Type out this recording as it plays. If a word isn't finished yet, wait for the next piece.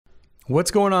What's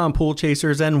going on, pool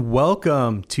chasers, and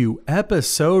welcome to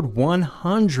episode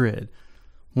 100.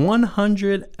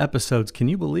 100 episodes. Can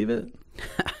you believe it?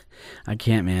 I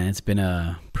can't, man. It's been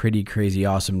a pretty crazy,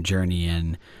 awesome journey,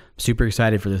 and I'm super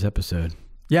excited for this episode.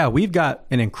 Yeah, we've got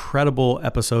an incredible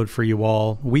episode for you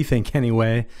all, we think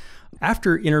anyway.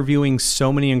 After interviewing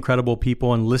so many incredible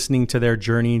people and listening to their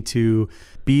journey to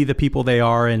be the people they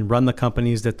are and run the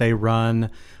companies that they run,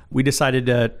 we decided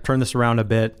to turn this around a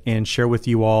bit and share with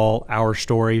you all our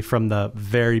story from the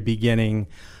very beginning.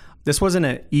 This wasn't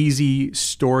an easy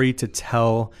story to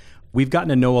tell. We've gotten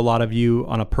to know a lot of you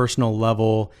on a personal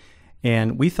level,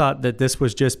 and we thought that this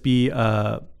would just be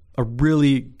a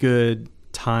really good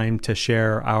time to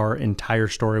share our entire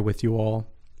story with you all.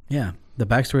 Yeah, the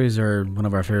backstories are one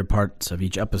of our favorite parts of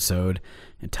each episode.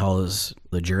 It tells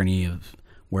the journey of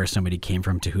where somebody came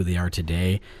from to who they are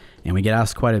today. And we get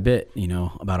asked quite a bit,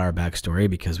 about our backstory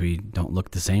because we don't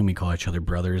look the same. We call each other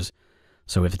brothers.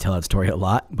 So we have to tell that story a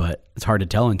lot, but it's hard to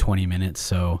tell in 20 minutes.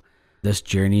 So this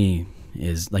journey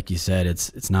is, like you said,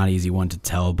 it's not an easy one to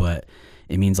tell, but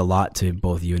it means a lot to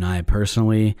both you and I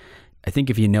personally. I think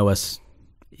if you know us,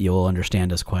 you'll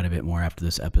understand us quite a bit more after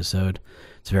this episode.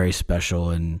 It's very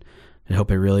special, and I hope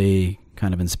it really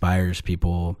kind of inspires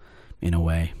people in a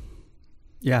way.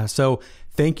 Yeah, so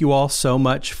thank you all so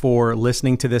much for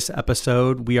listening to this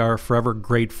episode. We are forever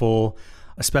grateful,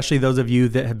 especially those of you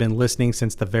that have been listening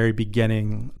since the very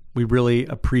beginning. We really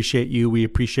appreciate you. We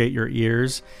appreciate your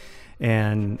ears.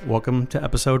 And welcome to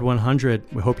episode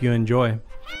 100. We hope you enjoy.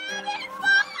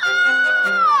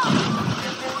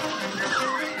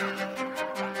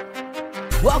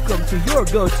 Welcome to your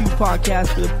go-to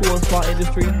podcast for the pool and spa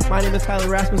industry. My name is Tyler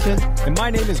Rasmussen. And my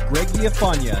name is Greg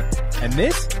Viafania. And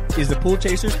this is the Pool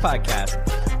Chasers Podcast.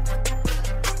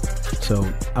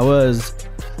 So I was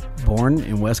born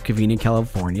in West Covina,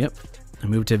 California. I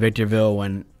moved to Victorville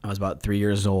when I was about 3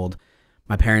 years old.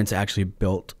 My parents actually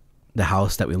built the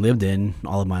house that we lived in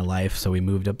all of my life, so we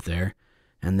moved up there.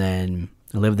 And then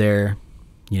I lived there,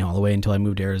 all the way until I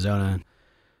moved to Arizona.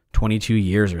 22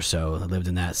 years or so, I lived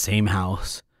in that same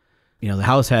house. The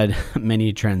house had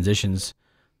many transitions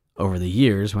over the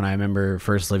years. When I remember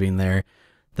first living there,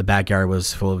 the backyard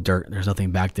was full of dirt. There's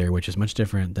nothing back there, which is much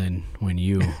different than when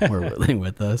you were living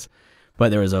with us. But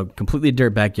there was a completely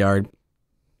dirt backyard.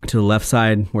 To the left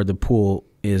side where the pool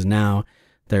is now,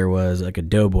 there was like a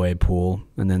doughboy pool.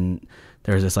 And then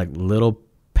there was this like little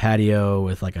patio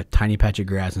with like a tiny patch of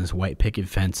grass and this white picket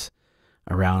fence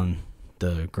around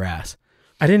the grass.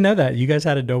 I didn't know that. You guys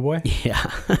had a doughboy?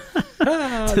 Yeah.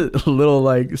 It's a little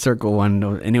like circle one,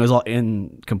 and it was all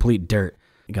in complete dirt.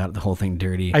 It got the whole thing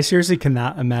dirty. I seriously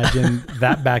cannot imagine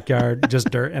that backyard, just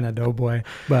dirt and a doughboy,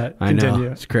 but continue. I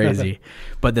know, it's crazy.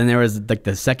 But then there was like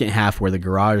the second half where the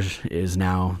garage is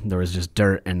now, there was just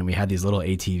dirt, and we had these little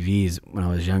ATVs when I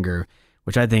was younger,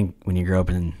 which I think when you grow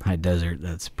up in high desert,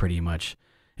 that's pretty much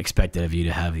expected of you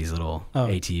to have these little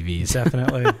ATVs.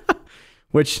 Definitely.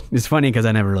 Which is funny because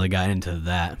I never really got into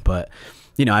that. But,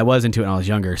 I was into it when I was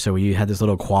younger. So we had this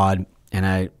little quad, and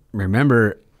I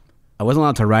remember I wasn't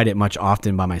allowed to ride it much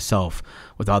often by myself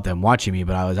without them watching me.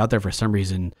 But I was out there for some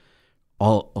reason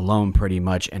all alone pretty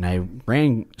much. And I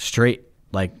ran straight,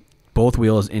 like both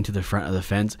wheels into the front of the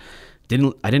fence. I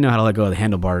didn't know how to let go of the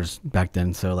handlebars back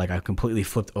then. So like I completely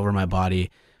flipped over my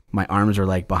body. My arms were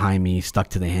like behind me, stuck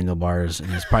to the handlebars. And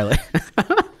it was probably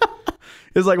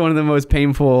it was like one of the most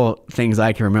painful things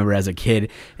I can remember as a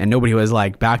kid, and nobody was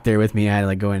like back there with me. I had to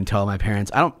like go and tell my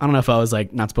parents. I don't know if I was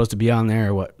like not supposed to be on there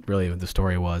or what really the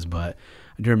story was, but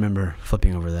I do remember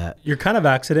flipping over that. You're kind of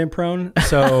accident prone,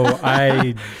 so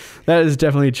that is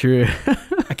definitely true.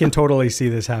 I can totally see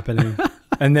this happening.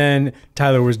 And then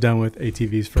Tyler was done with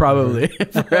ATVs forever. Probably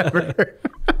forever.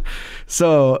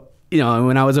 So,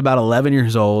 when I was about 11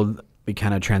 years old, we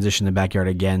kind of transitioned the backyard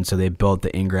again. So they built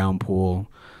the in-ground pool.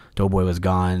 Doughboy was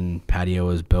gone, patio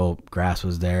was built, grass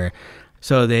was there.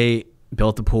 So they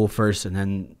built the pool first, and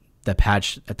then the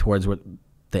patch towards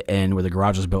the end where the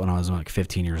garage was built when I was like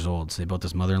 15 years old. So they built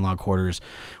this mother-in-law quarters,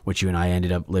 which you and I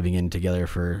ended up living in together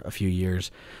for a few years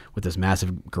with this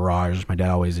massive garage. My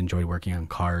dad always enjoyed working on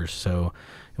cars, so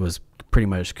it was pretty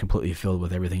much completely filled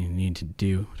with everything you need to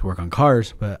do to work on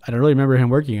cars. But I don't really remember him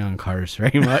working on cars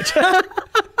very much.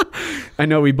 I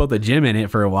know we built a gym in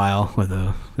it for a while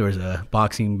there was a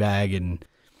boxing bag and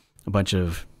a bunch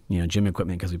of, gym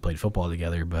equipment because we played football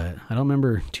together, but I don't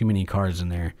remember too many cars in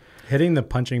there. Hitting the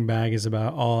punching bag is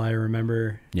about all I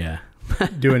remember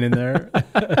doing in there.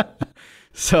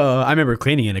 So I remember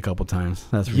cleaning it a couple times.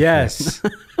 That's for yes.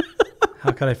 Sure.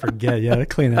 How could I forget? Yeah, I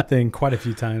cleaned that thing quite a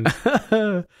few times.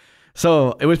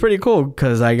 So it was pretty cool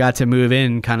because I got to move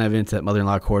in kind of into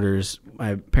mother-in-law quarters.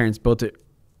 My parents built it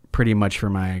pretty much for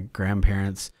my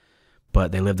grandparents,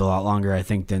 but they lived a lot longer, I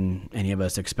think, than any of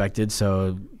us expected.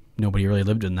 So nobody really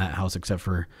lived in that house except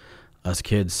for us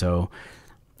kids. So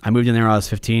I moved in there when I was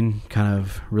 15, kind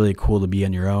of really cool to be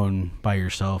on your own by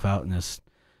yourself out in this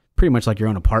pretty much like your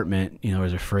own apartment. You know,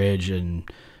 there's a fridge and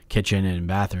kitchen and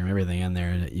bathroom, everything in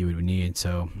there that you would need.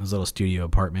 So it was a little studio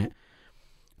apartment.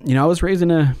 You know, I was raised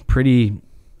in a pretty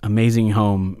amazing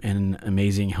home and an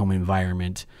amazing home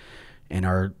environment, and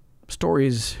our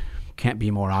stories can't be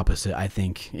more opposite, I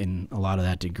think, in a lot of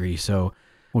that degree. So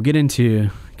we'll get into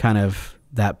kind of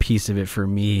that piece of it for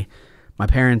me. My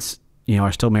parents, you know,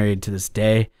 are still married to this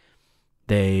day.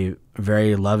 They are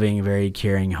very loving, very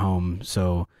caring home.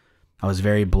 So I was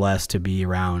very blessed to be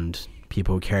around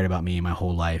people who cared about me my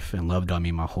whole life and loved on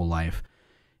me my whole life.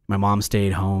 My mom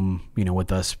stayed home, you know,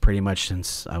 with us pretty much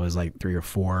since I was like 3 or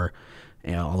 4,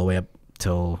 you know, all the way up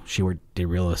till she did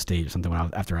real estate or something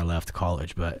after I left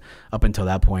college. But up until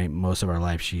that point, most of our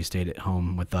life, she stayed at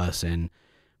home with us. And,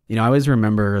 you know, I always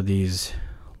remember these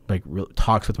like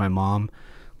talks with my mom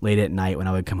late at night when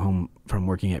I would come home from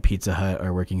working at Pizza Hut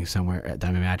or working somewhere at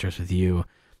Diamond Mattress with you.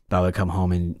 But I would come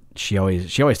home and she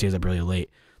always stays up really late.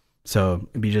 So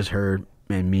it'd be just her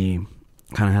and me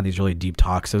kind of had these really deep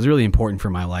talks. So it was really important for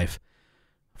my life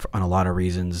on a lot of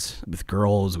reasons, with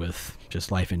girls, with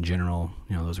just life in general.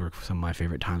 You know, those were some of my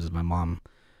favorite times with my mom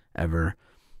ever.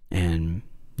 And,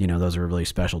 you know, those are really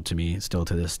special to me still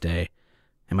to this day.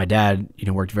 And my dad, you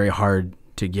know, worked very hard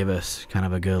to give us kind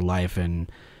of a good life,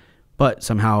 but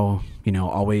somehow, you know,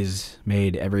 always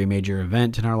made every major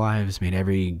event in our lives, made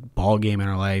every ball game in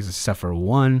our lives except for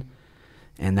one.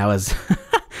 And that was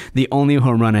the only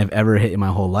home run I've ever hit in my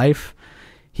whole life.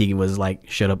 He was like,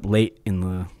 showed up late in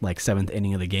the like 7th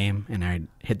inning of the game, and I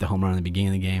hit the home run in the beginning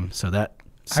of the game. So that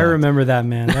sucked. I remember that,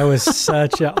 man. That was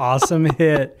such an awesome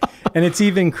hit. And it's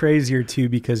even crazier too,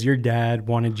 because your dad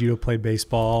wanted you to play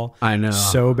baseball. I know.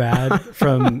 So bad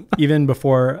from even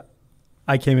before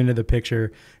I came into the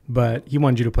picture, but he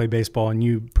wanted you to play baseball, and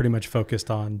you pretty much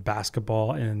focused on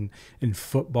basketball and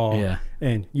football. Yeah.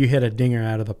 And you hit a dinger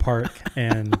out of the park,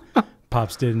 and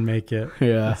Pops didn't make it.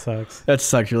 Yeah. That sucks. That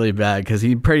sucks really bad because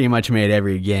he pretty much made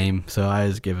every game. So I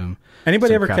just give him.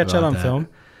 Anybody some ever crap catch that about on film?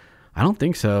 I don't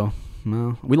think so.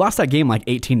 No. We lost that game like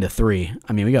 18-3.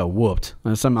 I mean, we got whooped.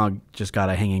 I somehow just got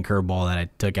a hanging curveball that I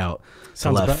took out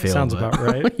to left field. Sounds about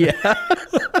right. Yeah.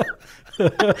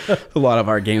 A lot of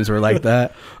our games were like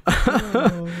that.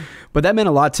 But that meant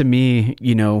a lot to me,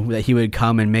 you know, that he would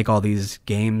come and make all these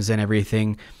games and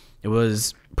everything. It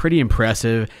was pretty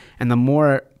impressive. And the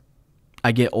more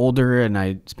I get older and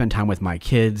I spend time with my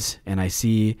kids and I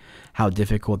see how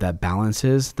difficult that balance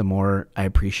is, the more I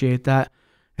appreciate that.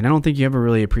 And I don't think you ever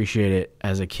really appreciate it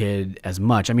as a kid as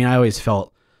much. I mean, I always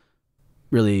felt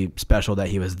really special that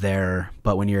he was there,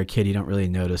 but when you're a kid, you don't really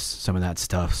notice some of that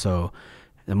stuff. So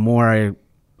the more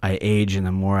I age and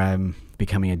the more I'm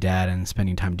becoming a dad and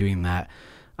spending time doing that,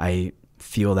 I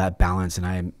feel that balance, and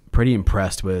I'm pretty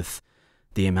impressed with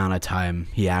the amount of time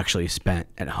he actually spent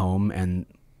at home and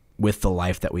with the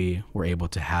life that we were able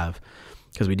to have,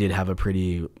 because we did have a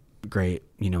pretty great,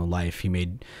 you know, life. He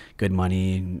made good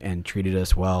money and treated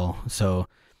us well. So,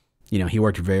 you know, he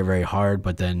worked very, very hard,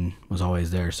 but then was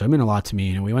always there. So it meant a lot to me.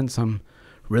 You know, we went some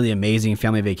really amazing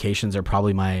family vacations are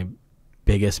probably my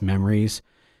biggest memories.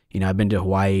 You know, I've been to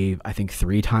Hawaii, I think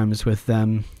 3 times with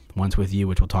them, once with you,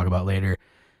 which we'll talk about later.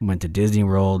 Went to Disney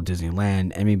World,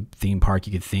 Disneyland, any theme park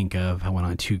you could think of. I went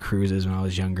on 2 cruises when I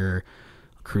was younger.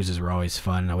 Cruises were always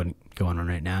fun. I wouldn't go on one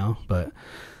right now, but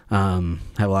have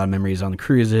a lot of memories on the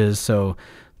cruises. So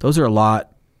those are a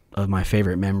lot of my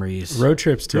favorite memories. Road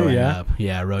trips too, yeah. Up.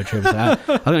 Yeah, road trips. I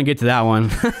was going to get to that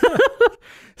one.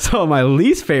 So my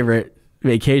least favorite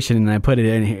vacation, and I put it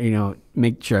in here, you know,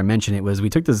 make sure I mention it, was we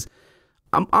took this,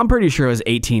 I'm pretty sure it was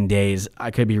 18 days. I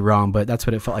could be wrong, but that's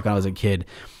what it felt like when I was a kid.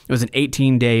 It was an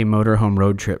 18-day motorhome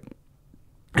road trip.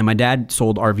 And my dad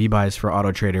sold RV buys for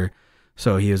Auto Trader.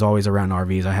 So he was always around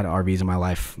RVs. I had RVs in my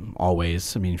life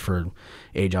always. I mean, for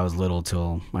age I was little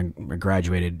till I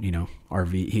graduated, you know,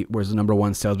 RV. He was the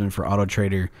 #1 salesman for Auto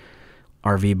Trader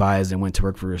RV buys and went to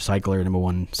work for Recycler,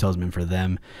 #1 salesman for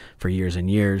them for years and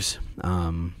years,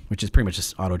 which is pretty much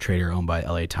just Auto Trader owned by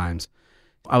LA Times.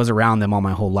 I was around them all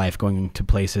my whole life, going to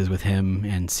places with him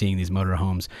and seeing these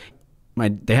motorhomes.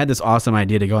 They had this awesome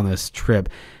idea to go on this trip,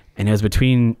 and it was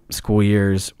between school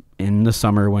years in the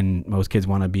summer when most kids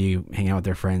want to be hanging out with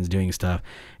their friends doing stuff.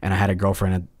 And I had a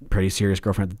girlfriend, a pretty serious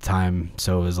girlfriend at the time.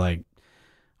 So it was like,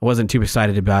 I wasn't too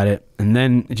excited about it. And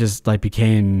then it just like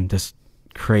became this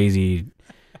crazy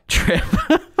trip.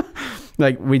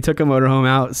 Like we took a motorhome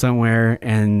out somewhere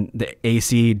and the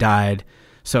AC died.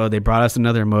 So they brought us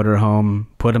another motorhome,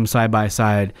 put them side by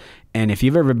side. And if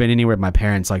you've ever been anywhere with my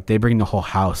parents, like they bring the whole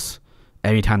house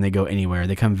every time they go anywhere.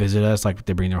 They come visit us, like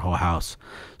they bring their whole house.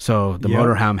 So the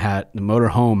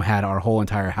motorhome had our whole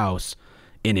entire house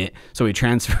in it. So we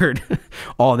transferred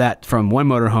all that from one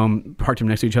motorhome, parked them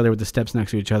next to each other with the steps next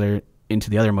to each other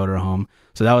into the other motorhome.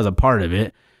 So that was a part of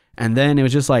it. And then it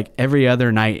was just like every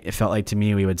other night, it felt like to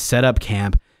me, we would set up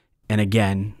camp. And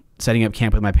again, setting up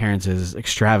camp with my parents is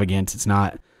extravagant. It's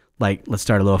not like, let's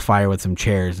start a little fire with some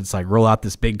chairs. It's like, roll out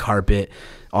this big carpet,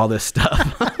 all this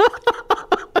stuff.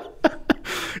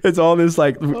 It's all this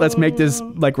like, let's make this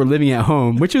like we're living at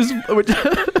home, which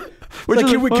like,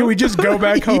 can we just go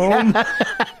back home?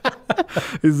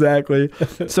 Exactly.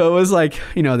 So it was like,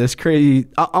 this crazy,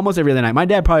 almost every other night. My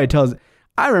dad probably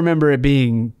I remember it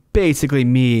being basically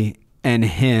me and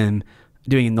him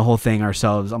doing the whole thing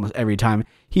ourselves almost every time.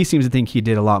 He seems to think he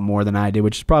did a lot more than I did,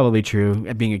 which is probably true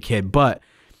at being a kid, but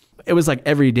it was like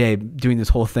every day doing this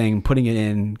whole thing, putting it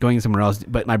in, going somewhere else.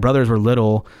 But my brothers were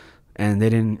little and they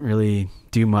didn't really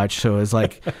do much. So it was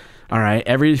like, all right,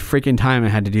 every freaking time I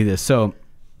had to do this. So,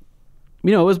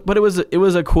 it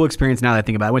was a cool experience now that I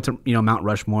think about it. I went to, Mount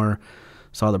Rushmore,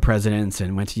 saw the presidents,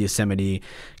 and went to Yosemite,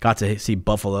 got to see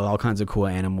buffalo, all kinds of cool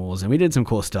animals. And we did some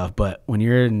cool stuff. But when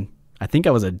you're I think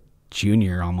I was a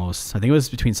junior almost. I think it was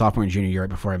between sophomore and junior year right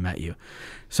before I met you.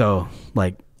 So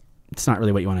like, it's not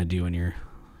really what you want to do when you're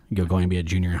going to be a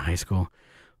junior in high school.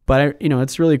 But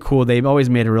it's really cool. They've always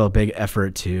made a real big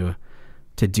effort to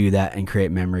do that and create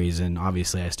memories, and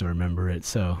obviously I still remember it.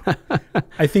 So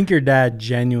I think your dad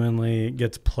genuinely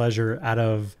gets pleasure out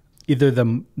of either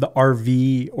the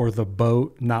RV or the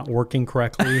boat not working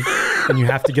correctly, and you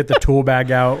have to get the tool bag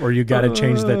out, or you got to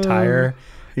change the tire.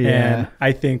 Yeah. And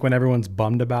I think when everyone's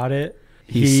bummed about it,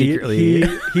 he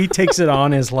takes it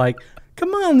on as like, come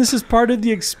on, this is part of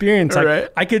the experience. Like,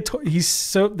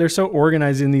 right. They're so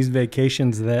organized in these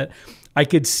vacations that I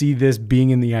could see this being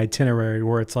in the itinerary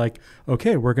where it's like,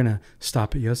 okay, we're going to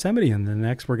stop at Yosemite, and then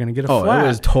next we're going to get a flat. It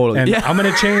was totally, and I'm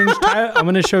going to I'm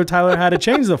going to show Tyler how to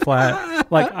change the flat.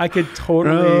 Like I could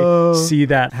totally see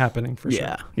that happening for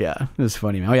sure. Yeah. It was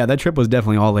funny, man. Oh yeah, that trip was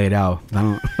definitely all laid out. I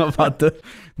don't know about the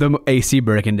AC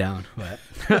breaking down,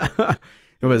 but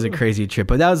it was a crazy trip.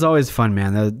 But that was always fun,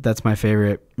 man. That's my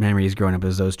favorite memories growing up,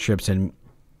 is those trips. And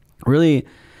really,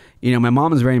 my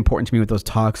mom is very important to me with those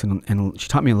talks, and she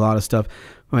taught me a lot of stuff.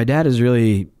 My dad is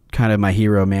really kind of my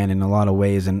hero, man, in a lot of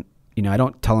ways. And, I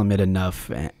don't tell him it enough,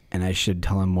 and I should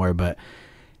tell him more, but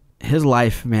his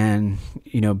life, man,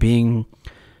 being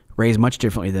raised much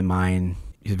differently than mine.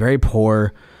 He's very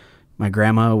poor. My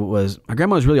grandma was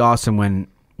really awesome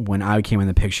when I came in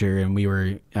the picture, and we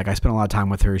were like, I spent a lot of time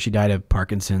with her. She died of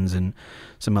Parkinson's and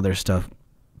some other stuff.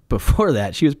 Before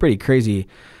that, she was pretty crazy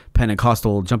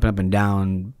Pentecostal, jumping up and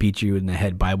down, beat you in the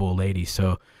head Bible lady.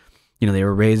 So, they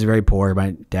were raised very poor.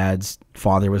 My dad's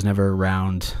father was never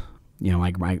around.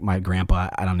 Like my grandpa,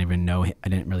 I don't even know. I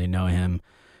didn't really know him.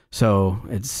 So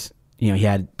it's, he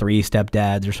had 3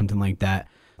 stepdads or something like that.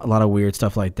 A lot of weird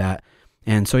stuff like that.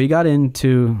 And so he got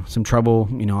into some trouble,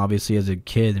 obviously as a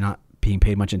kid, not being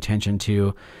paid much attention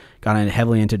to, got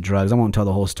heavily into drugs. I won't tell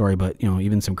the whole story, but,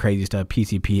 even some crazy stuff,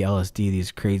 PCP, LSD,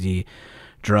 these crazy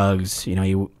drugs.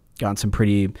 He got some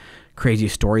pretty crazy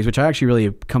stories, which I actually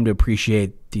really come to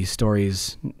appreciate these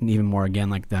stories even more again,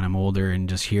 like that I'm older, and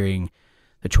just hearing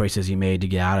the choices he made to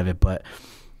get out of it. But,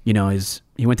 he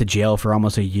went to jail for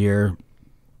almost a year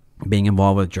being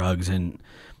involved with drugs, and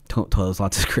told us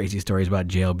lots of crazy stories about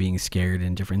jail, being scared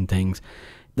and different things.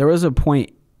 There was a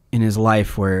point in his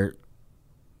life where,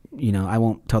 I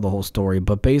won't tell the whole story,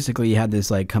 but basically he had this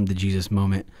like come to Jesus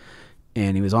moment,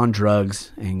 and he was on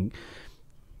drugs and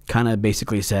kind of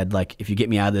basically said, like, if you get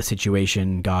me out of this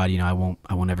situation, God, I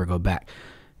won't ever go back.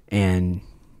 And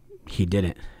he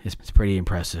didn't. It's pretty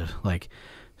impressive. Like,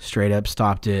 straight up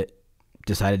stopped it,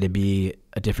 decided to be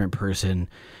a different person.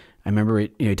 I remember,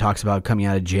 he talks about coming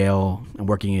out of jail and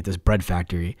working at this bread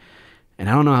factory. And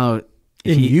I don't know how...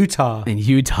 In Utah.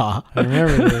 I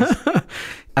remember this.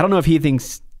 I don't know if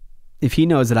he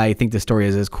knows that I think the story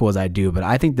is as cool as I do, but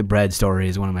I think the bread story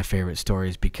is one of my favorite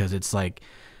stories, because it's like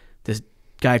this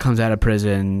guy comes out of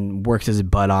prison, works his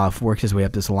butt off, works his way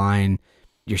up this line.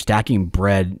 You're stacking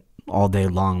bread all day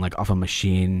long, like off a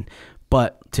machine.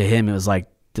 But to him, it was like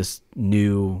this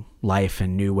new life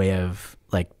and new way of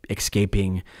like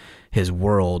escaping his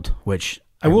world, which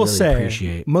I will really say,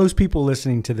 appreciate. Most people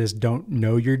listening to this don't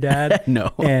know your dad.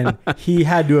 No. And he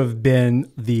had to have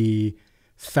been the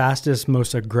fastest,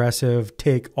 most aggressive,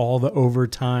 take all the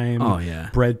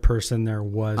overtime bread person there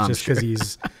was, just because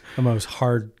he's the most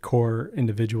hardcore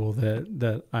individual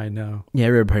that I know. Yeah,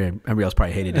 everybody else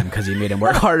probably hated him because he made him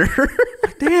work harder.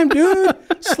 Damn, dude,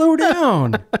 slow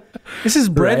down. This is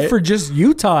bread for just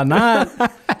Utah, not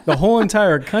the whole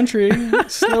entire country.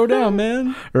 Slow down,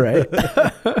 man. Right.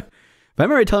 But I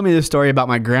remember telling me this story about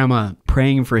my grandma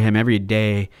praying for him every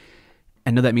day. I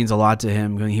know that means a lot to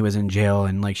him when he was in jail,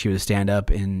 and like she would stand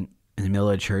up in the middle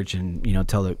of church and, you know,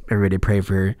 tell everybody to pray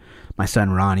for my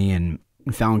son Ronnie, and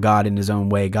found God in his own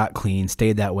way, got clean,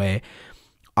 stayed that way.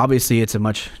 Obviously it's a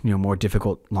much, you know, more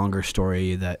difficult, longer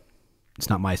story that it's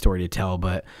not my story to tell,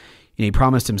 but you know, he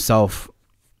promised himself,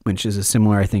 which is a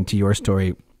similar, I think, to your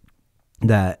story,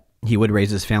 that he would raise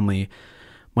his family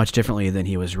much differently than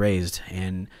he was raised.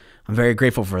 And I'm very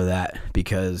grateful for that,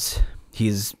 because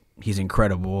he's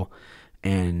incredible.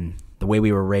 And the way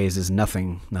we were raised is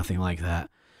nothing like that.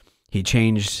 He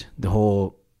changed the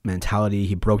whole mentality.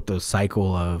 He broke the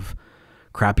cycle of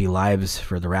crappy lives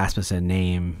for the Rasmussen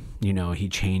name. You know, he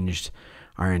changed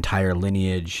our entire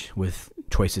lineage with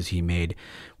choices he made,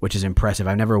 which is impressive.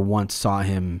 I never once saw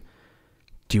him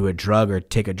do a drug or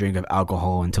take a drink of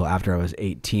alcohol until after I was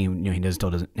 18. You know,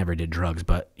 he never did drugs,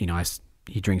 but you know,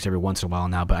 he drinks every once in a while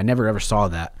now, but I never ever saw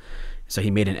that. So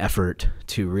he made an effort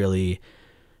to really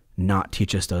not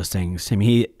teach us those things. I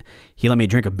mean, he let me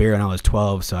drink a beer when I was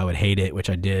 12, so I would hate it, which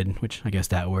I did, which I guess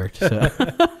that worked. So.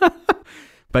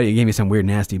 But he gave me some weird,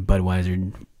 nasty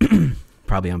Budweiser,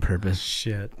 probably on purpose.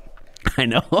 Shit. I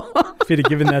know. If he'd have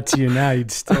given that to you now,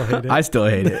 you'd still hate it. I still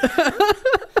hate it.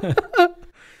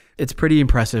 It's pretty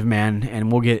impressive, man,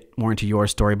 and we'll get more into your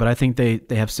story, but I think they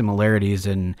have similarities,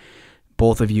 and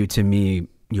both of you, to me,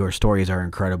 your stories are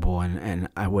incredible, and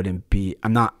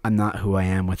I'm not who I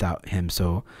am without him.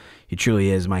 So he truly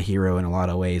is my hero in a lot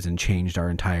of ways, and changed our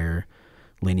entire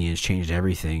lineage, changed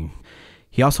everything.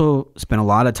 He also spent a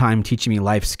lot of time teaching me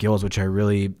life skills, which I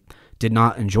really did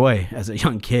not enjoy as a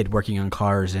young kid, working on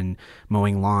cars and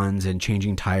mowing lawns and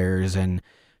changing tires and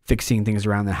fixing things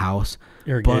around the house.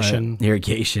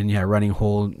 Irrigation, yeah, running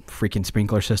whole freaking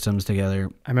sprinkler systems together.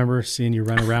 I remember seeing you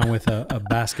run around with a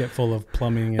basket full of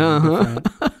plumbing and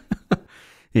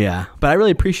Yeah, but I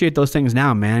really appreciate those things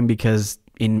now, man, because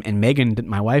and Megan,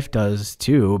 my wife, does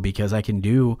too, because I can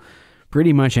do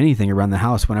pretty much anything around the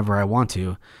house whenever I want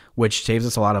to, which saves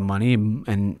us a lot of money,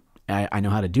 and I know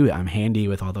how to do it. I'm handy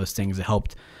with all those things. It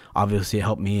helped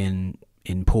me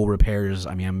in pool repairs.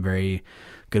 I mean, I'm very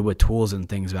good with tools and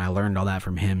things, but I learned all that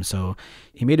from him. So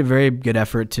he made a very good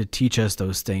effort to teach us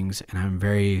those things, and I'm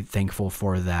very thankful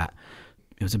for that.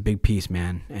 It was a big piece,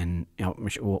 man. And you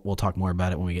know, we'll talk more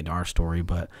about it when we get to our story.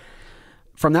 But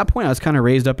from that point, I was kind of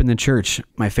raised up in the church.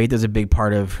 My faith is a big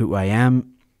part of who I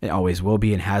am. It always will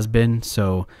be and has been.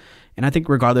 So, and I think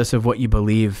regardless of what you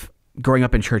believe, growing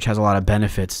up in church has a lot of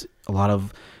benefits.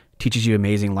 Teaches you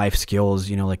amazing life skills,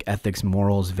 you know, like ethics,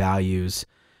 morals, values,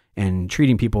 and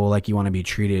treating people like you want to be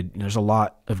treated. And there's a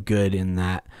lot of good in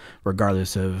that,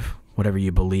 regardless of whatever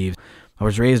you believe. I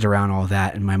was raised around all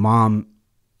that, and my mom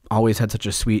always had such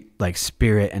a sweet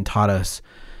spirit and taught us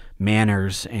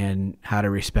manners and how to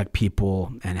respect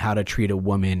people and how to treat a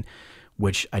woman,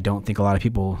 which I don't think a lot of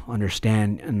people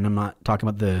understand. And I'm not talking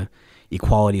about the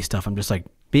equality stuff. I'm just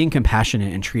being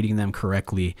compassionate and treating them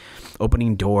correctly,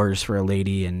 opening doors for a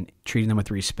lady and treating them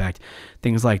with respect,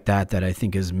 things like that I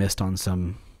think is missed on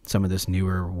some of this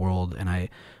newer world. And I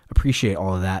appreciate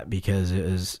all of that, because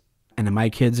and my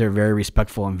kids are very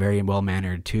respectful and very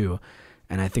well-mannered too.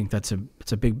 And I think it's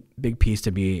a big piece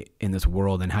to be in this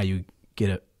world, and how you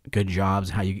get good jobs,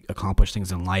 how you accomplish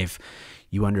things in life.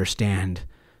 You understand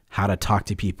how to talk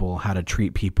to people, how to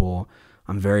treat people.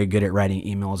 I'm very good at writing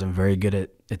emails. I'm very good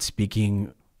at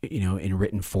speaking, you know, in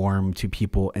written form to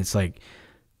people. It's a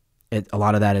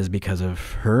lot of that is because of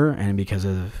her and because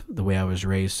of the way I was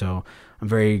raised. So I'm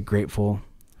very grateful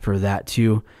for that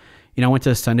too. You know, I went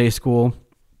to Sunday school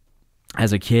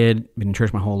as a kid, been in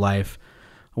church my whole life.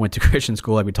 I went to Christian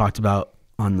school, like we talked about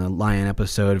on the Lion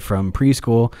episode, from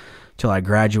preschool till I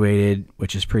graduated,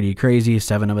 which is pretty crazy.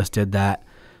 7 of us did that.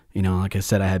 You know, like I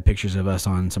said, I had pictures of us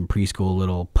on some preschool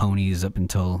little ponies up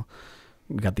until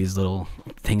we got these little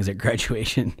things at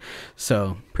graduation.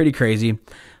 So pretty crazy.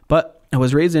 But I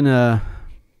was raised in a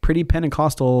pretty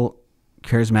Pentecostal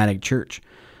charismatic church,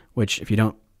 which, if you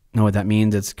don't know what that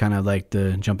means, it's kind of like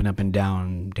the jumping up and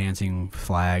down, dancing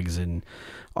flags and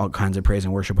all kinds of praise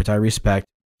and worship, which I respect.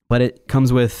 But it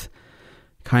comes with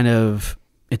kind of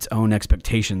its own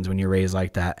expectations when you're raised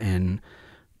like that. And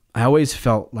I always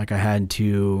felt like I had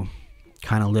to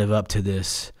kind of live up to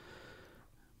this,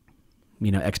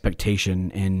 you know,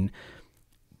 expectation. And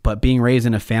But being raised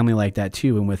in a family like that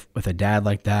too, and with a dad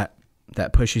like that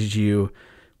pushes you,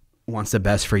 wants the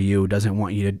best for you, doesn't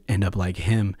want you to end up like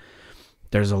him,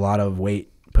 there's a lot of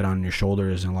weight put on your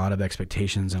shoulders and a lot of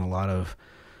expectations and a lot of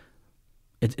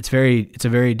it's a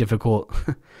very difficult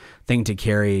thing to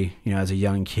carry, as a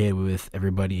young kid, with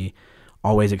everybody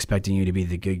always expecting you to be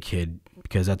the good kid,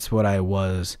 because that's what I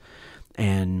was.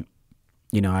 And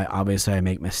I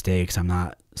make mistakes. I'm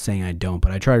not saying I don't,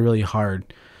 but I try really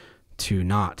hard to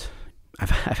not. I've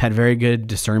had very good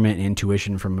discernment and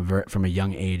intuition from a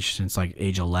young age, since like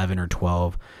age 11 or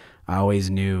 12. I always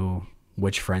knew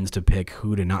which friends to pick,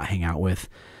 who to not hang out with,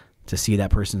 to see that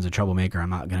person's a troublemaker.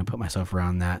 I'm not going to put myself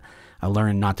around that. I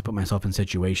learned not to put myself in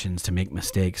situations to make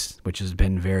mistakes, which has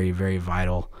been very, very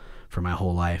vital for my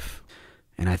whole life.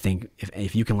 And I think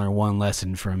if you can learn one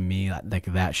lesson from me,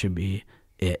 that should be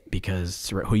it,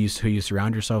 because who you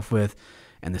surround yourself with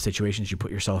and the situations you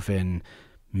put yourself in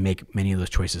make many of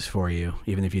those choices for you,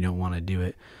 even if you don't want to do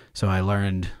it. So I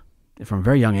learned from a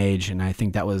very young age, and I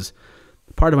think that was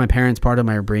part of my parents, part of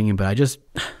my upbringing, but I just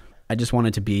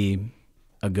wanted to be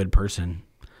a good person.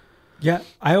 Yeah,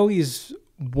 I always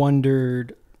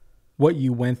wondered what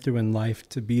you went through in life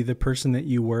to be the person that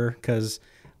you were, because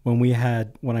when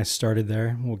I started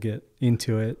there, we'll get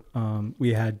into it,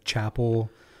 we had chapel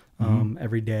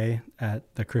every day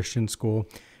at the Christian school.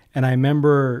 And I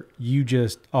remember you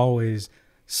just always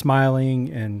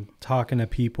smiling and talking to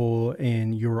people,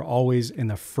 and you were always in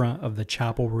the front of the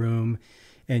chapel room,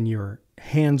 and your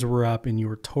hands were up, and you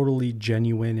were totally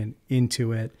genuine and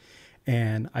into it.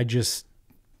 And I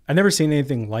never seen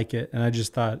anything like it. And I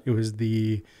just thought it was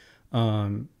the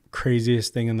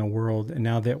craziest thing in the world. And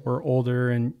now that we're older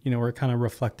and, we're kind of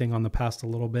reflecting on the past a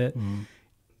little bit,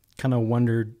 kind of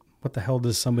wondered, what the hell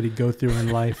does somebody go through in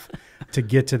life to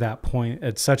get to that point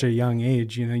at such a young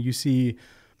age? You see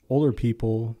older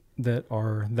people that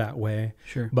are that way.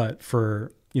 Sure. But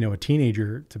for, a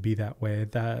teenager to be that way,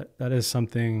 that is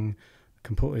something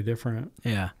completely different.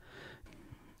 Yeah.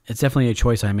 It's definitely a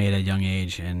choice I made at a young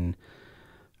age. And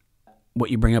what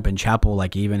you bring up in chapel,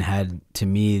 like, even had, to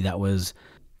me, it was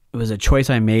a choice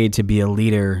I made to be a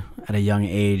leader at a young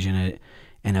age, and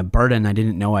a burden I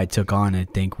didn't know I took on. I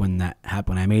think when that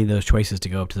happened, I made those choices to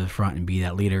go up to the front and be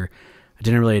that leader. I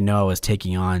didn't really know I was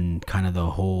taking on kind of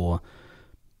the whole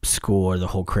school or the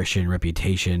whole Christian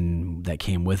reputation that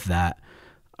came with that.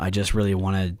 I just really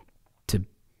wanted to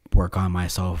work on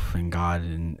myself and God,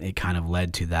 and it kind of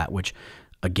led to that, which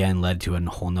again led to a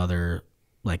whole nother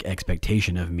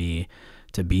expectation of me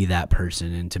to be that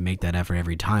person and to make that effort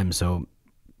every time. So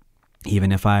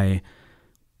even if I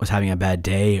was having a bad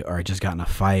day, or I just got in a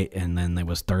fight, and then it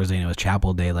was Thursday and it was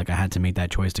chapel day, I had to make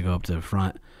that choice to go up to the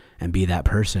front and be that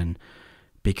person,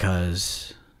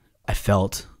 because I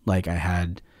felt like I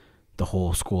had the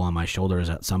whole school on my shoulders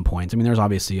at some points. I mean, there's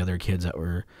obviously other kids that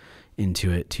were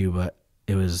into it too, but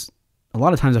it was a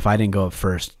lot of times, if I didn't go up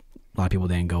first, a lot of people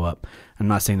didn't go up. I'm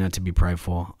not saying that to be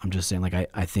prideful. I'm just saying,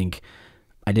 I think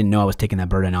I didn't know I was taking that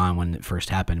burden on when it first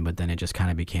happened, but then it just kind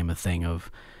of became a thing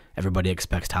of everybody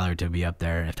expects Tyler to be up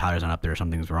there. If Tyler's not up there,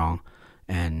 something's wrong.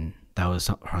 And that was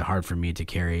hard for me to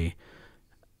carry.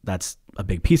 That's a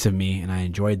big piece of me, and I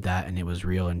enjoyed that, and it was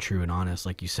real and true and honest.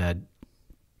 Like you said,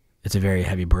 it's a very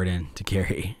heavy burden to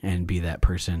carry and be that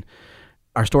person.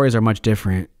 Our stories are much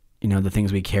different. The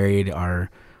things we carried, our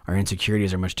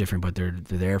insecurities are much different, but they're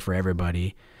there for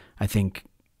everybody. I think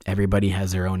everybody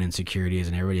has their own insecurities,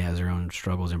 and everybody has their own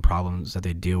struggles and problems that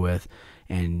they deal with,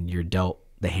 and you're dealt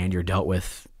the hand you're dealt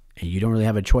with, and you don't really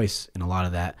have a choice in a lot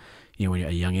of that, when you're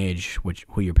at a young age,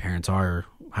 who your parents are,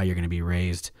 how you're going to be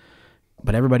raised.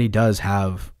 But everybody does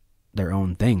have their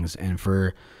own things. And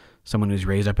for someone who's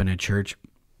raised up in a church,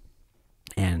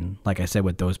 and like I said,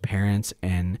 with those parents,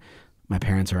 and my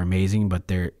parents are amazing,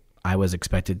 but I was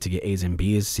expected to get A's and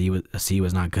B's. A C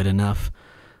was not good enough.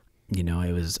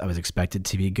 I was expected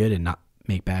to be good and not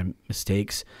make bad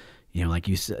mistakes. Like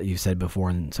you said before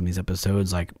in some of these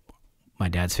episodes, like, my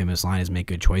dad's famous line is "make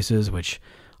good choices," which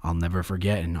I'll never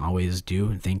forget and always do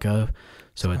and think of.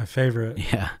 So it's my favorite.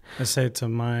 Yeah. I say it to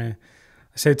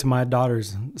my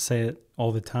daughters, say it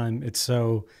all the time. It's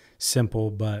so simple,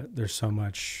 but there's so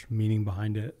much meaning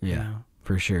behind it. Yeah,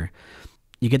 for sure.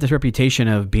 You get this reputation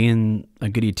of being a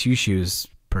goody two shoes,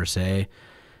 per se,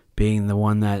 being the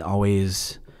one that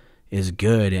always is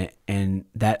good. And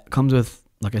that comes with,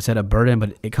 like I said, a burden,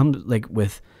 but it comes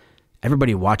with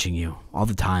everybody watching you all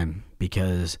the time,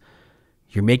 because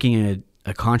you're making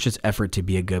a conscious effort to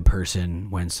be a good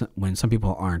person when some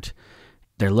people aren't.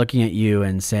 They're looking at you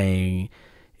and saying,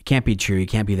 it can't be true, you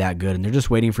can't be that good, and they're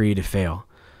just waiting for you to fail.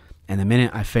 And the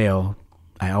minute I fail,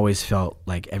 I always felt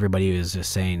like everybody was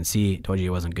just saying, see, told you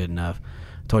it wasn't good enough.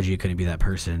 Told you couldn't be that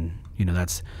person. You know,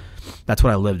 that's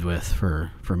what I lived with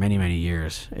for many, many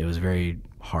years. It was very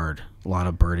hard. A lot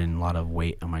of burden, a lot of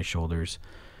weight on my shoulders.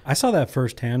 I saw that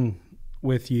firsthand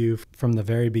with you from the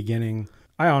very beginning.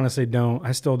 I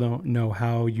still don't know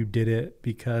how you did it,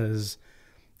 because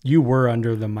you were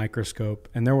under the microscope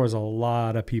and there was a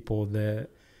lot of people that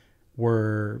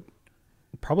were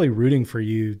probably rooting for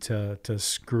you to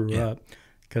screw up,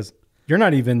 because you're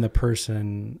not even the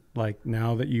person like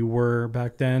now that you were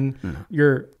back then. Mm-hmm.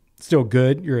 You're still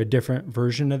good. You're a different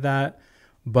version of that.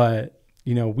 But,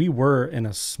 you know, we were in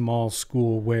a small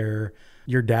school where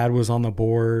your dad was on the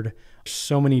board,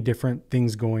 so many different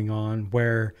things going on,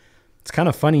 where it's kind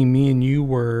of funny. Me and you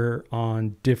were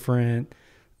on different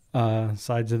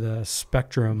sides of the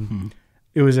spectrum. Mm-hmm.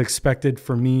 It was expected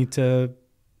for me to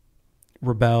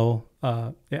rebel,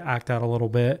 act out a little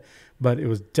bit, but it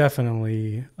was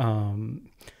definitely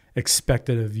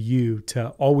expected of you to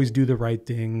always do the right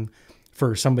thing.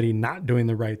 For somebody not doing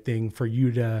the right thing, for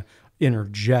you to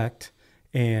interject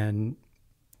and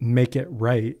make it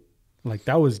right. Like,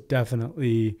 that was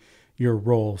definitely your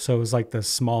role. So it was like the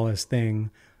smallest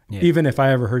thing. Yeah. Even if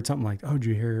I ever heard something like, oh, did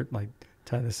you hear it? Like,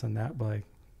 try this and that, but like,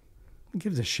 who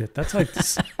gives a shit? That's like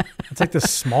that's like the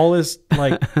smallest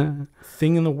like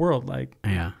thing in the world. Like,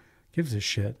 yeah, gives a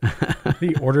shit.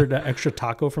 He ordered an extra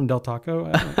taco from Del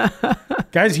Taco.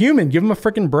 Guy's human. Give him a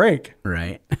freaking break.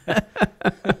 Right.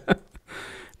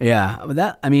 Yeah, but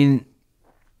that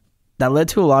led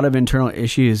to a lot of internal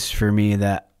issues for me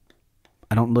that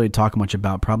I don't really talk much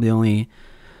about. Probably only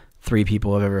 3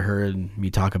 people have ever heard me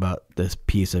talk about this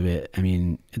piece of it. I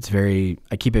mean,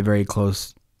 I keep it very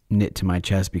close knit to my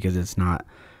chest, because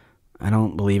I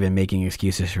don't believe in making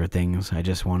excuses for things. I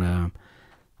just want to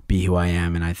be who I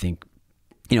am. And I think,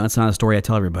 you know, it's not a story I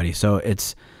tell everybody. So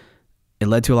it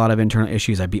led to a lot of internal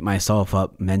issues. I beat myself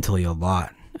up mentally a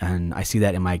lot. And I see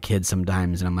that in my kids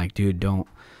sometimes. And I'm like, dude,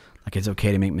 it's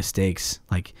okay to make mistakes.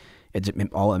 Like,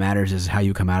 all that matters is how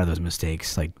you come out of those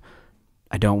mistakes. Like,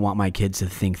 I don't want my kids to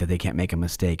think that they can't make a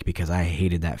mistake, because I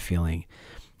hated that feeling.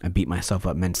 I beat myself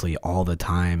up mentally all the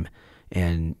time,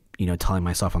 and, you know, telling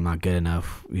myself I'm not good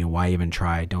enough. You know, why even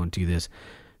try? Don't do this.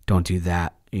 Don't do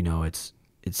that. You know, it's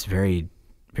very,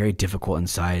 very difficult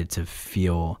inside to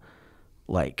feel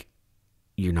like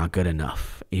you're not good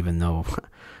enough, even though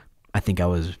I think I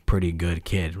was a pretty good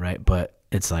kid, right? But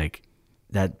it's like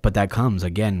that. But that comes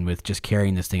again with just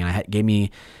carrying this thing. And it gave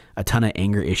me a ton of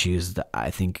anger issues that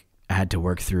I think I had to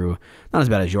work through. Not as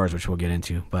bad as yours, which we'll get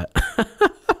into, but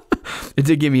it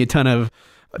did give me a ton of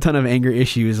anger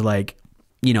issues. Like,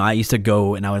 you know, I used to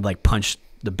go and I would like punch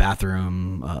the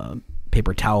bathroom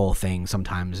paper towel thing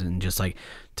sometimes, and just like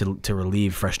to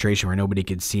relieve frustration where nobody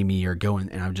could see me, or go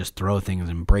and I would just throw things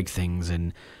and break things.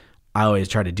 And I always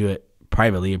tried to do it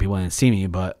privately, or people didn't see me,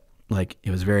 but like,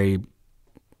 it was very,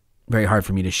 very hard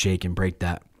for me to shake and break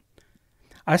that.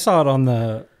 I saw it on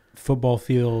the football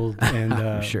field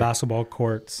and sure. basketball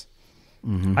courts.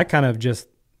 Mm-hmm.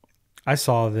 I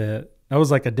saw that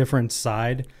was like a different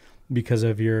side because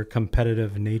of your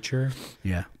competitive nature.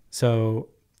 Yeah. So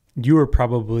you were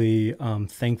probably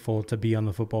thankful to be on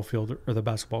the football field or the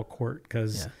basketball court,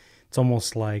 because it's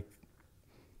almost like,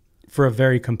 for a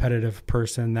very competitive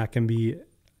person, that can be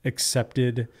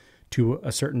accepted to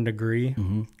a certain degree.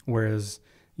 Mm-hmm. Whereas,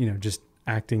 you know, just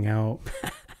acting out,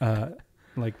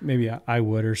 like maybe I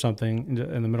would or something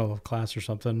in the middle of class or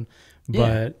something,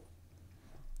 but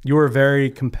you were very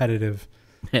competitive.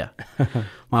 Yeah.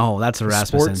 Well, that's a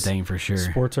Rasmussen thing for sure.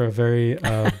 Sports are a very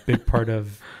big part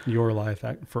of your life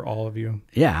for all of you.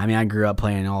 Yeah. I mean, I grew up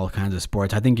playing all kinds of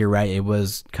sports. I think you're right. It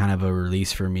was kind of a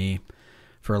release for me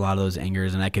for a lot of those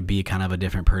angers, and I could be kind of a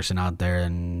different person out there,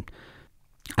 and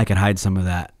I could hide some of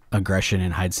that aggression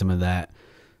and hide some of that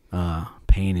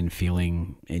pain and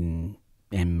feeling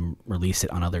and release it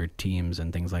on other teams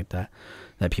and things like that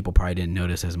people probably didn't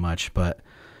notice as much. But,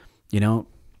 you know,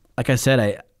 like I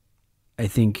said, I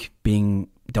think being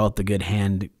dealt the good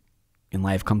hand in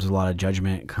life comes with a lot of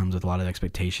judgment, comes with a lot of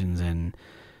expectations, and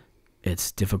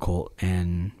it's difficult.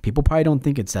 And people probably don't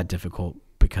think it's that difficult,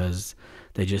 because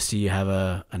they just see you have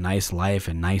a nice life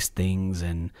and nice things,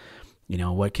 and, you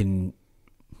know, what can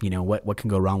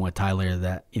go wrong with Tyler,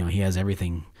 that, you know, he has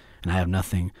everything and I have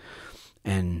nothing.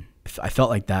 And I felt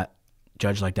like that,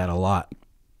 judged like that a lot.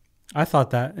 I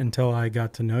thought that until I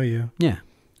got to know you. Yeah.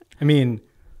 I mean,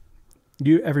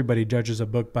 everybody judges a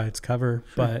book by its cover,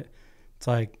 sure. But it's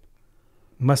like,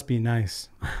 must be nice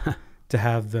to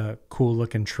have the cool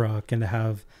looking truck, and to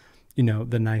have, you know,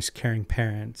 the nice caring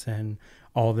parents and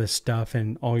all this stuff.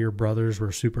 And all your brothers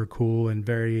were super cool and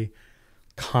very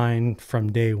kind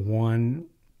from day one,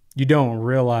 you don't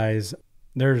realize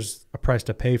there's a price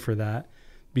to pay for that,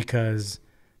 because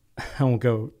I won't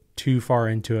go too far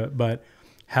into it, but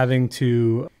having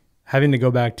to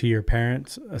go back to your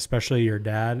parents, especially your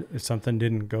dad, if something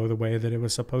didn't go the way that it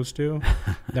was supposed to,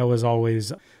 that was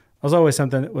always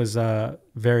something that was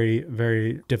very,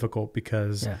 very difficult,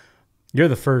 because you're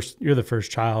the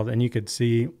first child, and you could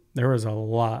see there was a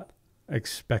lot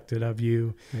expected of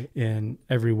you in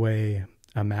every way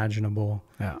imaginable.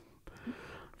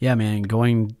 Yeah, man.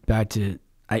 Going back to,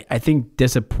 I think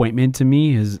disappointment to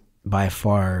me is by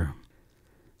far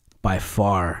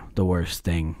the worst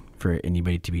thing for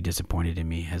anybody to be disappointed in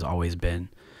me. Has always been.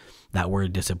 That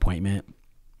word disappointment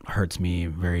hurts me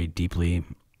very deeply,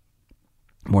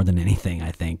 more than anything.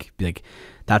 I think, like,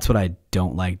 that's what I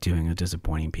don't like doing, is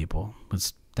disappointing people.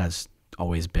 That's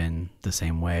always been the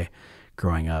same way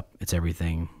growing up. It's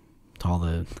everything. It's all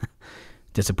the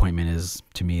disappointment is,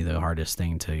 to me, the hardest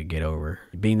thing to get over.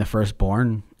 Being the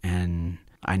firstborn, and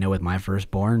I know with my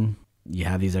firstborn, you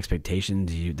have these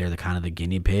expectations. They're the kind of the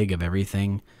guinea pig of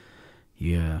everything.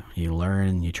 You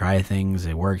learn, you try things,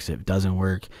 it works, it doesn't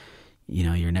work. You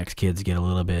know, your next kids get a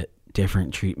little bit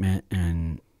different treatment,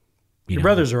 and your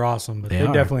brothers are awesome, but they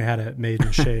definitely had it made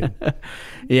in shade.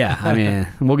 Yeah, I mean,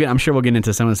 I'm sure we'll get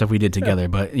into some of the stuff we did together,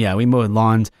 but yeah, we mowed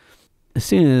lawns. As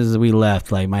soon as we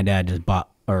left, like, my dad just bought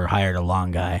or hired a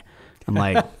lawn guy. I'm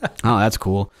like, oh, that's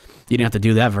cool. You didn't have to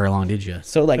do that very long, did you?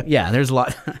 So, like, yeah, there's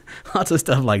lots of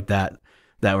stuff like that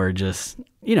were just,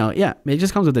 it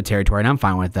just comes with the territory, and I'm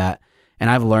fine with that. And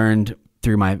I've learned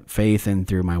through my faith and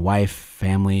through my wife,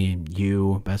 family,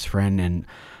 you, best friend, and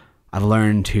I've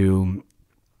learned to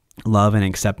love and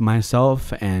accept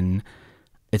myself. And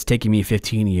it's taken me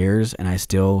 15 years, and I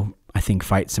still, I think,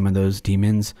 fight some of those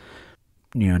demons,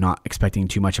 not expecting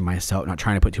too much of myself, not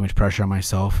trying to put too much pressure on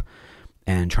myself,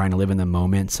 and trying to live in the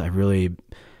moments. I've really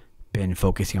been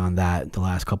focusing on that the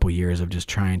last couple of years, of just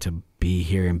trying to be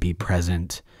here and be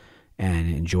present and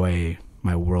enjoy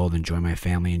my world, enjoy my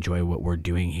family, enjoy what we're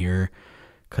doing here.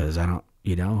 Cause I don't,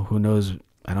 who knows?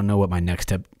 I don't know what my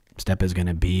next step is going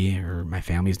to be, or my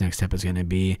family's next step is going to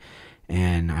be.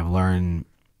 And I've learned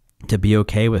to be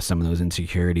okay with some of those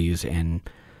insecurities, and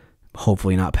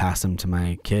hopefully not pass them to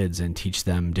my kids and teach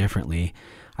them differently.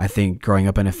 I think growing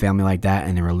up in a family like that,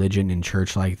 and a religion and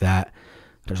church like that,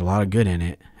 there's a lot of good in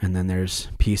it. And then there's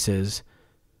pieces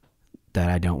that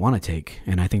I don't want to take.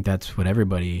 And I think that's what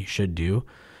everybody should do.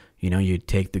 You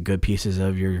take the good pieces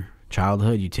of your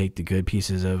childhood, you take the good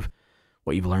pieces of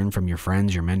what you've learned from your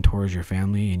friends, your mentors, your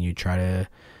family, and you try to,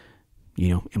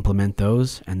 implement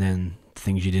those. And then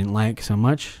things you didn't like so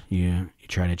much, you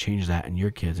try to change that in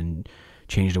your kids and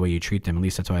change the way you treat them. At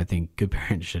least that's what I think good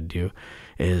parents should do,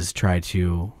 is try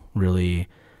to really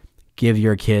give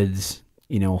your kids,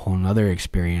 a whole nother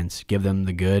experience. Give them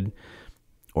the good,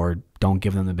 or don't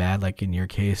give them the bad. Like in your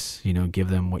case, give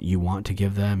them what you want to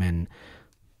give them, and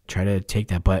try to take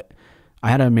that. But I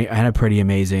had a pretty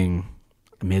amazing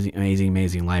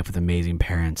life with amazing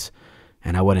parents,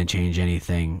 and I wouldn't change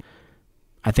anything.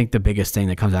 I think the biggest thing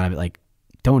that comes out of it, like,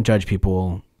 don't judge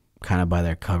people kind of by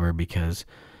their cover, because,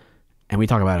 and we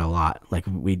talk about it a lot. Like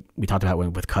we talked about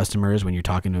with customers, when you're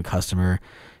talking to a customer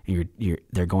and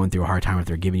they're going through a hard time, if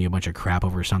they're giving you a bunch of crap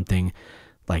over something,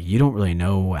 like, you don't really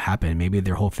know what happened. Maybe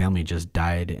their whole family just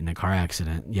died in a car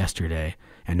accident yesterday,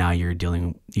 and now you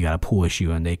got a pool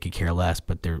issue, and they could care less,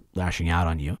 but they're lashing out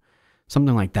on you.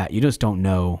 Something like that. You just don't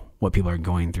know what people are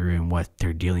going through and what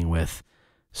they're dealing with.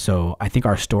 So I think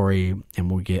our story,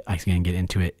 and I can get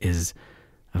into it, is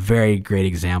a very great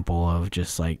example of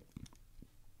just, like,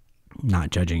 not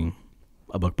judging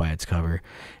a book by its cover.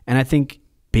 And I think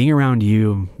being around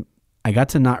you, I got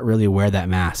to not really wear that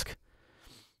mask,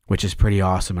 which is pretty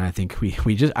awesome. And I think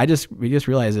we just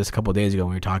realized this a couple of days ago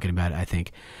when we were talking about it. I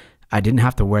think I didn't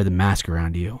have to wear the mask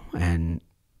around you, and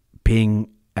being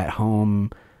at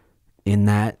home in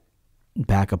that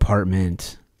back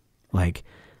apartment, like,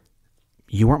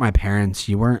 you weren't my parents.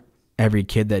 You weren't every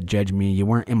kid that judged me. You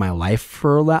weren't in my life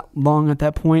for that long at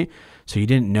that point. So you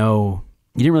didn't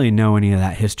really know any of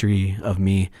that history of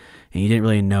me, and you didn't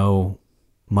really know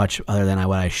much other than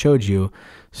what I showed you.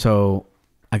 So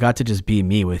I got to just be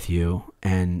me with you,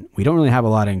 and we don't really have a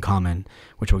lot in common,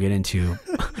 which we'll get into.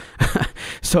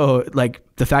 So, like,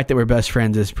 the fact that we're best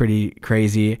friends is pretty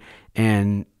crazy.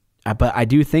 But I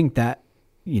do think that,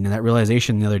 that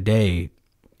realization the other day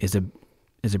is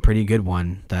a pretty good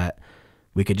one, that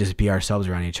we could just be ourselves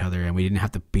around each other, and we didn't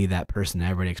have to be that person that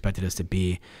everybody expected us to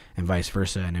be, and vice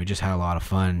versa. And we just had a lot of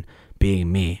fun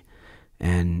being me.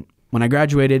 And when I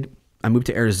graduated, I moved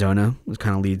to Arizona, which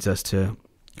kind of leads us to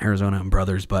Arizona and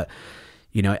brothers. But,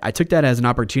 I took that as an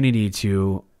opportunity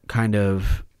to kind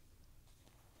of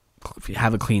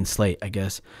have a clean slate, I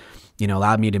guess.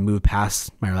 Allowed me to move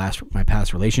past my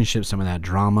past relationships, some of that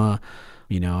drama.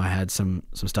 I had some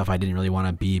stuff I didn't really want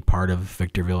to be part of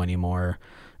Victorville anymore.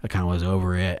 I kind of was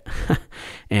over it.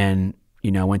 And,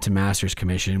 I went to Master's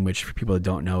Commission, which for people that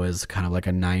don't know is kind of like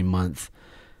a 9-month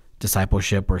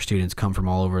discipleship where students come from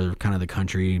all over kind of the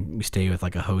country. We stay with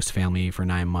like a host family for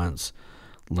 9 months,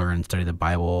 learn, study the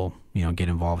Bible, get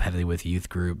involved heavily with youth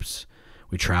groups.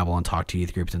 We travel and talk to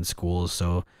youth groups in schools.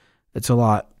 So it's a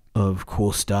lot of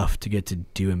cool stuff to get to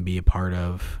do and be a part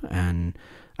of. And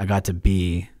I got to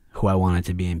be who I wanted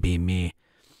to be and be me,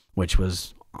 which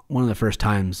was one of the first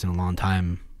times in a long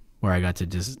time where I got to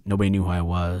just, nobody knew who I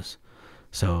was.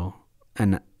 So,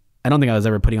 and I don't think I was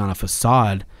ever putting on a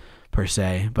facade per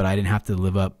se, but I didn't have to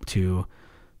live up to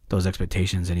those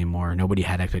expectations anymore. Nobody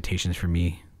had expectations for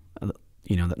me,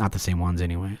 not the same ones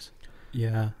anyways.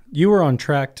 Yeah. You were on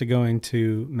track to going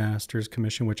to Master's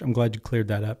Commission, which I'm glad you cleared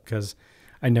that up because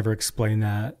I never explained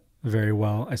that very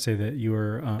well. I say that you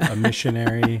were a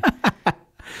missionary.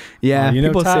 Yeah,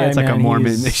 people say it's like a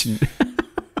Mormon mission.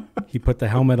 He put the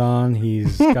helmet on.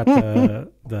 He's got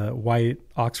the white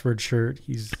Oxford shirt.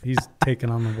 He's taken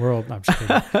on the world. No, I'm just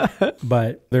kidding.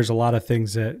 But there's a lot of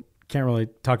things that can't really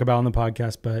talk about on the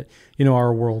podcast. But,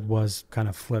 our world was kind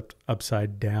of flipped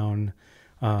upside down.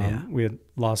 We had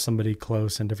lost somebody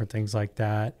close and different things like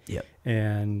that. Yep.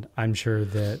 And I'm sure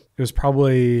that it was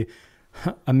probably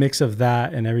a mix of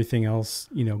that and everything else,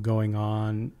 going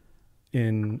on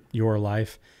in your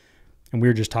life. And we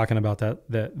were just talking about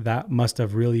that must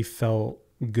have really felt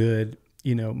good,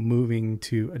 moving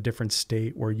to a different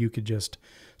state where you could just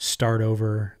start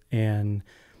over and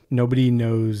nobody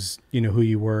knows, who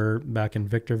you were back in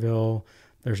Victorville.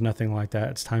 There's nothing like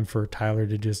that. It's time for Tyler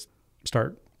to just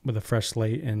start with a fresh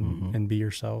slate and be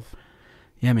yourself.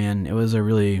 Yeah, man, it was a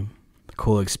really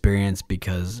cool experience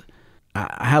because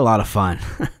I had a lot of fun,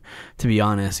 to be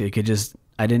honest. I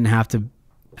didn't have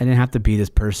to be this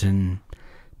person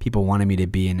people wanted me to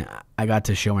be, and I got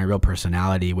to show my real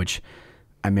personality, which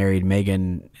I married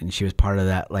Megan, and she was part of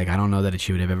that. Like, I don't know that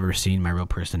she would have ever seen my real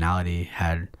personality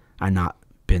had I not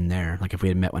been there. Like, if we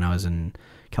had met when I was in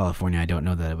California, I don't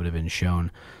know that it would have been shown.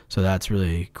 So that's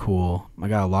really cool. I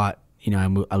got a lot. I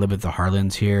live with the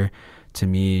Harlans here. To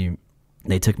me,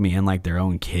 they took me in like their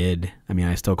own kid. I mean,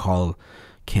 I still call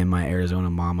Kim my Arizona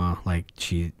mama. Like,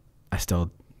 I still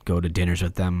go to dinners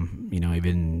with them.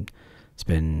 Even it's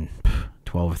been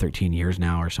 12 or 13 years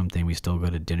now or something. We still go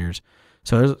to dinners.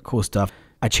 So there's cool stuff.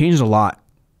 I changed a lot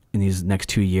in these next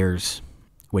 2 years,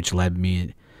 which led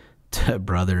me to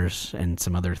Brothers and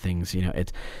some other things.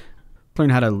 It's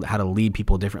learning how to lead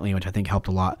people differently, which I think helped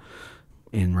a lot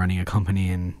in running a company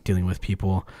and dealing with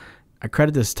people. I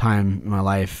credit this time in my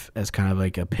life as kind of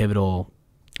like a pivotal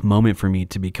moment for me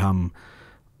to become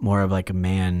more of like a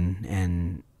man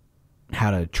and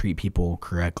how to treat people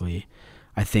correctly.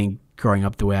 I think growing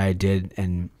up the way I did,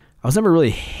 and I was never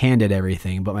really handed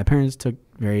everything, but my parents took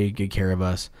very good care of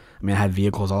us. I mean, I had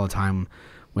vehicles all the time,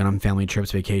 went on family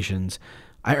trips, vacations.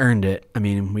 I earned it. I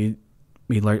mean, we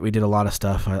did a lot of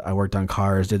stuff. I worked on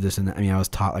cars, did this and that. I mean, I was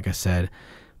taught, like I said,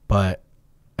 but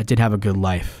I did have a good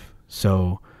life.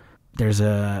 So there's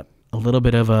a little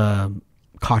bit of a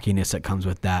cockiness that comes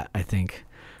with that, I think,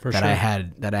 I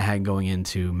had going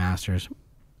into Masters.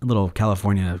 A little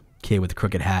California kid with a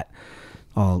crooked hat.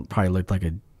 All probably looked like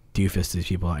a doofus to these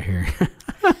people out here.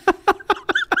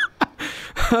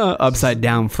 Upside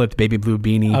down, flipped baby blue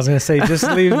beanie. I was going to say, just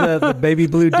leave the baby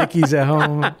blue Dickies at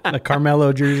home, the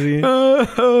Carmelo jersey.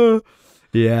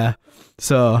 Yeah.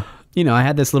 So,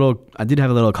 I did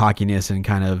have a little cockiness and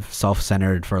kind of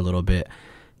self-centered for a little bit.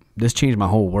 This changed my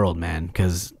whole world, man,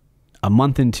 because a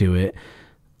month into it,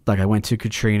 like I went to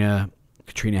Katrina.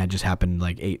 Katrina had just happened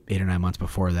like 8 or 9 months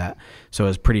before that. So it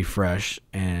was pretty fresh.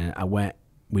 And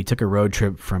we took a road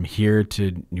trip from here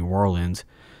to New Orleans.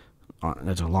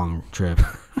 That's a long trip.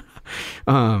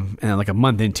 And like a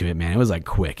month into it, man, it was like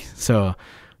quick. So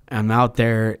I'm out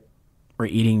there, we're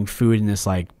eating food in this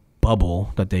like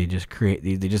bubble that they just create.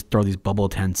 They just throw these bubble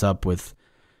tents up with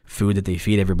food that they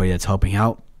feed everybody that's helping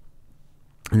out.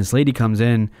 And this lady comes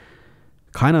in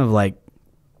kind of like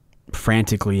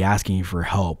frantically asking for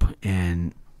help.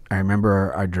 And I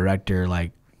remember our director,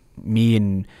 like me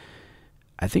and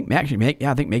I think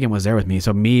Megan was there with me.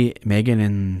 So me, Megan,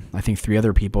 and I think 3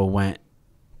 other people went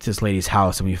to this lady's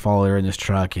house, and we followed her in this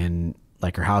truck, and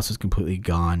like her house was completely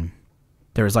gone.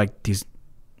 There was like these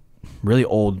really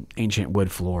old ancient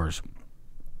wood floors,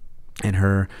 and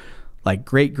her like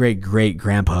great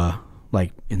grandpa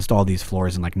like installed these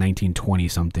floors in like 1920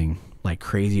 something, like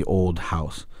crazy old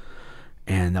house.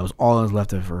 and that was all that was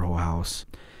left of her whole house.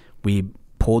 We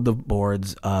pulled the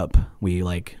boards up. We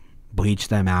like bleached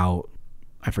them out.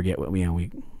 I forget what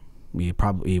we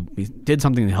did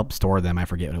something to help store them. I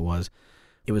forget what it was.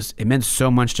 It meant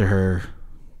so much to her,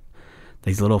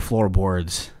 these little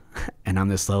floorboards, and I'm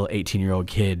this little 18-year-old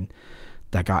kid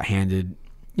that got handed,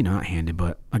 not handed,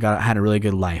 but had a really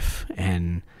good life.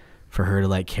 And for her to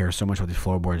like care so much about these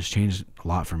floorboards changed a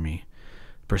lot for me.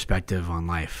 Perspective on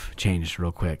life changed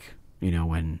real quick,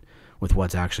 with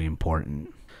what's actually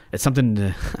important. It's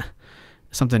something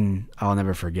I'll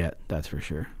never forget. That's for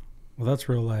sure. Well, that's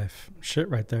real life shit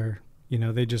right there.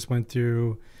 They just went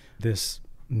through this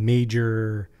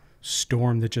major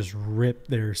storm that just ripped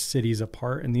their cities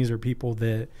apart. And these are people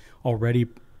that already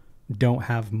don't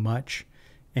have much.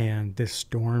 And this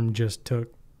storm just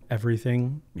took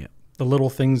everything. Yeah. The little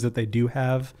things that they do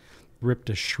have ripped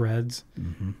to shreds.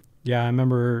 Mm-hmm. Yeah, I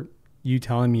remember you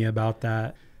telling me about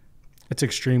that. It's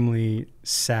extremely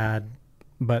sad,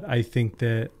 but I think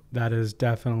that is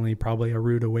definitely probably a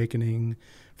rude awakening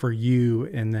for you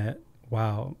in that,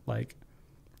 wow, like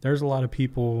there's a lot of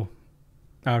people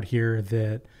out here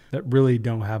that really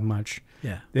don't have much.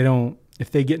 Yeah. They don't,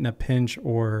 if they get in a pinch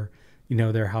or,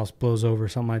 their house blows over,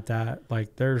 something like that,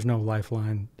 like there's no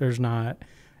lifeline. There's not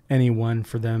anyone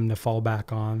for them to fall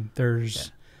back on.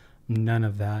 There's none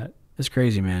of that. It's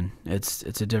crazy, man. It's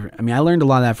a different, I learned a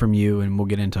lot of that from you, and we'll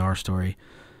get into our story.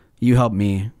 You helped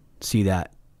me see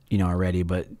that, already,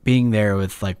 but being there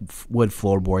with like wood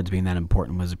floorboards being that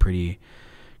important was pretty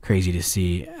crazy to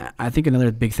see. I think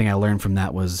another big thing I learned from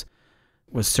that was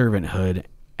servanthood.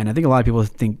 And I think a lot of people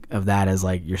think of that as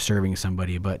like you're serving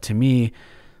somebody, but to me,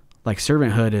 like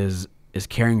servanthood is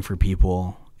caring for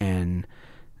people. And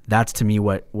that's to me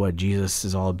what Jesus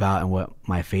is all about, and what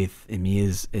my faith in me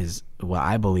is what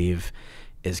I believe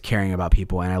is caring about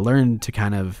people. And I learned to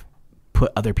kind of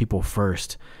put other people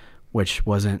first, which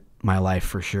wasn't my life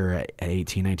for sure at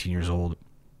 18, 19 years old.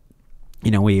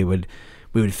 We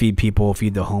would feed people,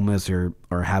 feed the homeless, or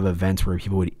have events where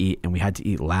people would eat, and we had to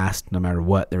eat last no matter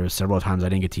what. There were several times I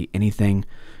didn't get to eat anything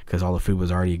because all the food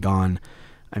was already gone.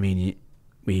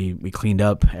 We cleaned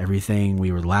up everything.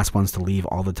 We were the last ones to leave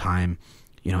all the time.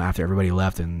 After everybody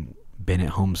left and been at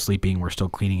home sleeping, we're still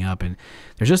cleaning up. And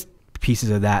there's just pieces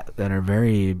of that are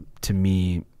very, to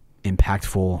me,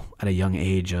 impactful at a young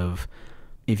age of,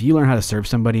 if you learn how to serve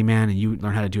somebody, man, and you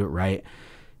learn how to do it right,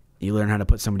 you learn how to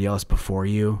put somebody else before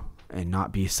you and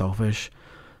not be selfish.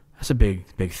 That's a big,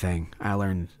 big thing I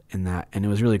learned in that. And it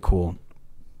was really cool.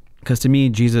 Because to me,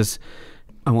 Jesus,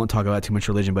 I won't talk about too much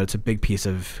religion, but it's a big piece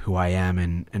of who I am,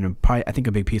 and probably, I think,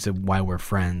 a big piece of why we're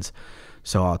friends.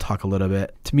 So I'll talk a little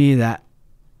bit. To me, that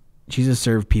Jesus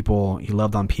served people. He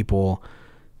loved on people.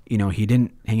 He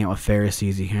didn't hang out with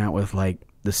Pharisees. He hung out with like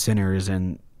the sinners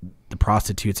and the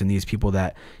prostitutes and these people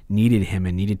that needed him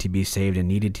and needed to be saved and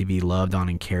needed to be loved on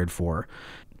and cared for.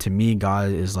 To me, God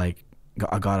is like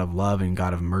a God of love and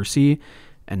God of mercy,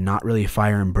 and not really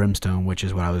fire and brimstone, which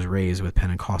is what I was raised with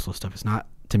Pentecostal stuff. It's not,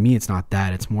 to me, it's not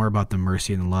that. It's more about the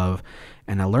mercy and the love.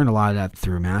 And I learned a lot of that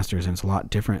through Masters, and it's a lot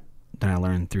different than I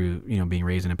learned through, being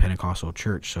raised in a Pentecostal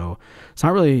church. So it's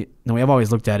not really, the way I've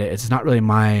always looked at it, it's not really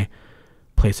my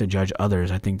place to judge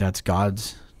others. I think that's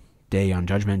God's day on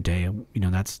Judgment Day.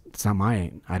 It's not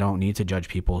I don't need to judge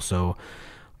people. So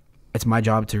it's my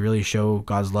job to really show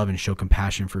God's love and show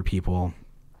compassion for people.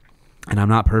 And I'm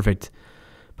not perfect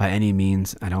by any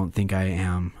means. I don't think I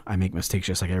am. I make mistakes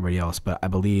just like everybody else, but I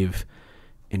believe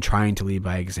in trying to lead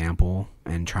by example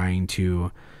and trying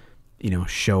to,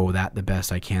 show that the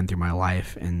best I can through my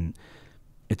life. And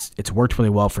it's worked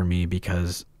really well for me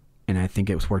because, and I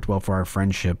think it's worked well for our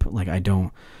friendship. Like, I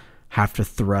don't have to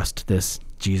thrust this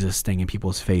Jesus thing in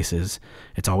people's faces.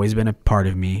 It's always been a part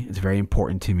of me. It's very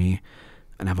important to me.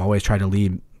 And I've always tried to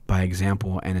lead by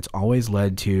example. And it's always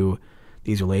led to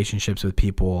these relationships with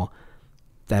people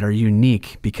that are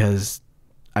unique, because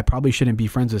I probably shouldn't be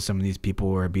friends with some of these people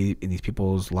or be in these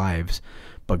people's lives,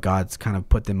 but God's kind of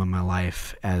put them in my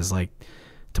life as like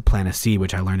to plant a seed,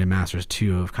 which I learned in Masters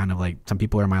too, of kind of like, some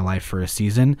people are in my life for a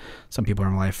season, some people are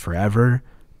in my life forever,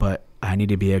 but I need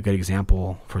to be a good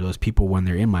example for those people when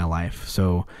they're in my life.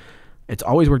 So it's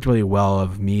always worked really well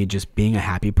of me just being a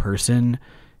happy person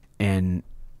and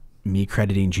me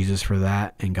crediting Jesus for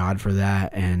that and God for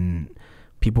that. And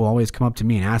people always come up to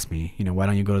me and ask me, why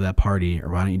don't you go to that party, or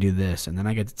why don't you do this? And then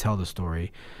I get to tell the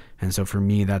story. And so for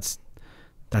me, that's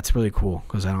really cool,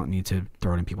 because I don't need to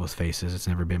throw it in people's faces. It's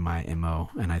never been my MO.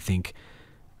 And I think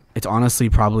it's honestly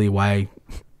probably why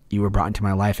you were brought into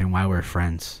my life and why we're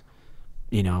friends.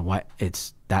 Why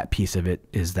it's that piece of it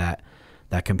is that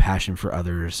compassion for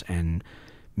others and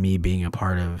me being a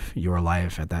part of your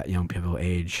life at that young pivotal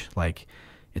age, like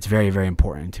it's very, very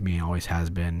important to me. It always has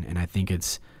been. And I think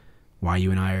it's why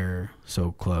you and I are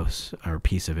so close, or a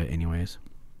piece of it anyways.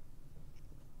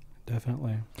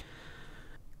 Definitely.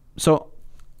 So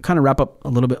kind of wrap up a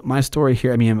little bit my story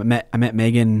here. I mean, I met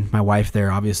Megan, my wife,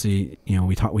 there. Obviously,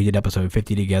 we did episode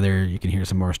 50 together. You can hear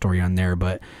some more story on there,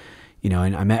 but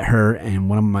and I met her and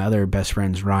one of my other best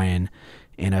friends, Ryan,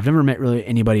 and I've never met really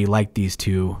anybody like these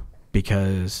two,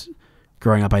 because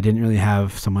growing up, I didn't really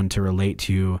have someone to relate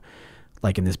to,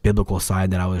 like in this biblical side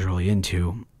that I was really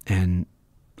into, and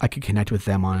I could connect with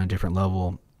them on a different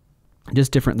level,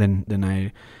 just different than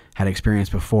I had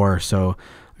experienced before. So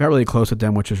I got really close with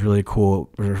them, which was really cool,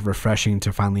 refreshing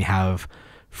to finally have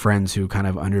friends who kind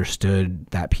of understood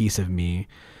that piece of me.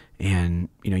 And,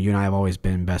 you and I have always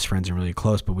been best friends and really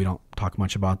close, but we don't talk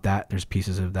much about that. There's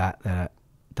pieces of that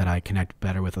I connect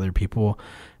better with other people.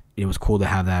 It was cool to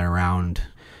have that around.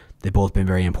 They've both been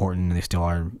very important, and they still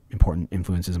are important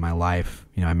influences in my life.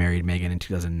 I married Megan in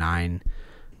 2009.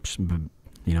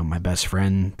 My best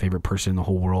friend, favorite person in the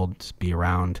whole world to be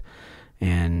around.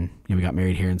 And we got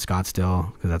married here in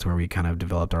Scottsdale because that's where we kind of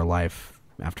developed our life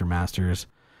after Masters.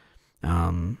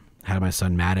 Had my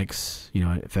son Maddox,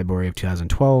 February of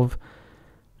 2012.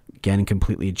 Again,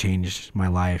 completely changed my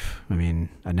life. I mean,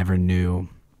 I never knew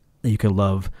that you could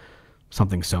love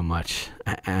something so much.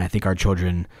 And I think our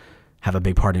children have a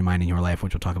big part in mine in your life,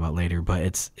 which we'll talk about later. But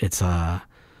it's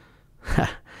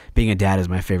being a dad is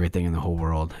my favorite thing in the whole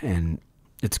world, and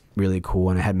it's really cool.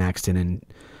 And I had Maxton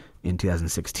in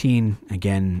 2016.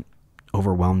 Again,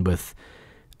 overwhelmed with.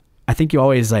 I think you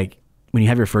always, like, when you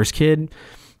have your first kid,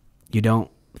 you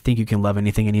don't think you can love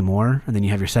anything anymore, and then you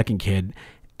have your second kid,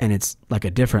 and it's like a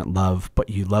different love, but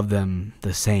you love them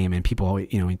the same. And people always,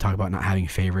 we talk about not having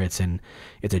favorites, and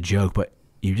it's a joke, but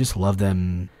you just love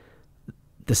them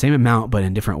the same amount, but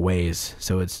in different ways.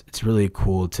 So it's really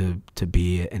cool to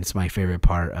be, and it's my favorite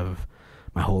part of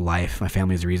my whole life. My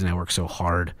family is the reason I work so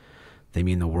hard. They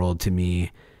mean the world to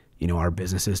me. Our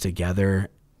businesses together,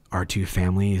 our two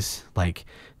families, like,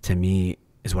 to me,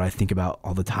 is what I think about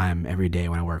all the time, every day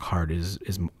when I work hard, is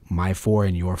my four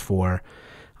and your four.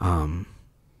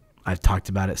 I've talked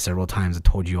about it several times. I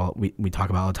told you all, we talk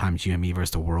about all the time, it's you and me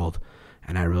versus the world.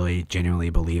 And I really genuinely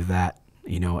believe that.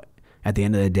 At the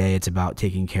end of the day, it's about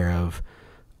taking care of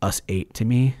us 8 to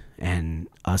me, and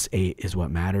us 8 is what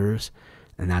matters.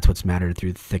 And that's what's mattered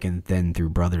through thick and thin, through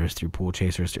brothers, through pool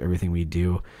chasers, through everything we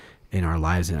do in our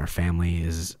lives and our family.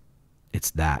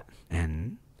 It's that.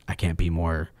 And I can't be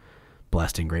more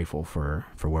blessed and grateful for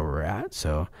where we're at.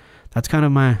 So that's kind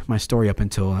of my story up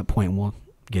until that point. We'll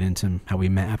get into how we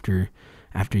met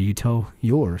after you tell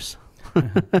yours.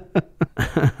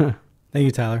 Thank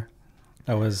you, Tyler.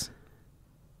 That was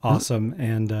awesome.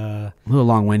 And a little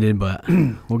long-winded, but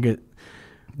we'll get.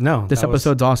 No, this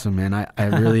episode's awesome, man. I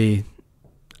really,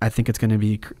 I think it's going to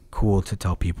be cool to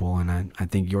tell people, and I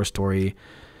think your story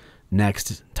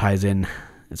next ties in.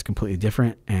 It's completely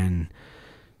different and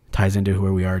ties into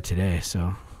where we are today.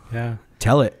 So yeah,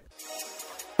 tell it.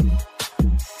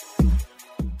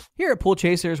 Here at Pool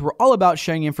Chasers, we're all about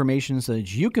sharing information so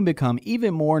that you can become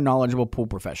even more knowledgeable pool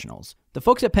professionals. The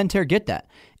folks at Pentair get that.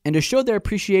 And to show their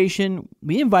appreciation,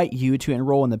 we invite you to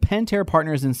enroll in the Pentair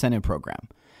Partners Incentive Program.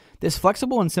 This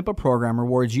flexible and simple program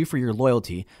rewards you for your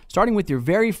loyalty, starting with your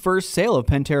very first sale of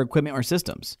Pentair equipment or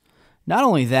systems. Not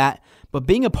only that, but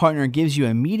being a partner gives you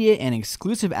immediate and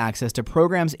exclusive access to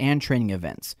programs and training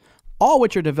events, all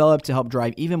which are developed to help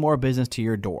drive even more business to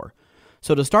your door.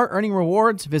 So to start earning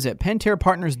rewards, visit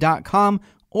pentairpartners.com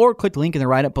or click the link in the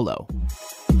write-up below.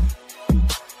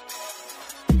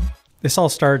 This all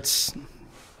starts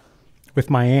with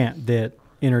my aunt that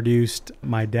introduced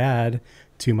my dad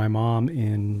to my mom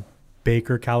in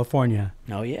Baker, California.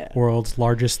 Oh, yeah. World's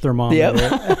largest thermometer.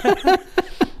 Yep.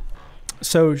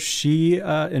 So she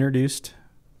introduced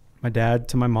my dad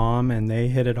to my mom, and they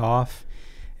hit it off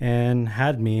and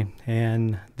had me.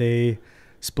 And they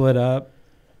split up,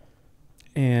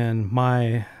 and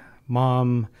my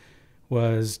mom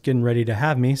was getting ready to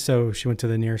have me, so she went to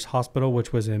the nearest hospital,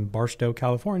 which was in Barstow,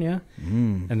 California,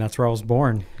 and that's where I was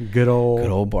born. Good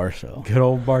old Barstow. Good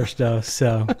old Barstow.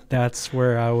 So that's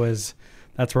where I was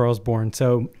born.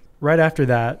 So right after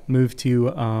that, moved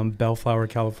to Bellflower,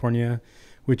 California,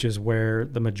 which is where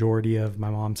the majority of my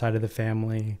mom's side of the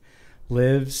family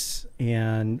lives.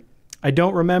 And I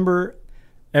don't remember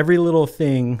every little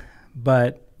thing,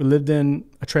 but we lived in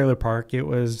a trailer park. It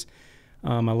was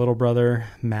my little brother,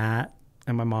 Matt,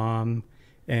 and my mom.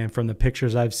 And from the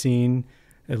pictures I've seen,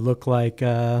 it looked like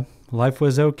life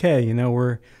was okay.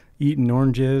 We're eating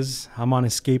oranges. I'm on a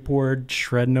skateboard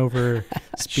shredding over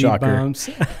speed Shocker. bumps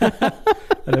at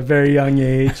a very young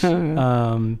age.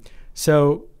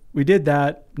 So we did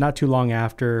that not too long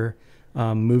after,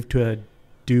 moved to a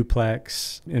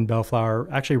duplex in Bellflower,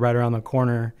 actually right around the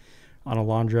corner on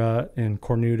Alondra and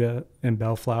Cornuda in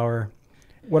Bellflower.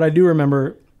 What I do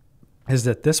remember is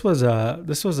that this was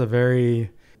a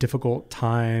very difficult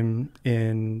time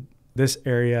in this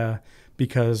area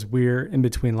because we're in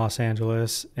between Los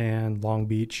Angeles and Long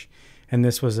Beach. And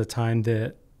this was a time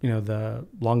that, the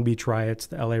Long Beach riots,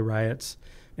 the LA riots,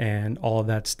 and all of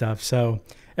that stuff. So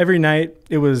every night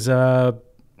it was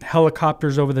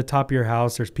helicopters over the top of your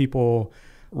house. There's people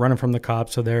running from the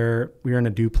cops. So we were in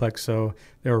a duplex. So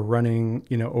they were running,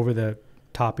 over the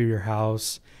top of your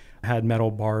house. Had metal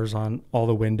bars on all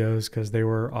the windows because they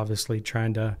were obviously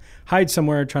trying to hide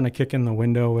somewhere, trying to kick in the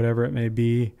window, whatever it may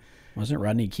be. Wasn't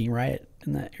Rodney King riot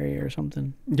in that area or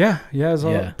something? Yeah, it was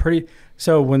all pretty.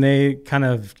 So when they kind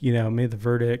of, made the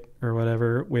verdict or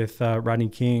whatever with Rodney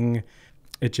King,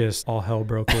 it just all hell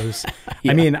broke loose.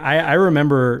 I mean, I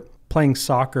remember playing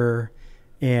soccer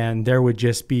and there would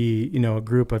just be, a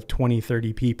group of 20,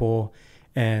 30 people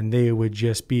and they would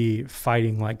just be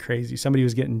fighting like crazy. Somebody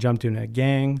was getting jumped in a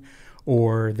gang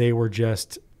or there was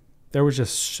just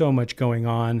so much going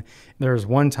on. There was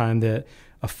one time that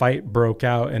a fight broke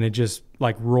out and it just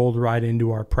like rolled right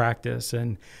into our practice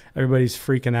and everybody's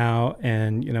freaking out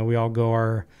and, we all go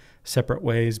our separate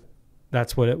ways.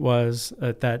 That's what it was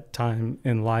at that time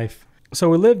in life. So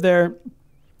we lived there.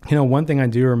 One thing I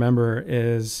do remember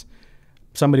is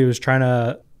somebody was trying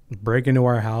to break into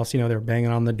our house. They were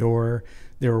banging on the door.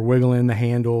 They were wiggling the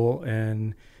handle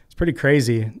and it's pretty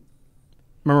crazy. I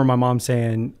remember my mom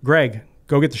saying, "Greg,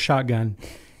 go get the shotgun."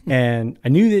 And I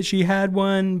knew that she had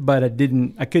one, but I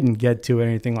couldn't get to it or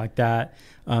anything like that.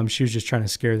 She was just trying to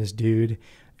scare this dude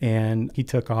and he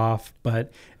took off,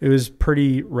 but it was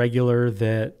pretty regular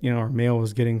that, our mail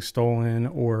was getting stolen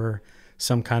or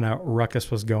some kind of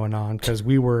ruckus was going on because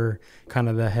we were kind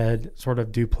of the head sort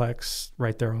of duplex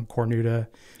right there on Cornuda.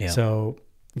 Yeah. So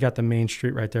you got the main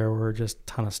street right there where just a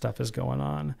ton of stuff is going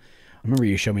on. I remember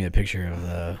you showed me a picture of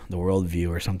the world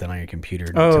view or something on your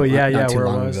computer. Not where it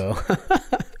long was. Ago.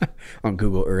 On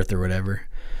Google Earth or whatever.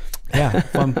 Yeah,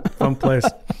 fun place.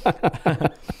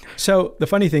 So the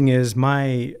funny thing is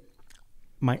my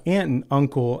aunt and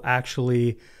uncle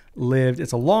actually lived,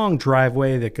 it's a long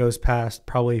driveway that goes past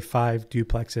probably 5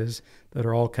 duplexes that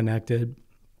are all connected.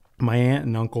 My aunt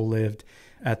and uncle lived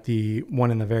at the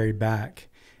one in the very back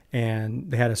and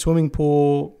they had a swimming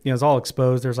pool. It's all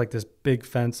exposed. There's like this big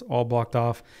fence all blocked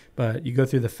off, but you go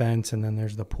through the fence and then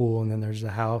there's the pool and then there's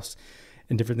the house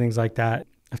and different things like that.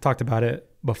 I've talked about it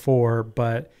before,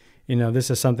 but this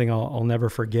is something I'll never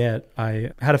forget.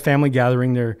 I had a family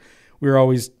gathering there. We were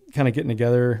always kind of getting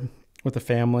together with the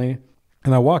family.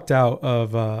 And I walked out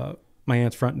of my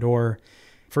aunt's front door.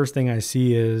 First thing I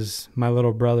see is my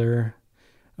little brother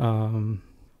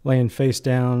laying face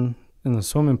down in the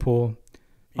swimming pool.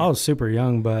 Yeah. I was super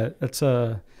young, but that's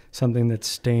something that's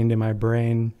stained in my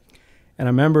brain. And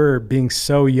I remember being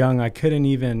so young, I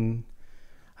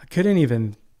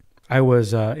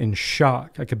was in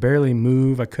shock. I could barely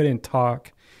move. I couldn't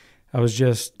talk. I was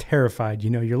just terrified.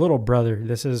 Your little brother,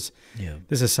 this is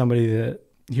somebody that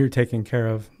you're taking care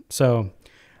of. So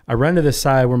I run to the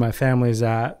side where my family's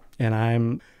at and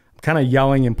I'm kind of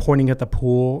yelling and pointing at the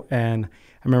pool. And I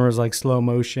remember it was like slow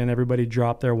motion. Everybody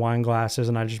dropped their wine glasses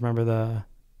and I just remember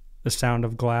the sound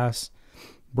of glass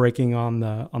breaking on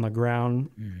the ground.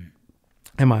 Mm-hmm.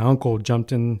 And my uncle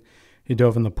jumped in, he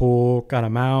dove in the pool, got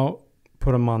him out,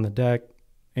 put him on the deck.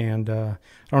 And I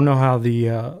don't know how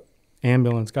the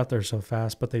ambulance got there so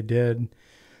fast, but they did.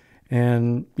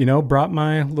 And, brought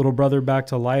my little brother back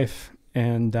to life.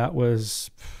 And that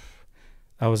was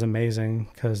amazing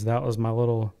because that was my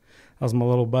little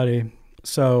buddy.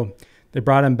 So they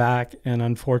brought him back. And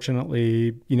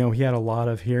unfortunately, he had a lot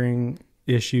of hearing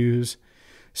issues.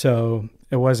 So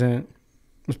it was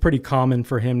pretty common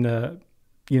for him to,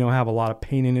 have a lot of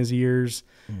pain in his ears.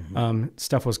 Mm-hmm.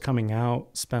 Stuff was coming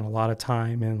out, spent a lot of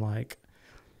time in like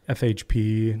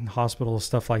FHP and hospitals,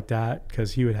 stuff like that,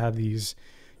 because he would have these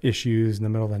issues in the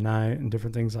middle of the night and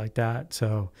different things like that.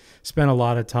 So spent a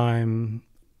lot of time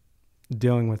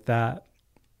dealing with that.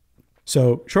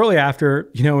 So shortly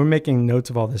after, we're making notes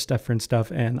of all this different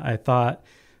stuff. And I thought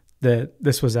that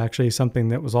this was actually something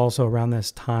that was also around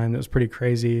this time that was pretty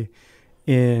crazy.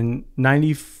 In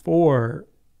 94,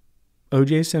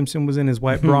 O.J. Simpson was in his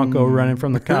white Bronco running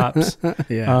from the cops.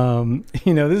 Yeah.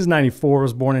 This is 94,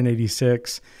 was born in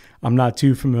 86. I'm not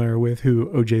too familiar with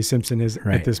who O.J. Simpson is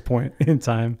at this point in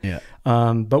time. Yeah.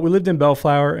 But we lived in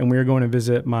Bellflower, and we were going to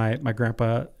visit my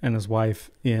grandpa and his wife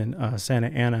in Santa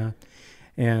Ana.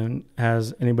 And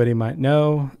as anybody might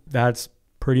know, that's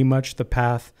pretty much the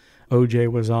path O.J.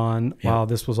 was on while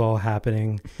this was all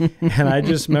happening. And I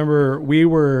just remember we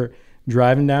were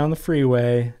driving down the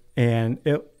freeway, and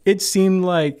it seemed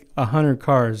like 100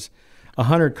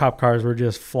 cop cars were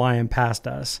just flying past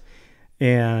us.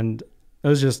 And it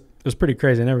was pretty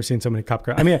crazy. I've never seen so many cop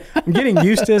cars. I mean, I'm getting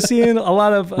used to seeing a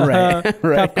lot of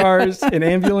cop cars and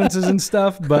ambulances and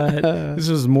stuff, but this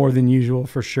was more than usual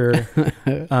for sure.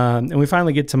 And we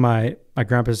finally get to my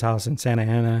grandpa's house in Santa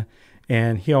Ana,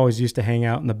 and he always used to hang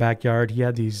out in the backyard. He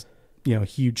had these,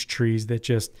 huge trees that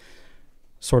just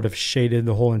sort of shaded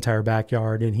the whole entire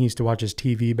backyard, and he used to watch his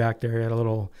TV back there. He had a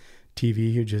little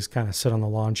TV. He would just kind of sit on the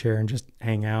lawn chair and just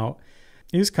hang out.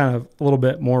 He was kind of a little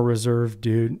bit more reserved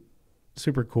dude.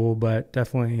 Super cool, but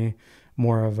definitely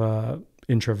more of a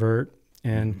introvert.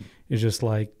 And it's just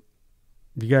like,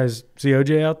 you guys see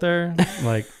OJ out there?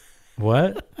 Like,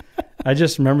 what? I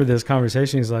just remember this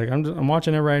conversation. He's like, I'm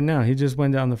watching it right now. He just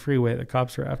went down the freeway. The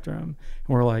cops are after him. And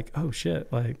we're like, oh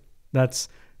shit. Like, that's,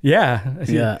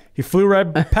 yeah. He flew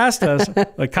right past us.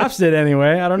 Like, cops did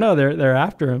anyway. I don't know. They're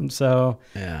after him. So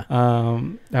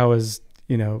that was,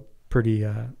 pretty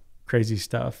crazy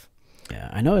stuff. Yeah,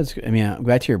 I know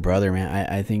back to your brother, man.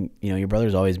 I think, your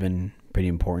brother's always been pretty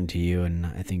important to you, and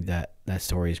I think that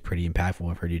story is pretty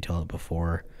impactful. I've heard you tell it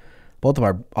before. All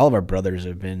of our brothers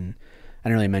have been, I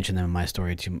didn't really mention them in my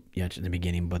story too much in the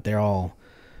beginning, but they're all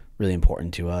really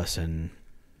important to us. And,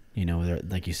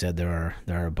 like you said, they're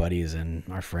our buddies and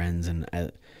our friends. And,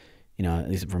 at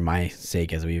least for my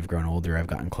sake, as we've grown older, I've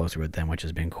gotten closer with them, which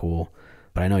has been cool.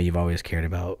 But I know you've always cared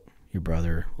about your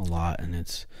brother a lot, and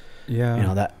it's,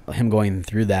 that him going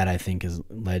through that, I think, has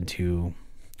led to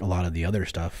a lot of the other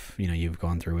stuff, you've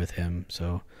gone through with him.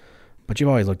 So, but you've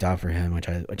always looked out for him, which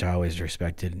I always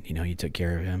respected. You took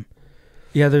care of him.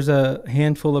 Yeah, there's a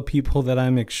handful of people that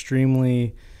I'm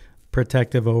extremely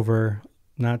protective over.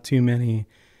 Not too many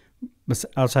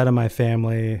outside of my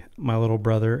family, my little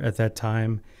brother at that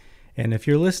time. And if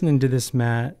you're listening to this,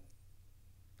 Matt,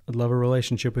 I'd love a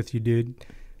relationship with you, dude,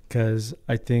 because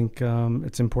I think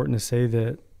it's important to say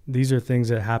that these are things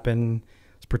that happen.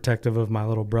 It's protective of my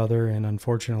little brother, and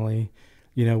unfortunately,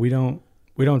 we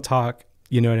don't talk.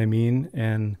 You know what I mean?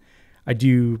 And I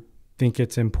do think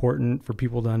it's important for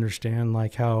people to understand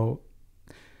like how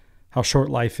short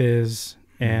life is,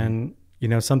 and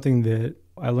something that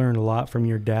I learned a lot from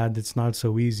your dad that's not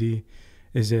so easy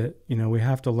is that we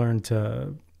have to learn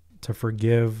to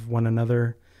forgive one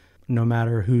another, no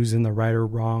matter who's in the right or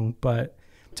wrong. But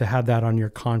to have that on your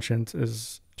conscience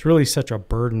it's really such a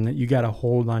burden that you got to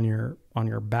hold on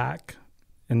your back,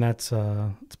 and that's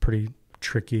it's pretty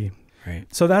tricky. Right.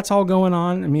 So that's all going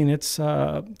on. I mean, it's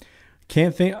I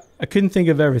couldn't think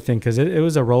of everything because it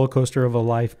was a roller coaster of a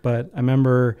life. But I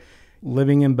remember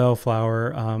living in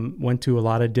Bellflower, went to a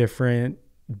lot of different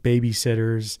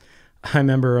babysitters. I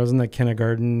remember I was in the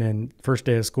kindergarten, and first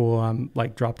day of school, I'm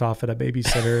like dropped off at a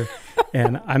babysitter,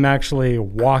 and I'm actually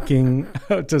walking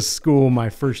to school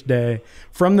my first day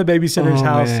from the babysitter's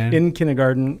house in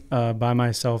kindergarten by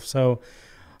myself. So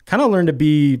kind of learned to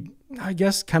be, I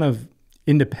guess, kind of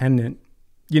independent.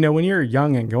 When you're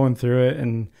young and going through it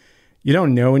and you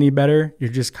don't know any better, you're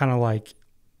just kind of like,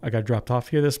 I got dropped off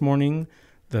here this morning.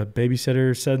 The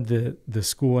babysitter said the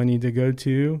school I need to go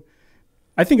to.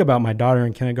 I think about my daughter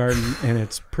in kindergarten, and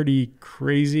it's pretty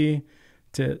crazy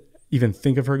to even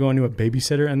think of her going to a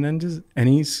babysitter and then just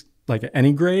any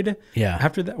grade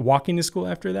after that, walking to school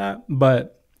after that.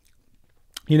 But,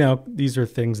 these are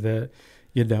things that,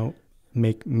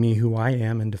 make me who I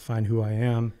am and define who I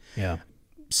am. Yeah.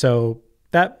 So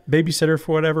that babysitter,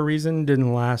 for whatever reason,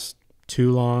 didn't last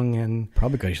too long. And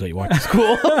probably because you let you walk to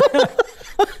school.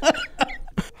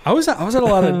 I was at a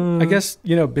lot of, I guess,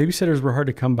 babysitters were hard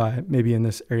to come by maybe in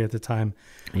this area at the time.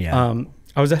 Yeah.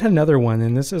 I was at another one,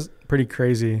 and this is pretty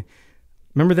crazy.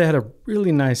 Remember, they had a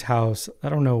really nice house. I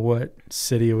don't know what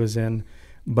city it was in,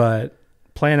 but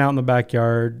playing out in the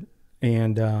backyard,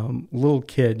 and little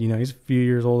kid, he's a few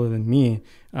years older than me.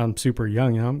 I'm super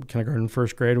young, I'm kindergarten,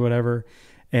 first grade, whatever,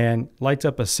 and lights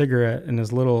up a cigarette in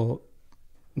his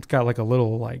it's got like a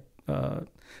little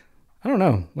I don't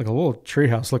know, like a little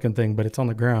treehouse looking thing, but it's on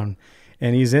the ground.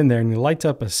 And he's in there and he lights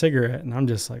up a cigarette, and I'm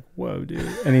just like, whoa, dude.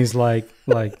 And he's like,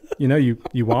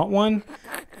 you want one?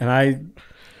 And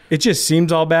it just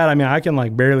seems all bad. I mean, I can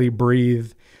like barely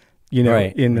breathe,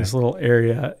 in this little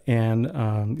area. And,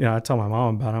 I tell my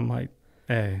mom about it. I'm like,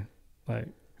 hey, like,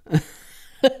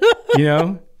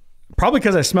 Probably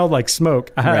because I smelled like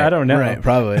smoke. I don't know. Right,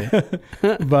 probably.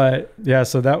 But yeah,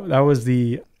 so that was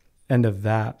the end of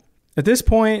that. At this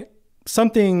point,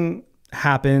 something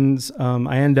happens.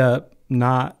 I end up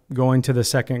not going to the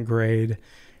second grade.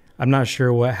 I'm not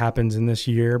sure what happens in this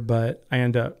year, but I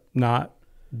end up not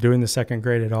doing the second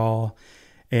grade at all.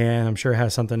 And I'm sure it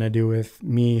has something to do with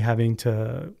me having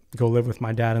to go live with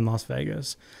my dad in Las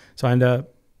Vegas. So I end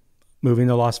up moving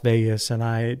to Las Vegas, and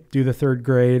I do the third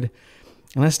grade.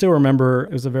 And I still remember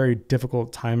it was a very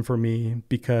difficult time for me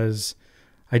because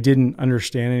I didn't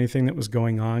understand anything that was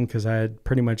going on because I had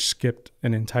pretty much skipped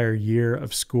an entire year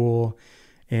of school,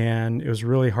 and it was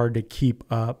really hard to keep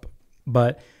up.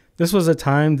 But this was a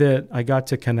time that I got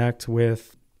to connect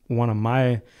with one of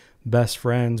my best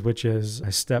friends, which is my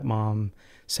stepmom,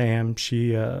 Sam.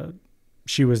 She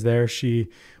was there.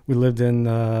 We lived in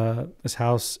this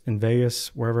house in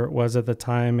Vegas, wherever it was at the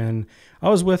time, and I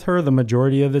was with her the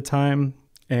majority of the time.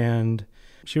 And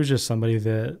she was just somebody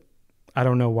that I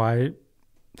don't know why.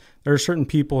 There are certain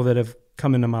people that have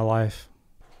come into my life.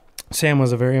 Sam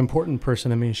was a very important person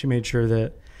to me. She made sure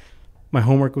that my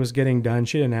homework was getting done.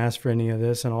 She didn't ask for any of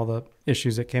this and all the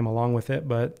issues that came along with it,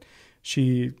 but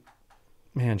she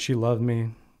loved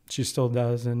me. She still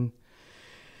does, and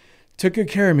took good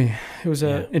care of me. It was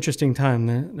an interesting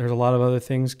time. There's a lot of other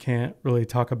things can't really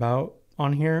talk about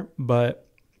on here, but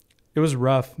it was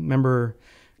rough. Remember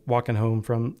walking home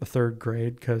from the third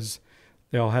grade because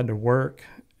they all had to work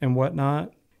and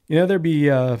whatnot. There'd be,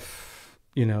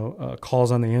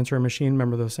 calls on the answering machine.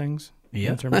 Remember those things? Yeah.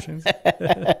 Answering machines.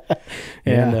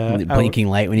 And the blinking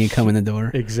light when you come in the door.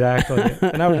 Exactly.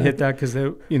 And I would hit that because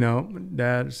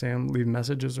Dad or Sam leave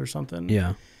messages or something.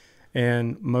 Yeah.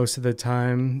 And most of the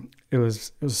time it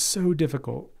was so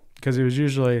difficult because it was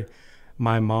usually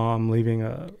my mom leaving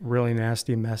a really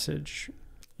nasty message.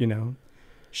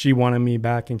 She wanted me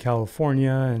back in California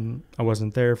and I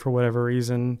wasn't there for whatever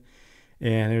reason.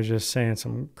 And it was just saying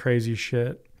some crazy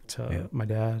shit to my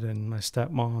dad and my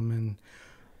stepmom and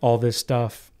all this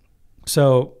stuff.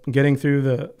 So getting through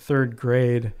the third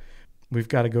grade, we've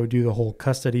got to go do the whole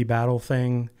custody battle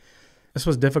thing. This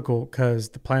was difficult because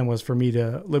the plan was for me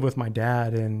to live with my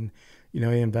dad, and, he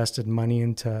invested money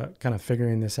into kind of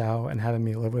figuring this out and having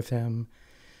me live with him.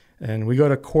 And we go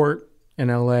to court in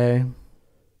LA,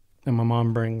 and my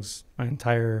mom brings my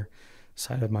entire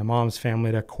side of my mom's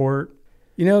family to court.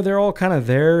 They're all kind of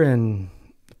there and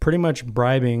pretty much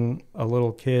bribing a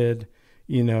little kid,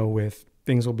 with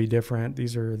things will be different.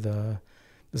 This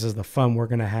is the fun we're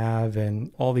going to have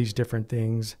and all these different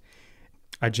things.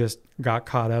 I just got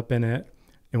caught up in it.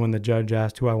 And when the judge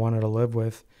asked who I wanted to live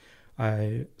with,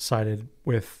 I sided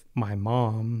with my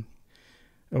mom.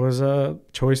 It was a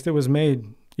choice that was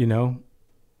made,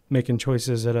 making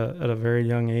choices at a very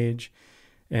young age.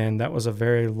 And that was a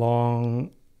very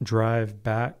long drive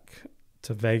back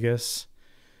to Vegas.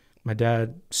 My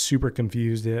dad super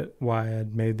confused at why I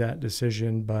had made that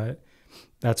decision, but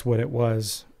that's what it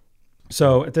was.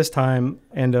 So at this time,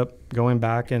 I end up going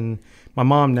back, and my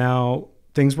mom now,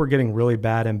 things were getting really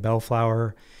bad in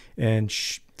Bellflower, and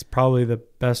it's probably the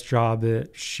best job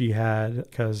that she had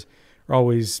because we're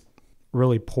always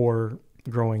really poor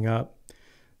growing up.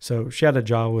 So she had a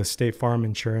job with State Farm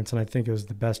Insurance, and I think it was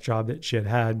the best job that she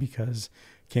had because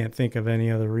can't think of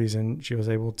any other reason she was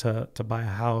able to buy a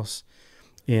house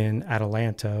in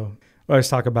Adelanto. I always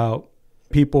talk about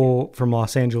people from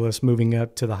Los Angeles moving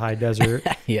up to the high desert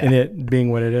and it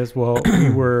being what it is. Well,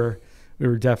 we were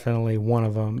definitely one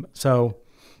of them. So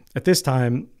at this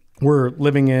time, we're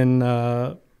living in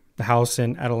the house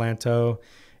in Adelanto,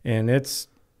 and it's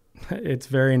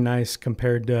very nice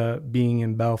compared to being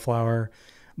in Bellflower,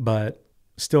 but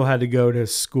still had to go to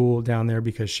school down there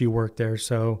because she worked there.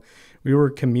 So we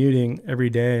were commuting every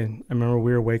day. I remember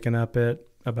we were waking up at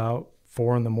about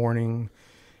 4 a.m.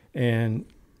 and,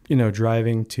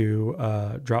 driving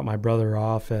to drop my brother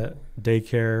off at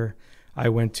daycare. I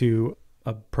went to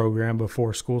a program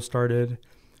before school started,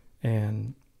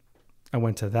 and I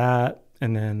went to that.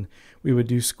 And then we would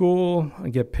do school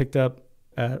and get picked up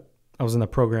I was in the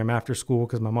program after school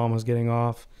because my mom was getting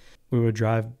off. We would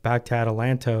drive back to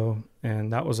Adelanto,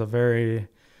 and that was a very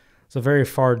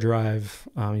far drive.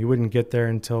 You wouldn't get there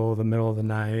until the middle of the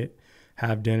night,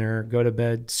 have dinner, go to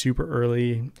bed super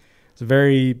early.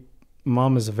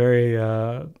 Mom is a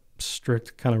very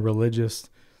strict kind of religious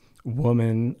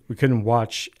woman. We couldn't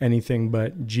watch anything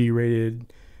but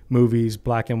G-rated movies,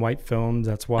 black and white films.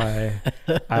 That's why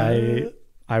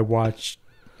I watched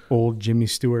old Jimmy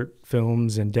Stewart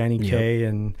films and Danny Kaye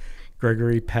and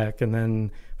Gregory Peck. And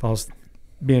then if I was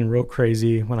being real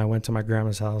crazy, when I went to my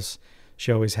grandma's house,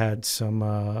 she always had some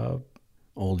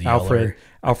Old Yeller.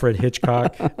 Alfred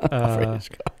Hitchcock.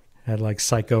 Had like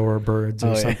Psycho or Birds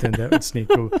or something that would sneak.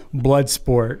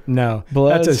 Bloodsport. No.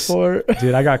 Bloodsport.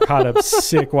 Dude, I got caught up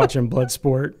sick watching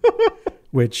Bloodsport,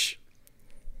 which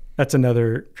that's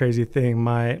another crazy thing.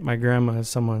 My grandma is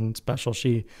someone special.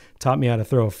 She taught me how to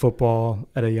throw a football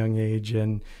at a young age,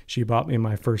 and she bought me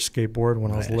my first skateboard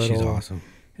when I was little. She's awesome.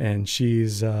 And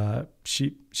she's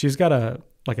got a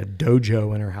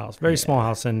dojo in her house, very small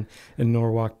house in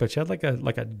Norwalk, but she had like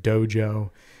a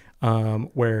dojo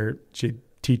where she'd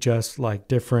teach us like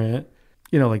different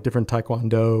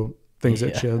taekwondo things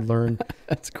that she had learned.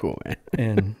 That's cool, man.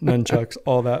 And nunchucks,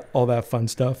 all that fun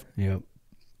stuff. Yep.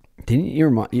 Didn't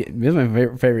your mom? This is my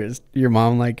favorite. Your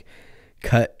mom like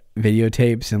cut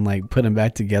videotapes and like put them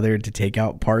back together to take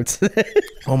out parts.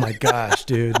 Oh my gosh,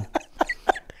 dude.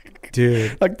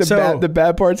 Like the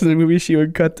bad parts of the movie, she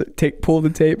would pull the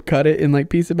tape, cut it, and like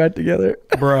piece it back together.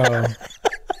 Bro.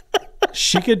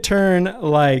 She could turn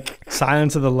like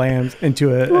Silence of the Lambs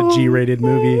into a G-rated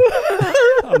movie.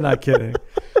 I'm not kidding.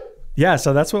 Yeah,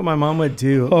 so that's what my mom would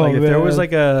do. If there was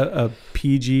like a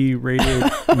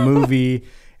PG-rated movie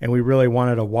and we really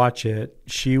wanted to watch it,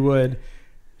 she would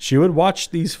watch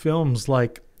these films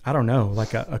like, I don't know,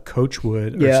 like a coach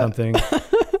would or something,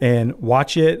 and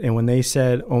watch it. And when they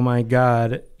said, "Oh my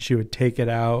God," she would take it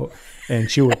out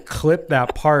and she would clip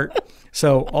that part.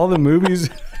 So all the movies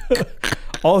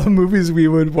we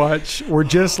would watch were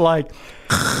just like,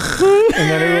 and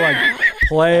then it would like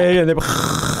play, and it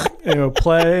would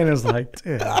play, and it was like,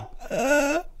 dude.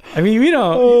 I mean, we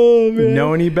don't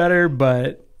know any better,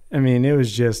 but I mean, it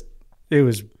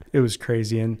was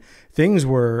crazy, and things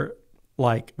were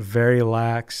like very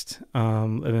laxed.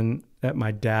 Living at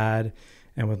my dad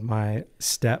and with my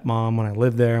stepmom when I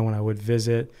lived there and when I would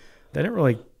visit, they didn't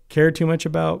really care too much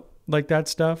about like that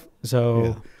stuff.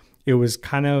 So it was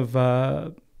kind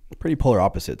of pretty polar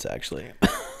opposites, actually.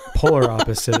 Polar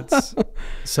opposites.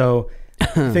 So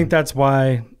I think that's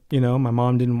why, my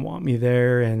mom didn't want me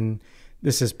there. And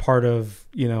this is part of,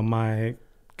 my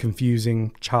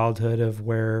confusing childhood of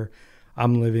where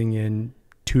I'm living in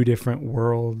two different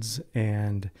worlds.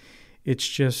 And it's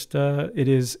just, it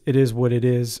is what it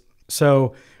is.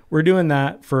 So we're doing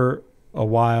that for a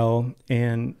while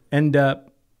and end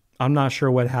up, I'm not sure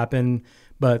what happened,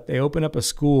 but they opened up a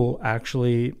school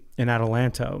actually in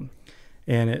Adelanto,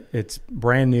 and it's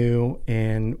brand new,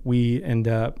 and we end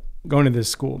up going to this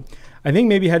school. I think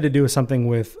maybe it had to do with something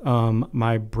with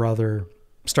my brother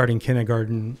starting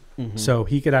kindergarten, so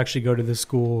he could actually go to this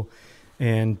school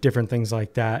and different things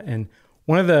like that. And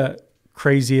one of the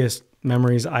craziest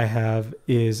memories I have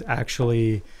is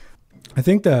actually, I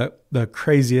think the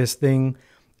craziest thing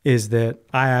is that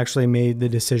I actually made the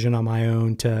decision on my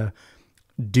own to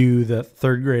do the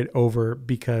third grade over,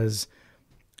 because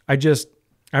I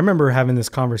remember having this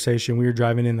conversation. We were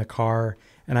driving in the car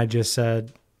and I just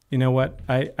said, you know what?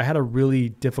 I had a really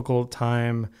difficult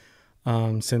time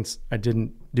since I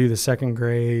didn't do the second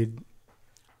grade,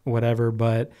 whatever,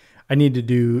 but I need to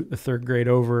do the third grade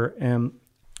over. And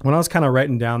when I was kind of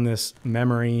writing down this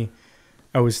memory,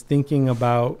 I was thinking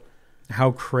about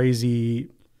how crazy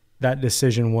that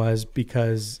decision was,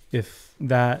 because if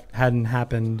that hadn't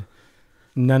happened,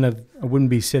 I wouldn't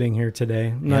be sitting here today.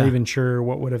 I'm not even sure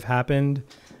what would have happened,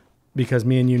 because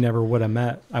me and you never would have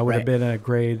met. I would have been a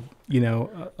grade,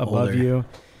 above Older. you,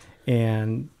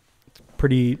 and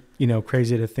pretty,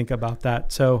 crazy to think about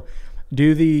that. So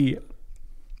do the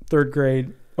third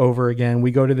grade over again.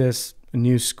 We go to this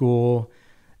new school,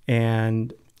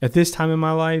 and at this time in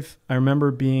my life, I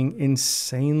remember being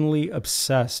insanely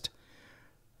obsessed.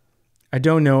 I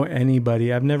don't know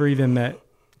anybody. I've never even met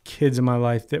kids in my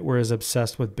life that were as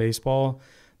obsessed with baseball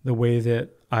the way that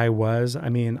I was. I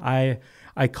mean, I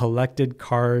collected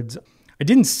cards. I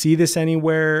didn't see this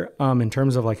anywhere in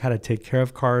terms of like how to take care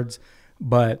of cards,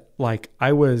 but like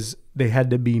they had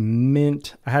to be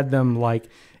mint. I had them like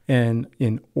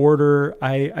in order.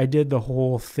 I did the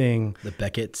whole thing. The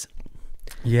Beckett's.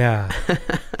 Yeah.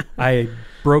 I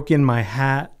broke in my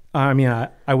hat.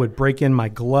 I would break in my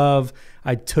glove.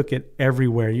 I took it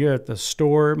everywhere. You're at the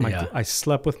store. I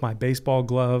slept with my baseball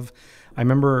glove. I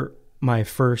remember my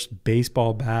first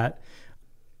baseball bat.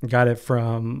 Got it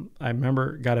from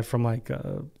like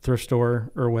a thrift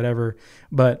store or whatever,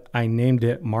 but I named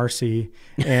it Marcy,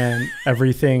 and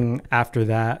everything after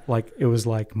that, like it was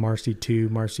like Marcy 2,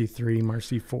 Marcy 3,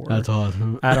 Marcy 4. That's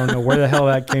awesome. I don't know where the hell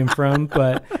that came from,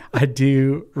 but I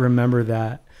do remember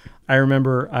that. I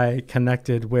remember I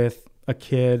connected with a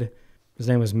kid. His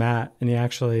name was Matt, and he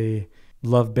actually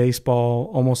loved baseball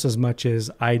almost as much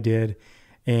as I did.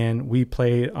 And we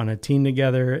played on a team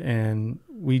together, and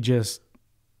we just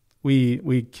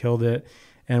we killed it.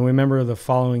 And we remember the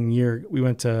following year we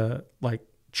went to like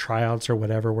tryouts or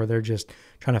whatever, where they're just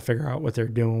trying to figure out what they're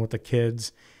doing with the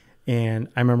kids. And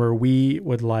I remember we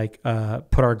would like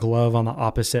put our glove on the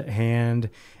opposite hand,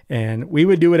 and we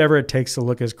would do whatever it takes to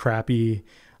look as crappy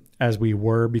as we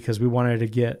were, because we wanted to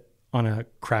get on a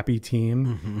crappy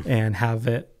team and have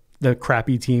the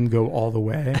crappy team go all the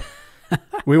way.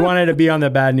 We wanted to be on the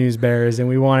Bad News Bears, and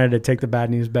we wanted to take the Bad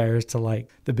News Bears to like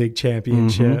the big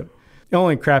championship. The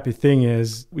only crappy thing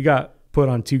is we got put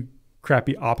on two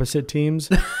crappy opposite teams.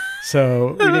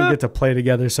 So we didn't get to play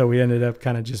together. So we ended up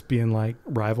kind of just being like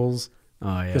rivals.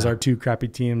 Oh, yeah. Because our two crappy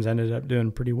teams ended up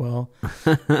doing pretty well.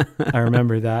 I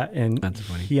remember that. And that's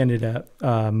funny. He ended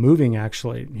up moving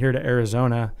actually here to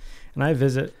Arizona. And I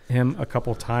visit him a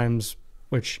couple times,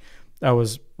 which that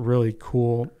was really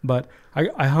cool. But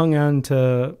I hung on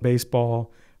to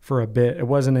baseball for a bit. It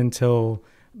wasn't until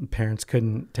parents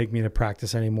couldn't take me to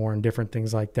practice anymore and different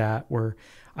things like that where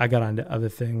I got onto other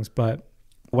things. But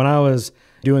when I was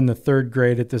doing the third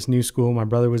grade at this new school, my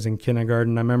brother was in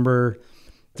kindergarten. I remember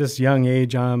at this young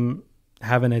age, I'm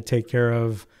having to take care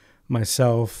of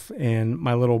myself and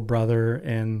my little brother.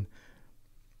 And,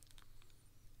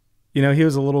 you know, he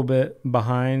was a little bit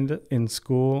behind in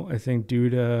school, I think due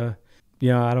to, you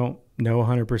know, I don't know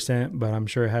 100%, but I'm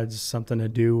sure it had something to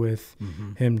do with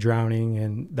him drowning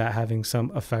and that having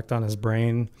some effect on his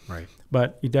brain. Right.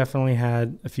 But he definitely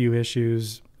had a few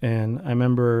issues. And I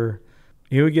remember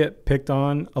he would get picked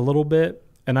on a little bit,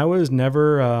 and I was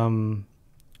never,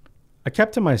 I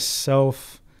kept to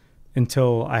myself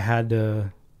until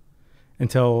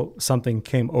something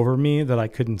came over me that I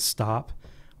couldn't stop,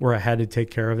 where I had to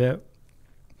take care of it.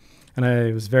 And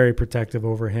I was very protective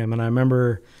over him. And I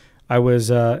remember I was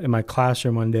in my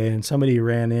classroom one day, and somebody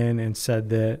ran in and said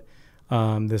that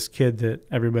this kid that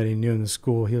everybody knew in the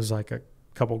school, he was like a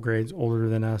couple grades older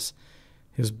than us.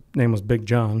 His name was Big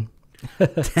John.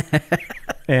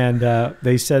 And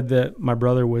they said that my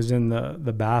brother was in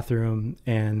the bathroom,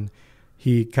 and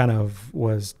he kind of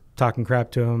was talking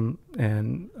crap to him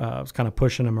and was kind of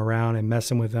pushing him around and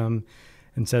messing with him,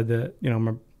 and said that, you know,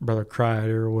 my brother cried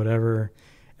or whatever.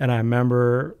 And I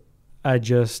remember I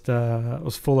just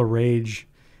was full of rage,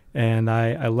 and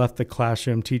I left the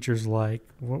classroom. Teachers like,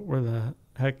 where the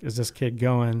heck is this kid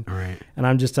going? Right. And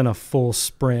I'm just in a full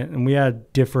sprint, and we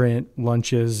had different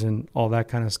lunches and all that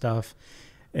kind of stuff.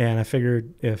 And I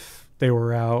figured if they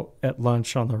were out at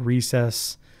lunch on the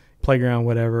recess, playground,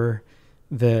 whatever,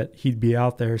 that he'd be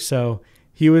out there. So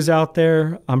he was out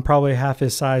there. I'm probably half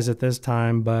his size at this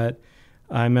time, but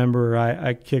I remember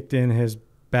I kicked in his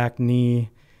back knee,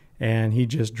 and he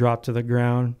just dropped to the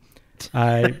ground.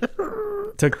 I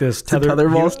took this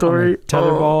tetherball story,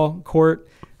 tetherball court.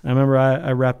 I remember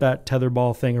I wrapped that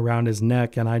tetherball thing around his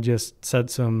neck, and I just said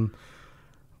some,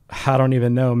 I don't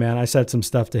even know, man. I said some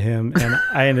stuff to him, and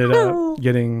I ended up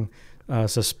getting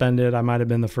suspended. I might have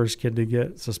been the first kid to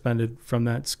get suspended from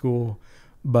that school,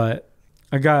 but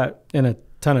I got in a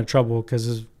ton of trouble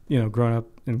because, you know, growing up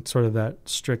in sort of that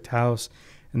strict house,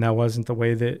 and that wasn't the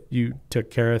way that you took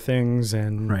care of things.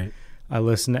 And right. I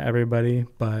listened to everybody,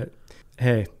 but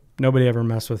hey, nobody ever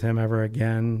messed with him ever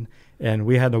again. And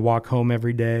we had to walk home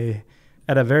every day.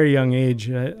 At a very young age,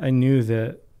 I knew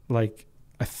that, like,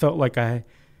 I felt like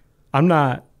I'm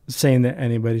not saying that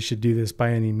anybody should do this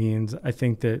by any means. I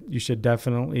think that you should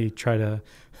definitely try to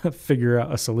figure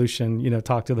out a solution, you know,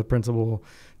 talk to the principal,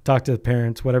 talk to the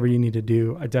parents, whatever you need to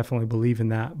do. I definitely believe in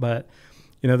that. But,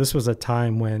 you know, this was a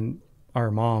time when our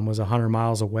mom was 100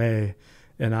 miles away,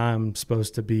 and I'm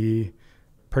supposed to be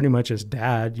pretty much his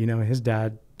dad. You know, his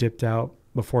dad dipped out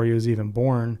before he was even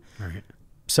born. Right.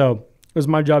 So it was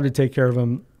my job to take care of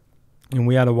him, and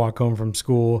we had to walk home from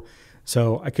school.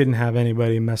 So I couldn't have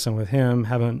anybody messing with him,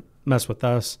 haven't messed with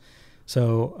us.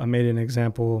 So I made an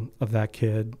example of that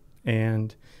kid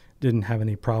and didn't have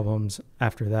any problems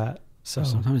after that. So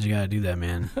sometimes you got to do that,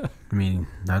 man. I mean,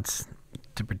 that's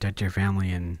to protect your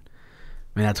family. And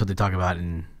I mean, that's what they talk about.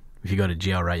 And if you go to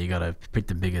jail, right, you got to pick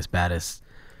the biggest, baddest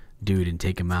dude and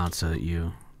take him out so that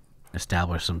you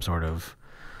establish some sort of,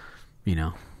 you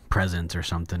know, presence or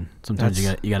something. Sometimes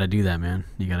you got to do that, man.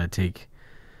 You got to take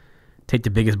the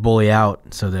biggest bully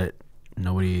out so that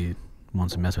nobody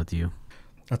wants to mess with you.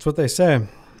 That's what they say.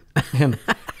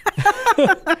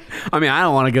 I mean, I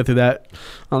don't want to go through that.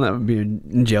 I'll never be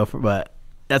in jail for, but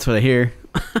that's what I hear.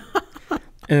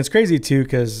 And it's crazy too,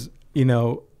 because, you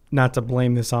know, not to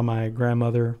blame this on my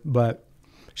grandmother, but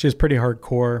she was pretty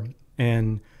hardcore.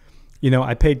 And, you know,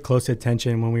 I paid close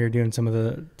attention when we were doing some of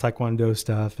the Taekwondo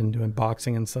stuff and doing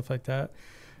boxing and stuff like that.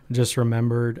 Just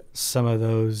remembered some of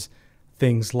those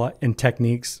things and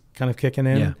techniques kind of kicking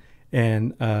in. Yeah.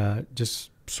 and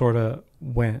just sort of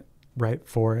went right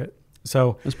for it.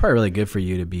 So It's probably really good for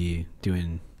you to be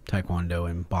doing taekwondo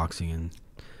and boxing and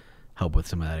help with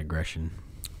some of that aggression.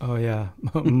 oh yeah,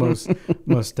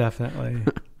 most definitely.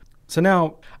 So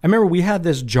now I remember we had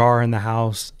this jar in the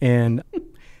house, and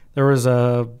there was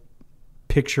a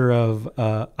picture of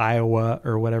Iowa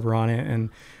or whatever on it, and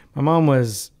my mom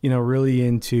was, really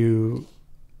into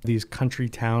these country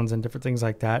towns and different things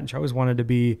like that, and she always wanted to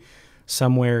be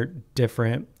somewhere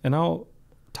different. And I'll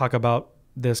talk about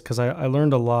this because I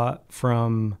learned a lot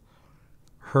from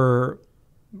her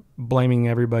blaming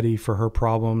everybody for her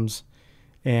problems.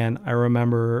 And I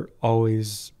remember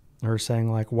always her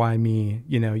saying, like, why me?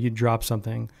 You drop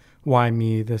something. Why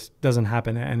me? This doesn't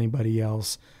happen to anybody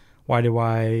else. Why do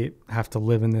I have to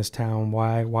live in this town?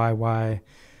 Why?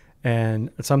 And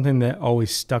it's something that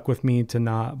always stuck with me, to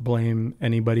not blame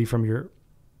anybody for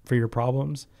your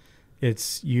problems.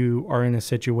 It's, you are in a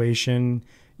situation,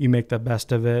 you make the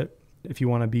best of it. If you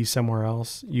want to be somewhere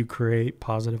else, you create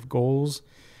positive goals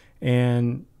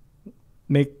and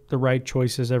make the right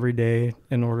choices every day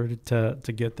in order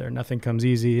to get there. Nothing comes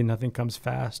easy and nothing comes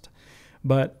fast.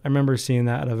 But I remember seeing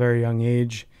that at a very young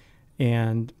age,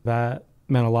 and that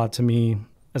meant a lot to me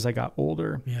as I got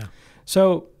older. Yeah.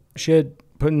 So she had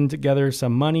put together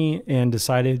some money and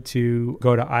decided to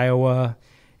go to Iowa.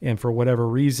 And for whatever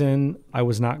reason, I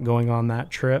was not going on that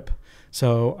trip.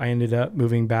 So I ended up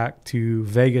moving back to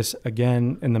Vegas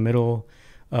again in the middle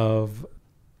of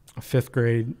a 5th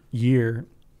grade year.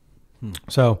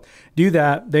 So do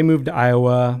that. They moved to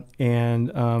Iowa,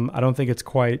 and I don't think it's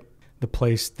quite the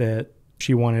place that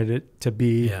she wanted it to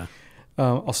be. Yeah.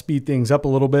 I'll speed things up a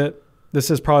little bit. This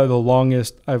is probably the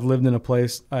longest I've lived in a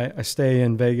place. I stay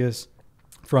in Vegas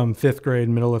from 5th grade,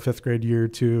 middle of 5th grade year,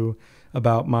 to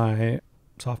about my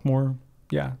sophomore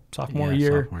year. Sophomore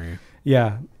year.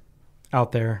 Yeah,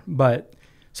 out there. But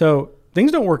so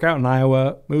things don't work out in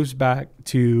Iowa, moves back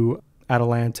to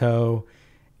Adelanto.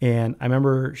 And I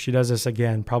remember she does this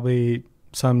again, probably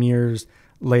some years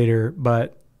later,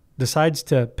 but decides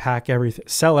to pack everything,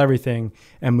 sell everything,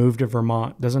 and move to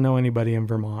Vermont. Doesn't know anybody in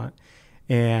Vermont.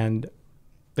 And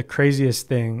the craziest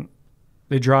thing,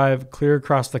 they drive clear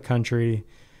across the country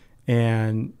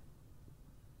and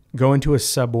go into a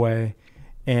Subway.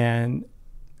 And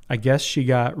I guess she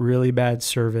got really bad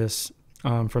service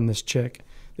from this chick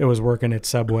that was working at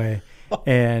Subway.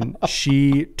 And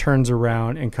she turns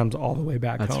around and comes all the way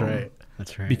back home.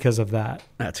 That's right. Because of that.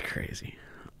 That's crazy.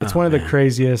 It's one of the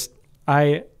craziest.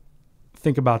 I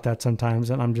think about that sometimes,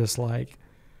 and I'm just like,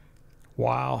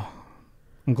 wow.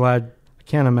 I'm glad. I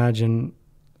can't imagine.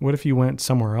 What if you went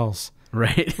somewhere else?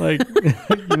 Right. Like,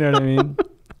 you know what I mean?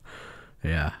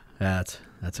 Yeah. That's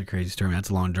a crazy story. That's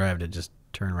a long drive to just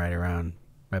turn right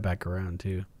back around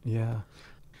too. Yeah.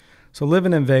 So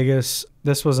living in Vegas,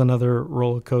 this was another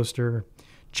roller coaster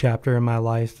chapter in my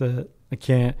life that I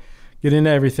can't get into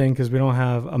everything because we don't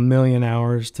have a million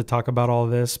hours to talk about all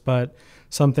this, but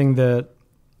something that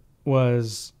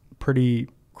was pretty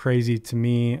crazy to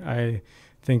me. I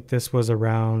think this was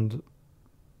around,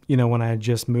 when I had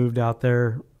just moved out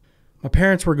there. My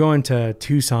parents were going to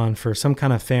Tucson for some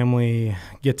kind of family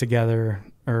get together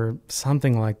or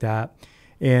something like that.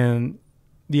 And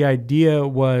the idea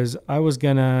was I was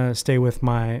going to stay with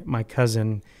my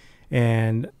cousin,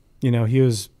 and, we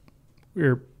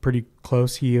were pretty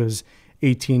close. He was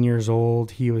 18 years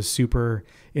old. He was super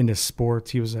into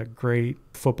sports. He was a great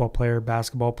football player,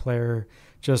 basketball player,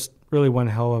 just really one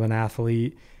hell of an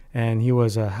athlete. And he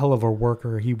was a hell of a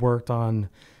worker. He worked on,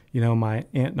 my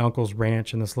aunt and uncle's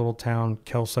ranch in this little town,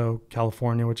 Kelso,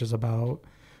 California, which is about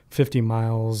 50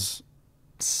 miles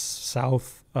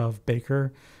south of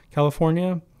Baker,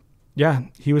 California. Yeah,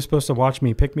 he was supposed to watch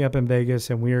me, pick me up in Vegas,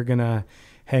 and we were going to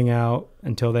hang out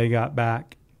until they got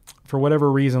back. For whatever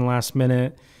reason, last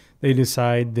minute, they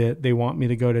decide that they want me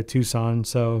to go to Tucson.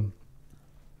 So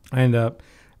I end up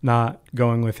not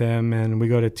going with him, and we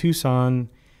go to Tucson.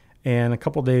 And a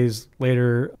couple days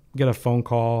later, get a phone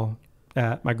call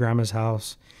at my grandma's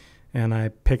house, and I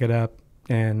pick it up,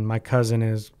 and my cousin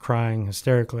is crying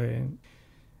hysterically,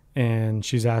 and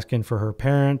she's asking for her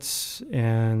parents,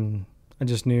 and I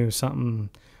just knew something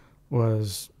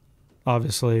was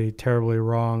obviously terribly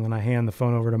wrong. And I hand the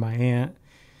phone over to my aunt,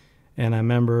 and I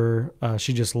remember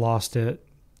she just lost it.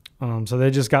 So they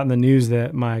just gotten the news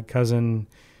that my cousin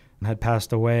had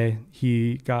passed away.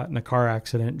 He got in a car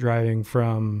accident driving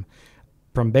from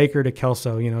Baker to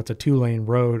Kelso. It's a 2-lane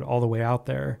road all the way out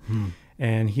there.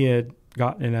 And he had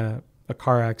gotten in a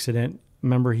car accident.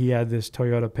 Remember, he had this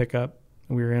Toyota pickup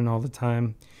we were in all the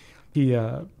time. He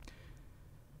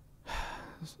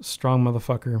strong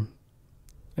motherfucker.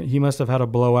 he must have had a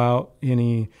blowout, and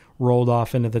he rolled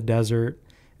off into the desert,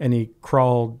 and he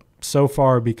crawled so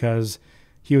far because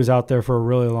he was out there for a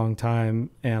really long time.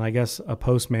 And I guess a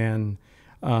postman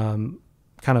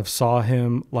kind of saw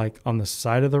him like on the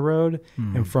side of the road,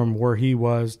 and from where he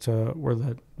was to where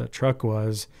the truck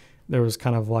was, there was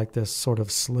kind of like this sort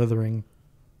of slithering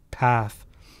path,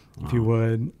 if you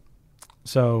would.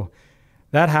 So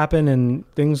that happened, and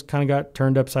things kind of got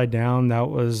turned upside down. That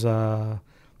was,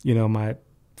 my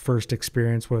first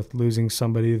experience with losing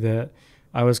somebody that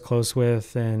I was close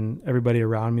with and everybody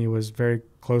around me was very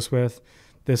close with.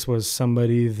 This was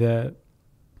somebody that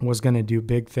was going to do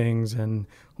big things and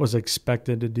was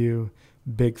expected to do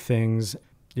big things.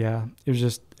 Yeah,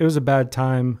 it was a bad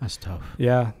time. That's tough.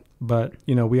 Yeah, but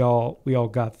we all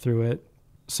got through it.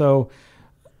 So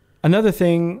another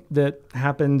thing that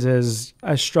happens is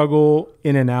I struggle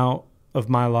in and out of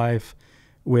my life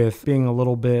with being a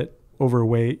little bit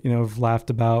overweight. I've laughed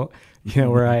about,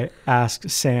 where I ask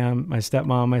Sam, my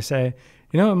stepmom, I say,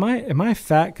 am I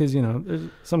fat? Because, there's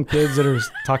some kids that are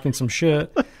talking some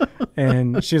shit.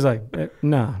 And she's like,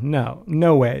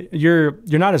 no way. You're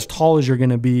not as tall as you're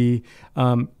going to be.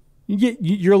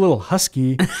 You're a little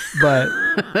husky, but,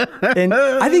 and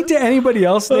I think to anybody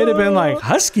else, they'd have been like,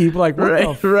 husky, like,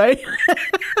 what right?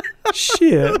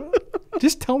 Shit.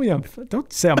 Just tell me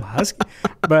don't say I'm husky.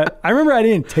 But I remember I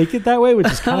didn't take it that way, which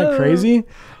is kind of crazy.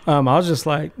 I was just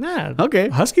like, nah, okay,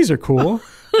 huskies are cool.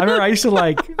 I remember I used to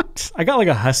I got like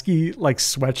a husky like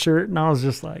sweatshirt, and I was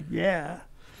just like, yeah,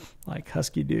 like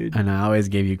husky dude. And I always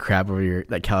gave you crap over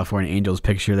that California Angels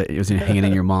picture that was hanging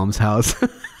in your mom's house.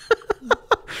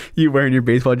 You wearing your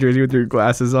baseball jersey with your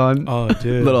glasses on. Oh,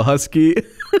 dude. Little husky.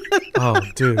 Oh,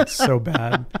 dude, so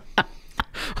bad. I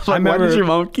remember, why did your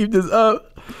mom keep this up?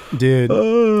 Dude,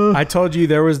 I told you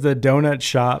there was the donut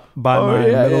shop by my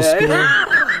middle school.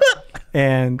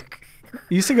 And I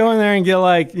used to go in there and get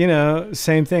like,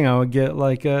 same thing. I would get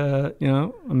like a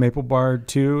maple bar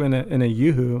 2 and a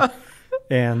Yoo-hoo.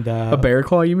 And a bear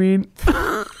claw, you mean?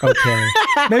 Okay.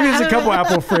 Maybe it's a couple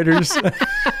apple fritters.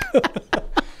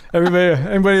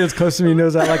 Everybody that's close to me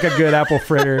knows I like a good apple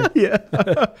fritter. Yeah.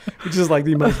 Which is like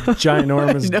the most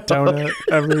ginormous donut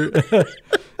ever.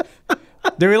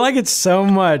 Dude, we like it so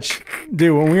much.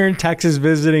 Dude, when we were in Texas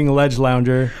visiting Ledge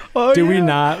Lounger, we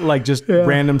not like just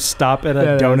random stop at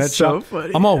a donut shop? So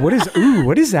funny. I'm all, what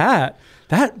is that?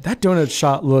 That donut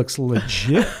shop looks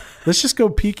legit. Let's just go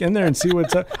peek in there and see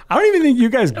what's up. I don't even think you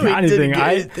guys got anything.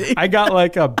 I got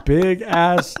like a big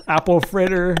ass apple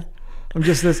fritter. I'm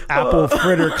just this apple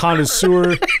fritter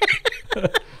connoisseur.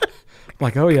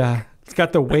 Like, oh yeah, it's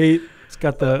got the weight.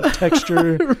 Got the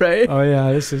texture. Right. Oh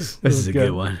yeah, this is a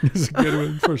good one. This is a good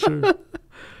one for sure.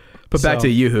 But back to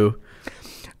Yoo-hoo.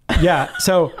 Yeah,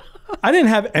 so I didn't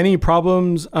have any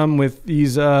problems with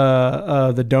these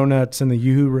the donuts and the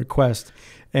Yoo-hoo request.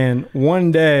 And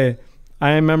one day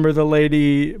I remember the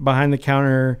lady behind the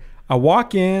counter, I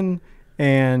walk in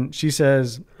and she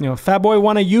says, fat boy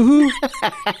want a Yoo-hoo?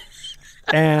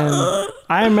 And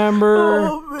I remember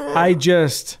I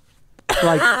just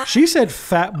like, she said,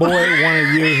 fat boy, want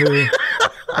a Yoo-hoo.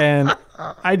 And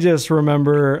I just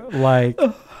remember, like,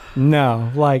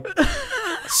 no, like,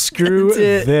 screw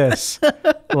this.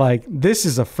 Like, this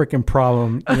is a freaking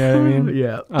problem. You know what I mean?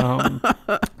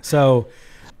 Yeah. So,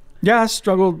 yeah, I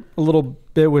struggled a little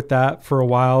bit with that for a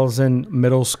while. I was in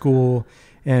middle school.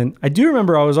 And I do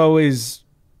remember I was always,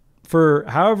 for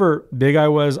however big I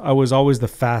was always the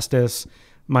fastest.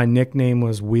 My nickname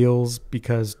was Wheels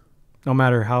because no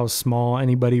matter how small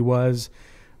anybody was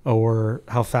or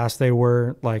how fast they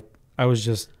were, like I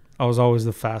was always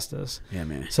the fastest. Yeah,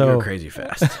 man. So you were crazy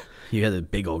fast. You had the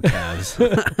big old calves.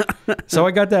 So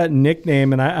I got that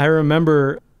nickname, and I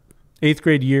remember 8th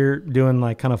grade year doing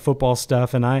like kind of football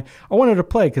stuff, and I wanted to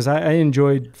play because I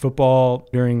enjoyed football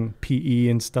during PE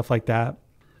and stuff like that.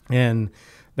 And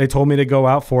they told me to go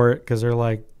out for it because they're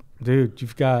like, dude,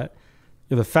 you're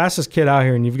the fastest kid out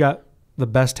here, and you've got the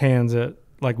best hands at,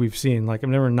 like we've seen. Like I've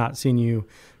never not seen you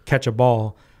catch a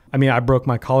ball. I mean, I broke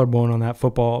my collarbone on that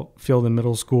football field in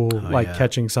middle school,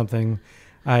 catching something.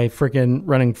 I freaking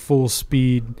running full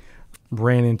speed,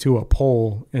 ran into a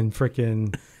pole and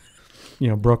freaking,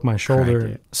 broke my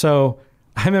shoulder. So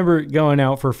I remember going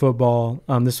out for football.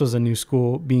 This was a new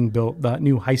school being built, the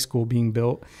new high school being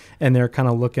built. And they're kind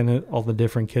of looking at all the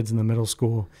different kids in the middle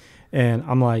school. And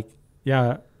I'm like,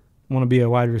 yeah, I want to be a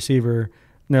wide receiver.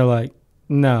 And they're like,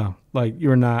 no, like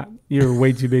you're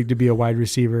way too big to be a wide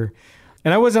receiver.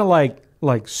 And I wasn't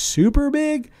like super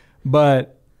big,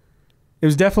 but it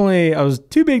was definitely, I was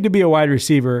too big to be a wide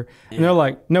receiver. And they're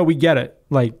like, no, we get it.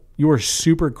 Like you are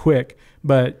super quick,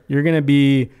 but you're going to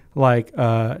be like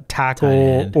a tackle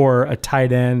end. or a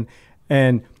tight end.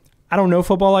 And I don't know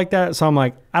football like that. So I'm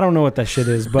like, I don't know what that shit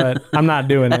is, but I'm not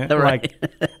doing it. Right.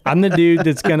 Like, I'm the dude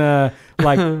that's going to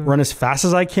like run as fast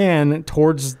as I can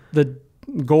towards the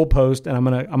goalpost, and I'm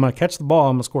going to catch the ball.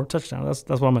 I'm going to score a touchdown. That's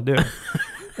what I'm going to do.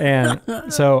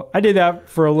 And so I did that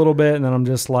for a little bit, and then I'm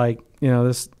just like,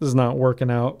 this is not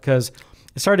working out, because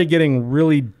it started getting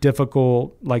really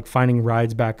difficult, like finding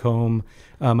rides back home.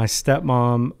 My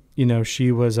stepmom,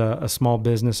 she was a small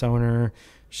business owner.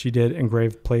 She did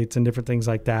engraved plates and different things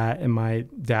like that. And my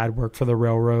dad worked for the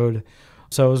railroad.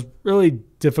 So it was really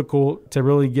difficult to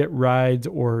really get rides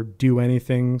or do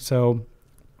anything. So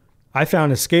I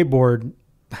found a skateboard.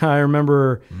 I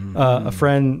remember a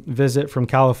friend visit from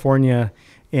California,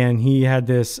 and he had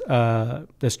this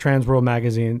Trans World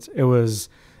magazine. It was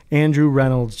Andrew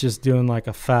Reynolds just doing like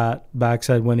a fat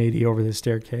backside 180 over the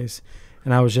staircase.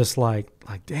 And I was just like,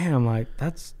 damn, like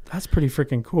that's pretty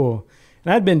freaking cool.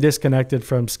 And I'd been disconnected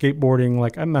from skateboarding.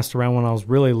 Like, I messed around when I was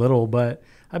really little, but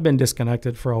I've been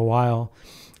disconnected for a while.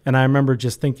 And I remember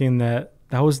just thinking that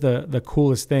was the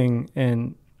coolest thing,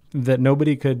 and that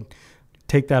nobody could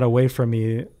take that away from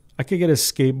me. I could get a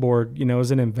skateboard,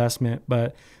 as an investment,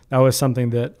 but that was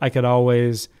something that I could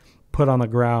always put on the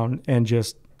ground and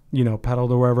just, pedal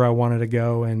to wherever I wanted to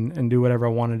go and do whatever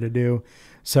I wanted to do.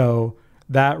 So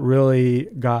that really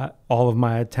got all of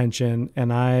my attention,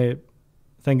 and I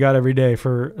thank God every day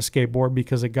for a skateboard,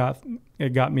 because it got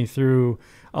me through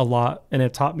a lot, and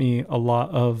it taught me a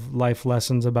lot of life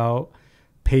lessons about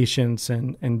patience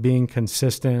and being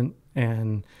consistent,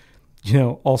 and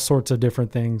all sorts of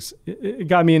different things. It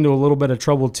got me into a little bit of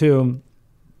trouble too.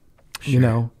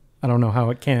 Sure. I don't know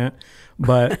how it can't,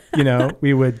 but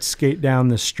we would skate down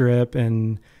the strip,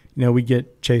 and we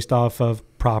get chased off of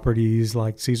properties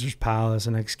like Caesar's Palace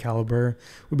and Excalibur.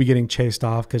 We'd be getting chased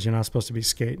off because you're not supposed to be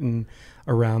skating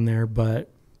around there. But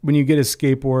when you get a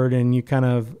skateboard and you kind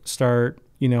of start,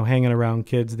 hanging around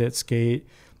kids that skate,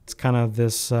 it's kind of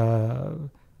this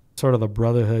sort of the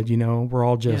brotherhood. We're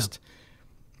all just,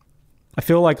 I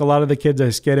feel like a lot of the kids I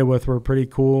skated with were pretty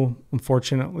cool.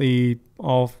 Unfortunately,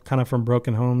 all kind of from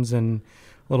broken homes and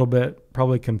a little bit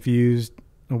probably confused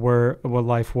what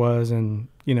life was and,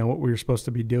 what we were supposed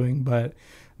to be doing. But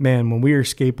man, when we were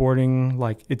skateboarding,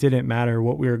 like, it didn't matter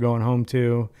what we were going home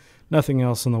to. Nothing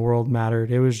else in the world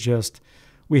mattered. It was just,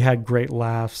 we had great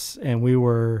laughs, and we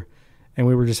were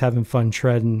just having fun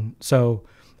treading. So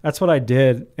that's what I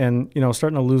did. And,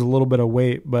 starting to lose a little bit of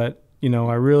weight, but,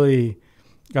 I really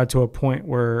got to a point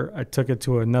where I took it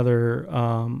to another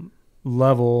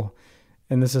level.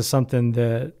 And this is something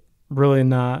that really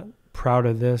not proud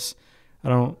of this.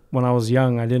 When I was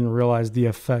young, I didn't realize the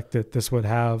effect that this would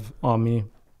have on me.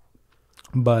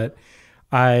 But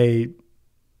I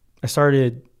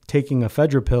started taking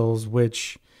ephedra pills,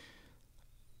 which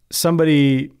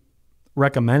somebody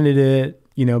recommended it,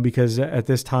 because at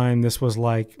this time this was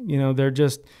like, they're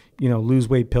just, lose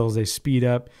weight pills. They speed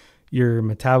up your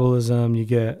metabolism. You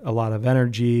get a lot of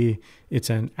energy.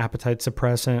 It's an appetite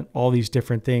suppressant, all these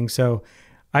different things. So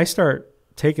I start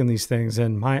taking these things,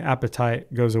 and my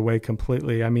appetite goes away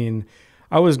completely. I mean,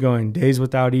 I was going days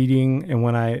without eating, and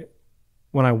when I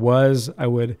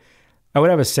would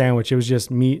have a sandwich. It was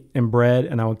just meat and bread,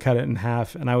 and I would cut it in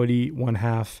half, and I would eat one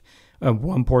half of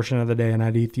one portion of the day, and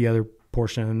I'd eat the other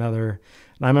portion another.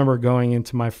 And I remember going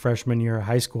into my freshman year of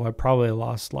high school, I probably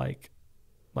lost like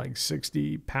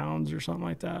 60 pounds or something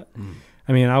like that.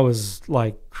 I mean, I was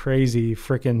like crazy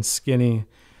freaking skinny.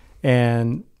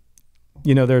 And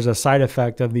there's a side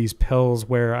effect of these pills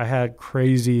where I had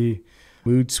crazy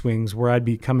mood swings where I'd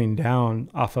be coming down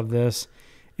off of this,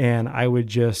 and I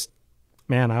was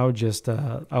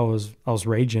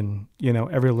raging.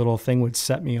 Every little thing would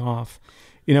set me off.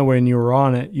 When you were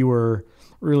on it, you were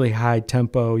really high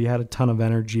tempo, you had a ton of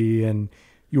energy, and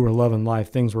you were loving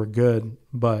life. Things were good,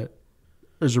 but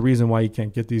there's a reason why you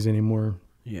can't get these anymore.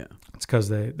 Yeah. It's because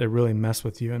they really mess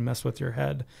with you and mess with your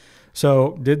head.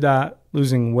 So did that,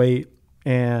 losing weight,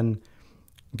 and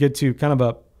get to kind of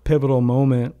a pivotal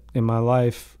moment in my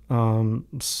life,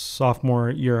 sophomore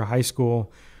year of high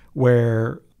school,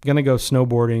 where I'm going to go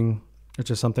snowboarding,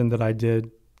 which is something that I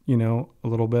did, a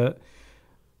little bit.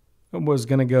 I was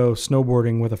going to go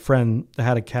snowboarding with a friend that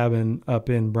had a cabin up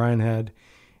in Bryan Head.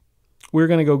 We were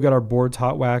going to go get our boards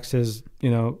hot waxed as,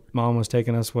 mom was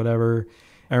taking us, whatever.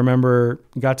 I remember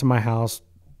got to my house,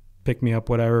 picked me up,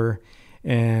 whatever.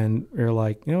 And we were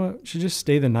like, you know what, we should just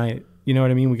stay the night. You know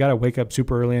what I mean? We got to wake up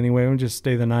super early anyway. We'll just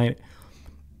stay the night.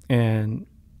 And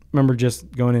I remember just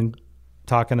going and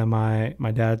talking to my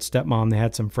dad's stepmom. They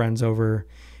had some friends over.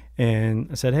 And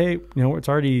I said, hey, it's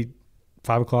already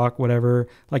 5 o'clock, whatever.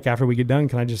 Like after we get done,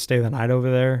 can I just stay the night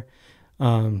over there?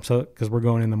 So, cause we're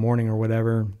going in the morning or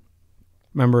whatever.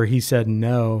 Remember he said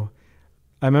no.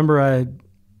 I remember I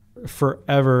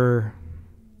forever,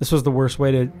 this was the worst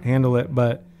way to handle it,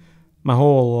 but my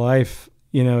whole life,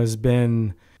 has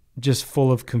been just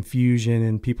full of confusion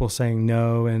and people saying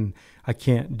no, and I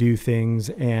can't do things.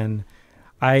 And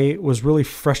I was really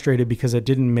frustrated because it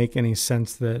didn't make any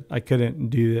sense that I couldn't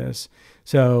do this.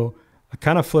 So I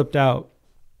kind of flipped out.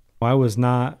 I was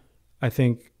not, I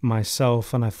think,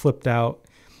 myself, and I flipped out,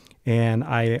 and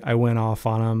I went off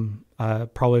on him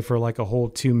probably for like a whole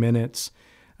 2 minutes.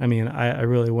 I mean, I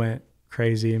really went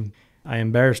crazy. I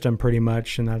embarrassed him pretty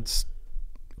much, and that's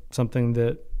something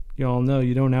that you all know.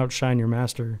 You don't outshine your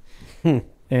master.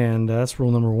 And that's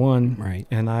rule number one. Right.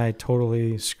 And I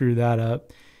totally screwed that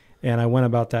up, and I went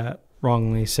about that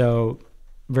wrongly. So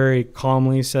very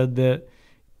calmly said that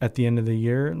at the end of the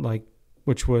year, like,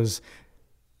 which was,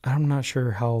 I'm not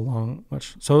sure how long,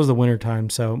 much. So it was the winter time.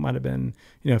 So it might've been,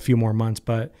 a few more months,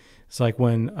 but it's like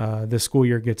when the school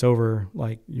year gets over,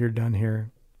 like, you're done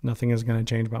here. Nothing is going to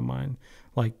change my mind.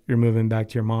 Like, you're moving back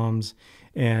to your mom's.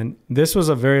 And this was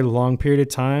a very long period of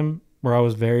time where I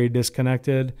was very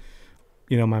disconnected.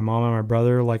 My mom and my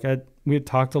brother, like we had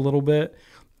talked a little bit,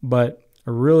 but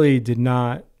I really did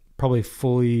not probably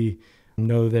fully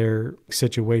know their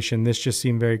situation. This just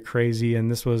seemed very crazy.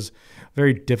 And this was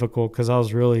very difficult because I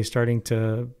was really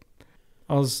I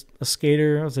was a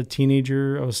skater. I was a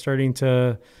teenager. I was starting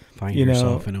to find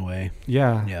yourself in a way.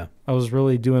 Yeah. Yeah. I was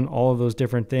really doing all of those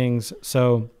different things.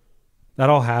 So that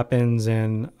all happens,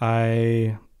 and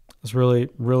it was really,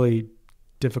 really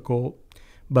difficult.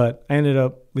 But I ended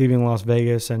up leaving Las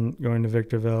Vegas and going to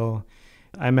Victorville.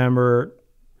 I remember,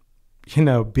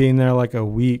 being there like a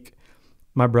week.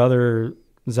 My brother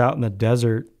was out in the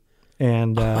desert,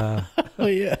 and Oh,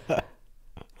 yeah.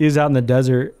 he was out in the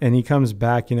desert, and he comes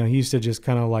back. He used to just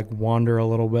kind of like wander a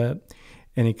little bit,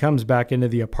 and he comes back into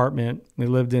the apartment. We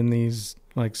lived in these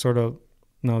like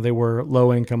they were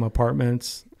low income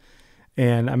apartments.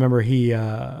 And I remember he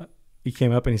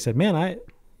came up and he said, "Man, I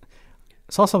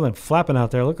saw something flapping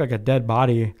out there. It looked like a dead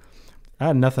body. I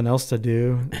had nothing else to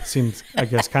do." It seemed, I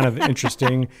guess, kind of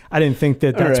interesting. I didn't think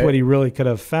that that's Right. what he really could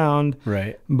have found.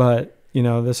 Right. But,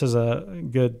 this is a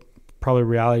good probably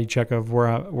reality check of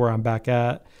where I'm back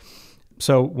at.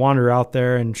 So wander out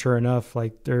there, and sure enough,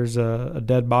 like there's a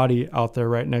dead body out there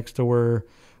right next to where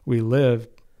we lived.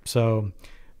 So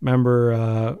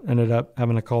remember, ended up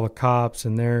having to call the cops,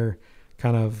 and they're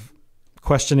kind of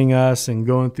questioning us and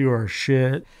going through our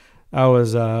shit. I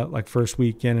was like first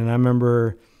weekend, and I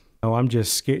remember I'm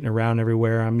just skating around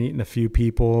everywhere. I'm meeting a few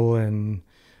people, and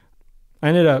I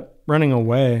ended up running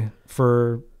away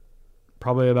for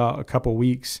probably about a couple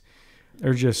weeks.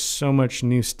 There's just so much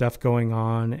new stuff going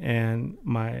on, and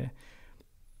I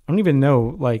don't even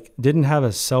know, like, didn't have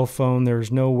a cell phone. There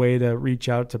was no way to reach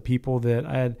out to people that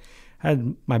I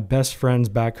had my best friends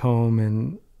back home,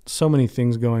 and so many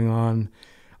things going on.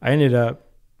 I ended up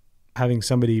having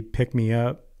somebody pick me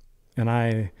up, and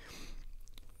I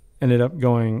ended up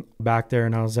going back there,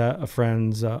 and I was at a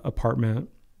friend's apartment,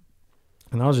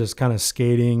 and I was just kind of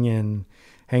skating and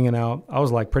hanging out. I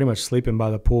was like pretty much sleeping by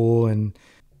the pool, and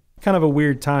kind of a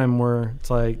weird time where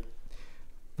it's like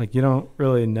you don't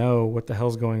really know what the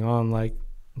hell's going on. Like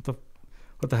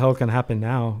what the hell can happen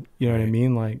now? You know what I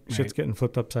mean? Like shit's getting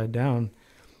flipped upside down.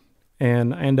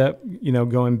 And I end up,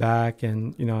 going back,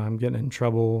 and, I'm getting in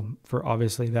trouble for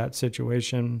obviously that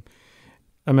situation.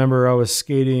 I remember I was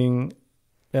skating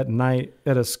at night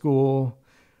at a school.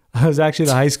 I was actually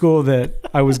the high school that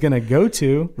I was going to go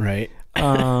to. Right.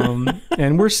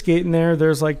 And we're skating there.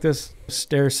 There's like this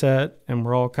stair set, and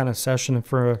we're all kind of sessioning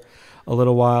for a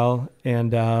little while.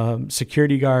 And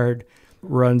security guard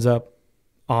runs up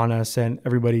on us, and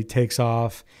everybody takes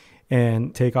off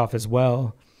and take off as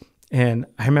well. And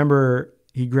I remember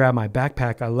he grabbed my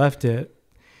backpack. I left it.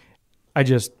 I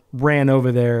just ran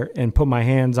over there and put my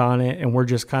hands on it, and we're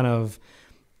just kind of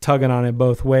tugging on it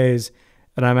both ways.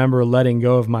 And I remember letting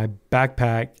go of my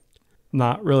backpack,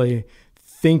 not really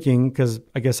thinking, because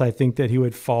I guess I think that he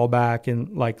would fall back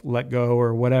and like let go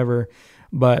or whatever.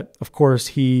 But of course,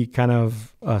 he kind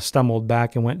of stumbled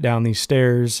back and went down these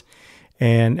stairs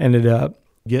and ended up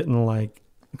getting like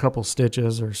a couple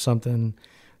stitches or something.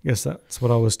 I guess that's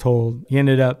what I was told. He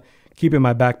ended up keeping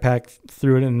my backpack,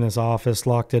 threw it in his office,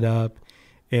 locked it up.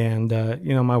 And,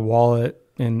 my wallet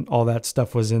and all that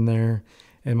stuff was in there.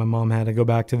 And my mom had to go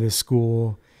back to this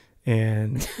school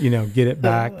and, get it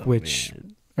back, which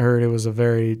I heard it was a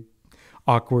very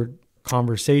awkward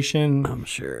conversation. I'm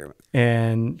sure.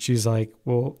 And she's like,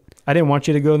 "Well, I didn't want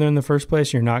you to go there in the first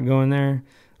place. You're not going there."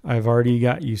 I've already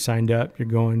got you signed up. You're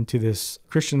going to this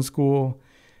Christian school.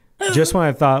 Just when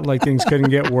I thought like things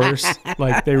couldn't get worse,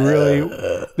 like they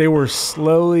were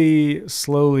slowly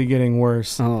getting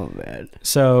worse. Oh man.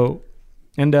 So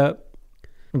end up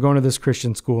going to this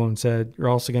Christian school and said, you're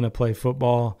also going to play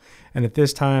football. And at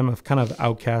this time I've kind of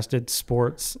outcasted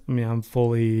sports. I mean, I'm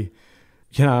fully,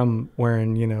 I'm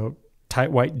wearing,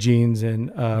 tight white jeans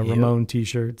and Ramon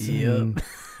t-shirts. And,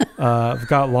 I've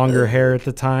got longer hair at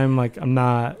the time. Like I'm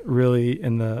not really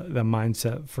in the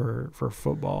mindset for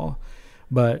football,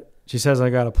 but she says I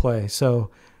got to play.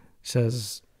 So she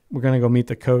says, we're going to go meet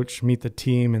the coach, meet the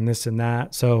team and this and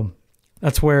that. So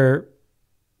that's where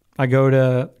I go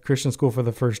to Christian school for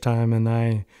the first time, and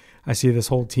I see this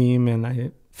whole team, and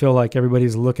I feel like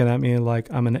everybody's looking at me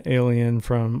like I'm an alien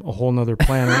from a whole nother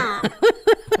planet.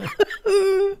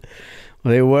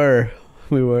 We were.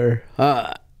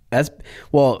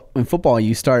 In football,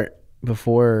 you start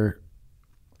before,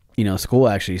 school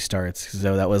actually starts.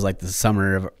 So that was like the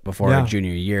summer before our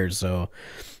junior year. So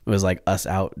it was like us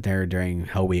out there during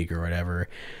Hell Week or whatever.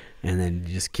 And then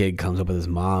this kid comes up with his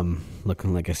mom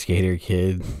looking like a skater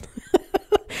kid.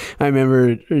 I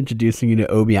remember introducing you to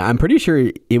Obi. I'm pretty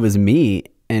sure it was me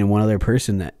and one other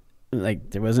person that, like,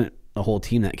 there wasn't a whole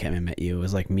team that came and met you. It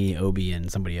was like me, Obi,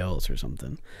 and somebody else or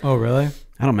something. Oh, really? I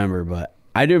don't remember, but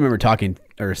I do remember talking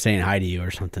or saying hi to you or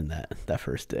something that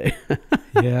first day.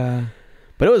 Yeah.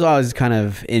 But it was always kind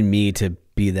of in me to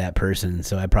be that person.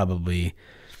 So I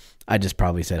just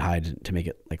probably said hi to make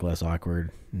it like less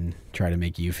awkward and try to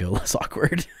make you feel less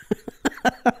awkward.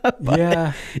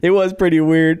 Yeah. It was pretty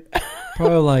weird.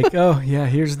 Probably like, oh yeah,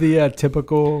 here's the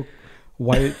typical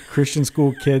white Christian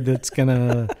school kid that's going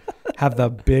to have the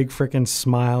big freaking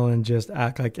smile and just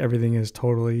act like everything is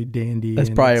totally dandy. That's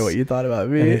probably what you thought about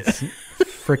me. It's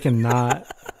freaking not.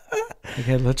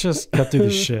 Okay, let's just cut through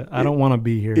this shit. I don't want to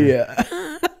be here. Yeah.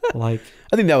 Like,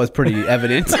 I think that was pretty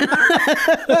evident.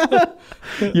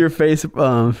 Your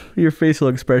facial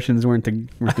expressions weren't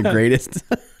the greatest.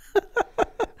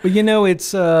 but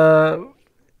it's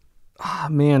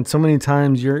man, so many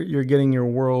times you're getting your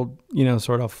world,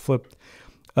 sort of flipped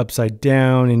upside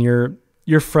down, and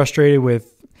you're frustrated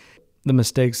with the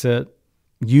mistakes that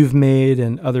you've made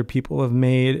and other people have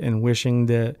made, and wishing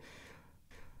that,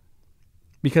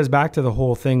 because back to the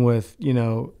whole thing with,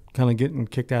 kind of getting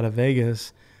kicked out of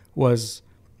Vegas was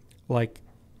like,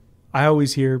 I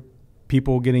always hear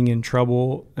people getting in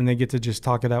trouble and they get to just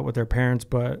talk it out with their parents,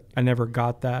 but I never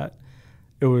got that.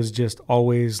 It was just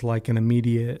always like an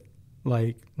immediate,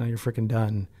 like, no, you're freaking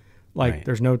done. Like, right.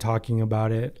 There's no talking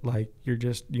about it. Like,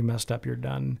 you messed up, you're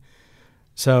done.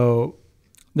 So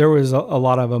there was a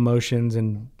lot of emotions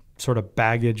and sort of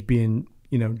baggage being,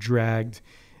 dragged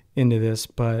into this,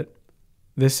 but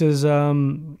this is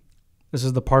the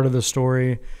part of the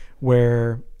story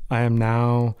where I am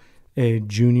now a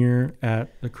junior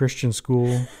at the Christian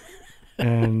school,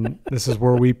 and this is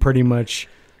where we pretty much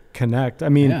connect. I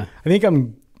mean, I think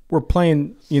we're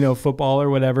playing, football or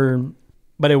whatever,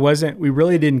 but we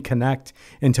really didn't connect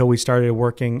until we started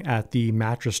working at the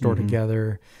mattress store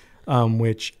together,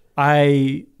 which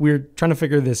we're trying to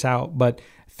figure this out, but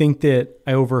I think that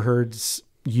I overheard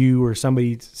you or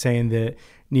somebody saying that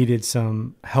needed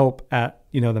some help at,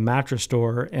 the mattress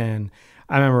store. And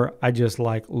I remember I just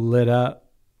like lit up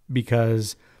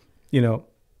because, my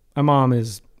mom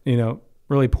is,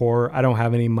 really poor. I don't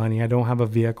have any money. I don't have a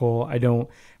vehicle. I don't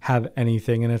have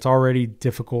anything. And it's already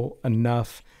difficult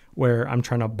enough where I'm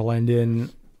trying to blend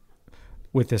in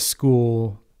with this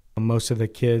school. Most of the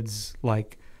kids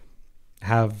like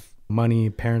have money,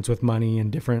 parents with money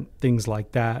and different things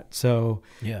like that. So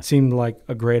it seemed like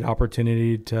a great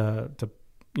opportunity to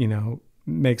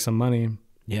make some money.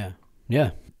 Yeah.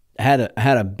 Yeah. I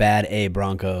had a bad A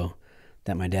Bronco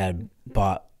that my dad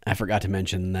bought. I forgot to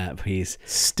mention that piece.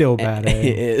 Still bad A.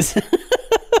 It is.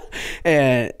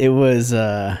 And it was,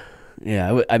 I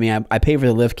paid for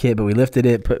the lift kit, but we lifted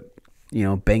it, put,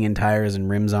 banging tires and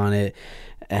rims on it.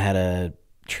 It had a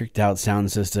tricked out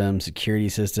sound system, security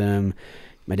system.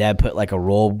 My dad put like a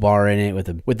roll bar in it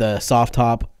with a soft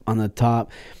top on the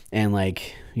top, and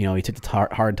like, he took the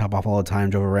hard top off all the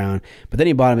time, drove around. But then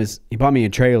he bought me a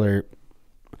trailer.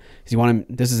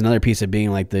 This is another piece of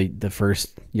being like the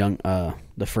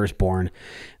firstborn.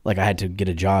 Like, I had to get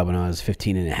a job when I was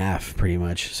 15 and a half, pretty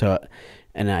much. So,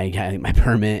 and I had my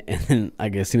permit, and then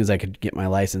like as soon as I could get my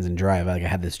license and drive, I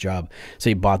had this job. So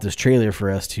he bought this trailer for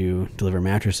us to deliver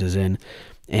mattresses in.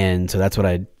 And so that's what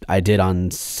I did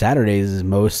on Saturdays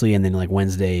mostly, and then like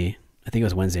Wednesday, I think it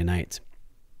was Wednesday nights,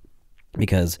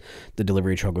 because the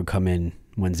delivery truck would come in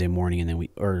Wednesday morning, and then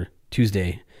or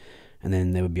Tuesday, and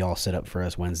then they would be all set up for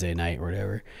us Wednesday night or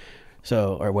whatever.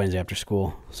 So, or Wednesday after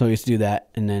school. So we used to do that.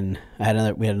 And then we had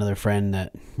another friend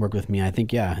that worked with me. I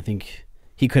think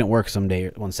he couldn't work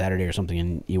one Saturday or something,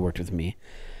 and he worked with me.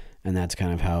 And that's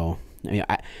kind of how,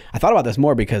 I thought about this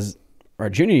more because our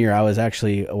junior year, I was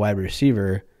actually a wide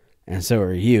receiver, and so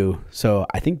were you. So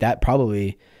I think that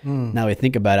probably, now we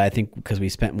think about it, I think because we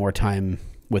spent more time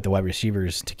with the wide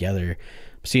receivers together.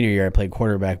 Senior year, I played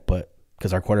quarterback, but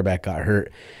because our quarterback got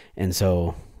hurt. And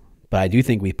so, but I do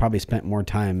think we probably spent more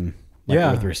time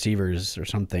with receivers or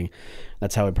something.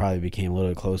 That's how we probably became a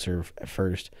little closer at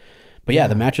first. But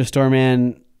the mattress store,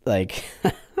 man, like,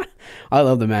 I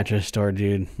love the mattress store,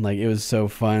 dude. Like, it was so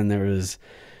fun. There was,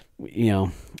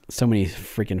 so many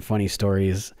freaking funny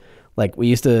stories. Like, we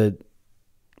used to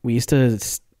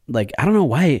like, I don't know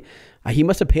why he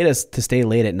must have paid us to stay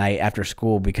late at night after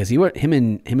school because him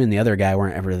and the other guy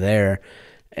weren't ever there.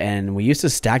 And we used to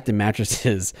stack the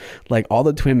mattresses, like all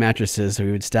the twin mattresses. So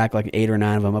we would stack like 8 or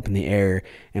 9 of them up in the air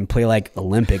and play like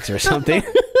Olympics or something.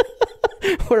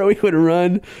 Where we would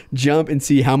run, jump, and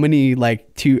see how many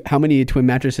twin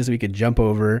mattresses we could jump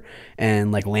over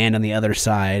and like land on the other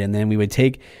side. And then we would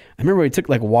I remember we took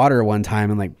like water one time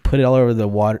and like put it all over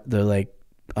the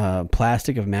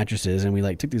plastic of mattresses, and we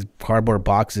like took these cardboard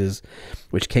boxes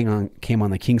which came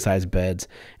on the king size beds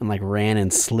and like ran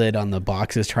and slid on the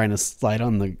boxes trying to slide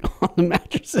on the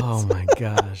mattresses. Oh my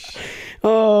gosh.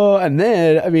 And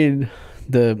then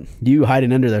you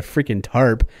hiding under the freaking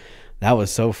tarp. That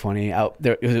was so funny. Out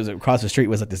there, it was across the street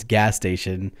was like this gas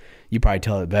station. You probably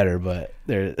tell it better, but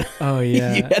there. Oh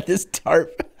yeah, you had this tarp.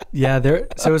 Yeah, there.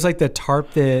 So it was like the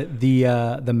tarp that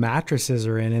the mattresses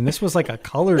are in, and this was like a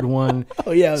colored one.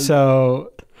 Oh yeah.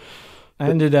 So I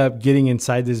ended up getting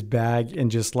inside this bag and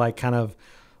just like kind of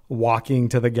walking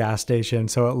to the gas station,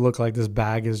 so it looked like this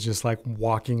bag is just like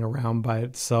walking around by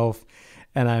itself.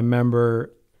 And I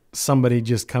remember somebody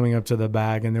just coming up to the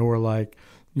bag, and they were like,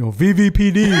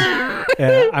 VVPD.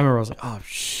 And I remember I was like, oh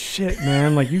shit,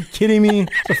 man. Like, you kidding me?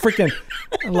 It's a freaking,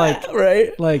 like,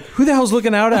 right? Like, who the hell's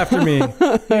looking out after me?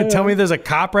 You can tell me there's a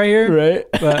cop right here? Right.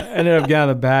 But I ended up getting out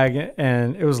of the bag,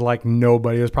 and it was like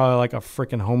nobody. It was probably like a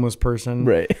freaking homeless person.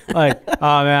 Right. Like,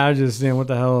 oh man, I was just saying, what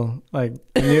the hell? Like,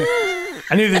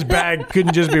 I knew this bag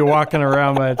couldn't just be walking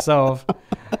around by itself.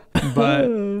 But I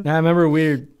remember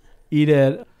we'd eat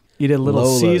at Little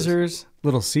Lola's. Caesars.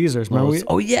 Little Caesars. Remember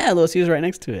Little Caesars right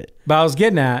next to it. But I was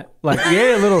getting at, like, we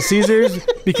ate at Little Caesars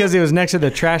because it was next to the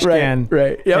trash can.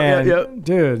 Right. Yep.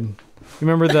 Dude, you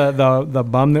remember the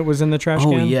bum that was in the trash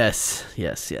can? Oh, yes.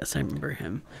 I remember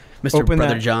him. Mr.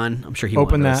 Brother John. I'm sure he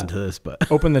won't listen to this,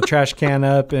 but. Open the trash can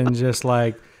up and just,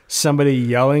 like, somebody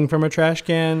yelling from a trash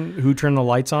can, who turned the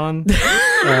lights on? That's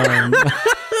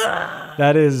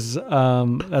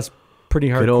pretty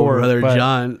hardcore. Good old Brother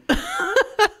John.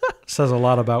 Says a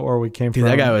lot about where we came from.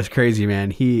 That guy was crazy,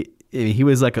 man. He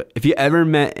was like, if you ever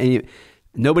met,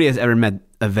 nobody has ever met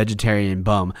a vegetarian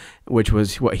bum, which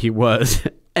was what he was.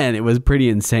 And it was pretty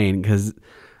insane because,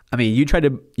 you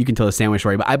can tell the sandwich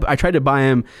story, but I tried to buy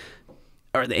him,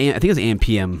 I think it was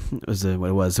AM/PM was what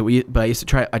it was. So I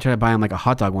tried to buy him like a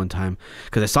hot dog one time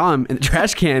because I saw him in the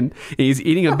trash can and he's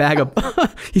eating a bag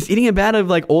of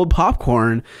like old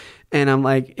popcorn. And I'm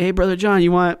like, hey, Brother John,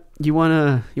 you want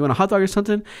a hot dog or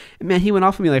something? And man, he went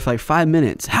off of me like for like 5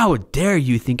 minutes. How dare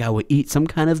you think I would eat some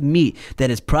kind of meat that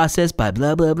is processed by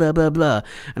blah, blah, blah, blah, blah.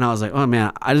 And I was like, oh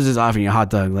man, I was just offering you a hot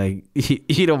dog. Like,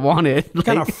 you don't want it. What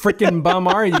kind of freaking bum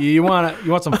are you? You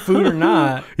want some food or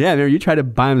not? Yeah, man, you tried to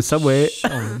buy him Subway.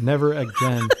 Oh, never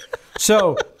again.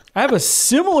 So I have a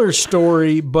similar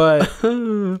story, but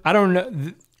I don't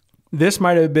know. This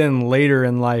might have been later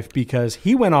in life because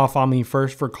he went off on me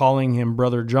first for calling him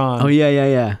Brother John. Oh,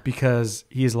 yeah. Because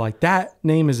he's like, that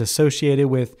name is associated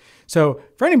with... So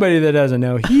for anybody that doesn't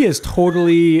know, he is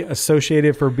totally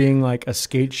associated for being like a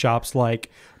skate shop's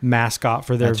like mascot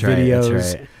for their videos.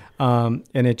 That's right.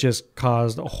 And it just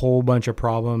caused a whole bunch of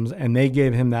problems. And they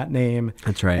gave him that name.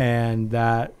 That's right. And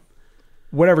that...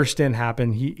 whatever stint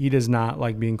happened, he does not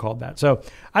like being called that. So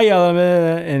I yell at him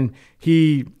and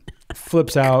he...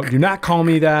 flips out. Do not call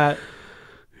me that.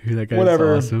 That guy's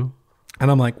whatever. Awesome.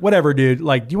 And I'm like, whatever, dude.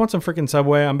 Like, do you want some freaking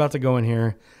Subway? I'm about to go in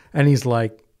here. And he's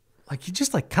like he's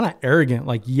just like kind of arrogant.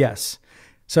 Like, yes.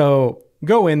 So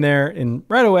go in there and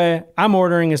right away I'm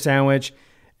ordering a sandwich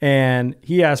and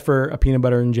he asked for a peanut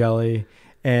butter and jelly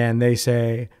and they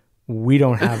say, we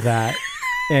don't have that.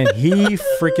 And he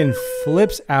freaking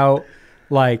flips out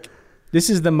like, this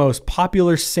is the most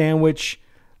popular sandwich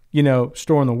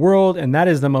store in the world, and that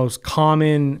is the most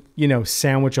common,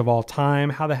 sandwich of all time.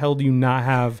 How the hell do you not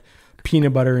have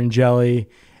peanut butter and jelly?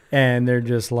 And they're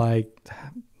just like,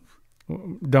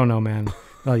 don't know, man.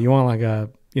 You want like a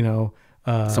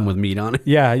some with meat on it.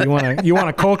 Yeah, you want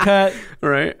a cold cut,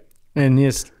 Right. and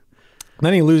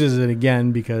then he loses it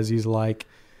again because he's like,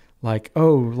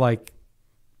 oh, like,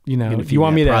 you know, if you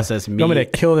want me to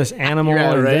kill this animal,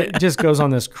 Yeah, and right. it just goes on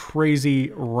this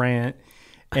crazy rant,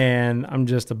 and I'm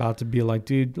just about to be like,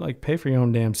 dude, like, pay for your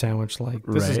own damn sandwich. Like,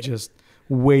 this is Right. just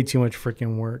way too much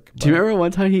freaking work. Do you remember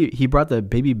one time he brought the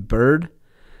baby bird?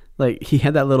 Like, he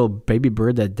had that little baby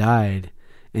bird that died,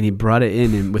 and he brought it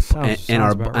in, and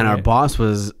our boss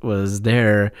was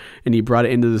there, and he brought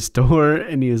it into the store,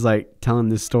 and he was like telling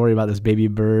this story about this baby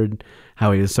bird,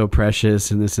 how he was so precious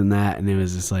and this and that, and it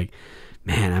was just like,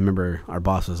 man, I remember our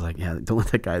boss was like, yeah, don't let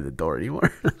that guy at the door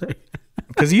anymore.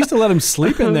 Because he used to let him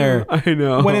sleep in there. I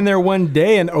know. Went in there one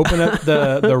day and opened up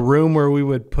the room where we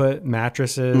would put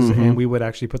mattresses and we would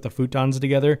actually put the futons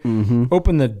together.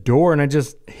 Open the door and I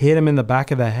just hit him in the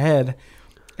back of the head.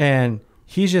 And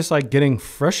he's just like getting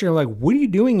frustrated. Like, what are you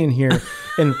doing in here?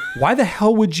 And why the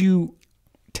hell would you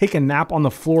take a nap on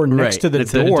the floor next to the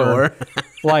door?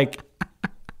 Like,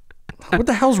 what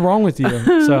the hell's wrong with you?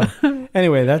 So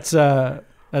anyway, that's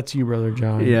you, Brother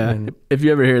John. Yeah. And if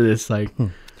you ever hear this, like,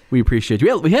 we appreciate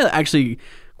you. We had actually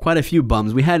quite a few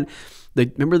bums. We had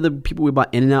remember the people we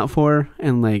bought In-N-Out for,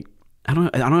 and like, I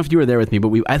don't know if you were there with me,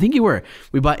 but I think you were.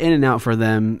 We bought In-N-Out for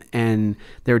them, and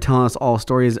they were telling us all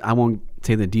stories. I won't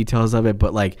say the details of it,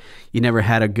 but like, you never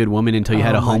had a good woman until you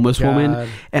had a homeless woman,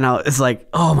 and it's like,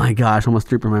 oh my gosh, almost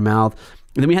threw up in my mouth.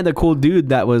 And then we had the cool dude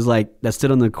that was like, that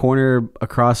stood on the corner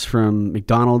across from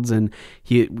McDonald's, and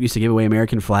we used to give away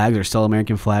American flags or sell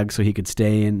American flags so he could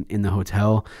stay in the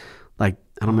hotel. Like,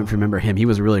 I don't know if you remember him. He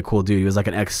was a really cool dude. He was like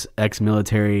an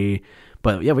ex-military,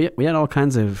 but yeah, we had all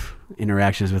kinds of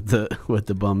interactions with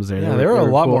the bums there. Yeah, they were a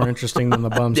lot more interesting than the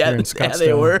bums here in Scottsdale. Yeah,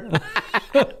 they were.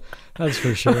 That's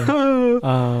for sure.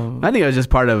 I think it was just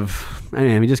part of,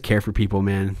 we just care for people,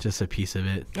 man. Just a piece of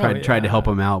it. Tried to help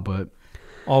them out, but.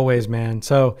 Always, man.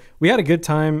 So we had a good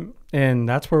time, and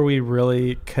that's where we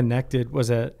really connected,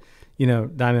 was at,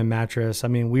 Diamond Mattress. I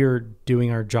mean, we were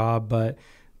doing our job, but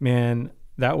man,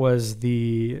 that was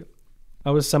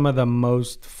some of the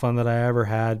most fun that I ever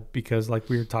had, because like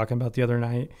we were talking about the other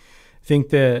night, I think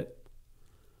that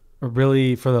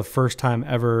really for the first time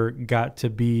ever got to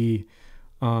be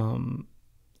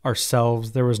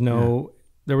ourselves. There was no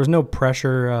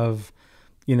pressure of,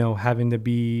 having to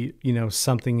be,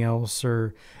 something else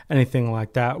or anything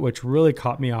like that, which really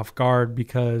caught me off guard,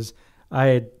 because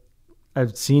I've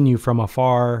seen you from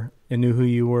afar and knew who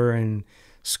you were in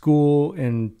school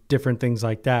and different things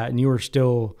like that. And you were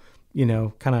still,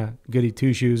 kind of goody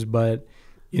two shoes, but,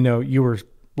 you were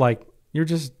like, you're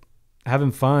just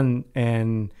having fun.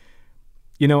 And,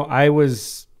 I've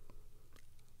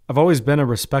always been a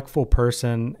respectful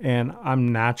person, and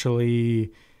I'm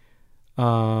naturally,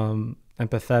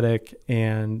 empathetic,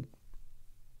 and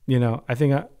I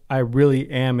think I really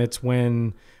am. It's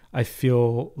when I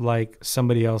feel like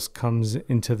somebody else comes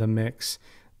into the mix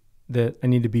that I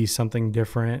need to be something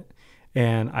different.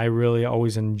 And I really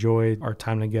always enjoyed our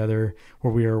time together,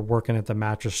 where we were working at the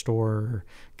mattress store or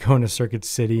going to Circuit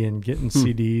City and getting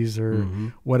CDs or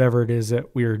whatever it is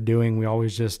that we were doing. We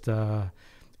always just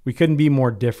we couldn't be more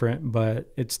different,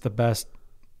 but it's the best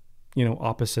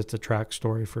opposites attract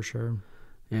story for sure.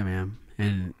 Yeah, man.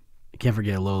 And I can't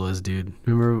forget Lola's, dude.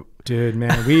 Remember? Dude,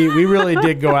 man, we really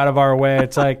did go out of our way.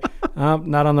 It's like,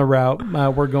 not on the route.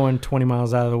 We're going 20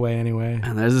 miles out of the way anyway.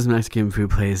 And there's this Mexican food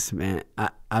place, man.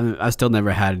 I still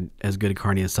never had as good a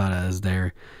carne asada as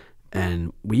there.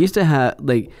 And we used to have,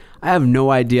 like, I have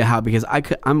no idea how, because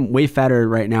I'm way fatter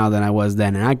right now than I was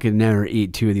then, and I could never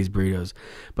eat 2 of these burritos.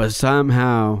 But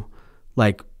somehow,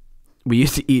 like, we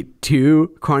used to eat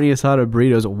 2 carne asada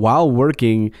burritos while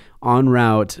working en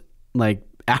route, like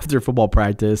after football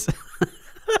practice.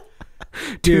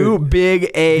 Dude,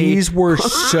 big A. These were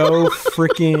so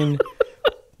freaking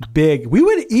big. We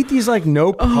would eat these like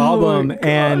no problem,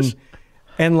 and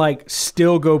like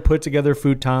still go put together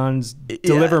futons,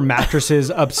 deliver mattresses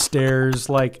upstairs.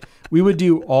 Like, we would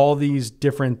do all these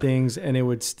different things, and it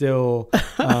would still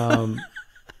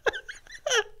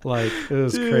like, it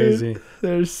was crazy.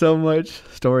 There's so much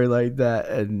story like that.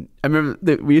 And I remember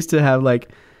that we used to have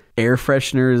like air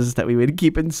fresheners that we would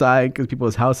keep inside because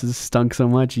people's houses stunk so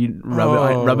much. You'd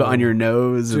rub it on your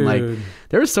nose. Dude. And like,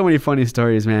 there were so many funny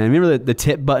stories, man. I remember the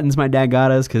tip buttons my dad got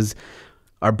us because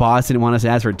our boss didn't want us to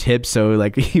ask for tips. So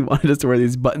like, he wanted us to wear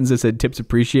these buttons that said tips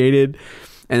appreciated.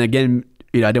 And again,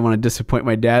 I didn't want to disappoint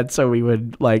my dad. So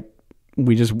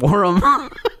we just wore them.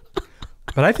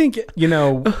 But I think,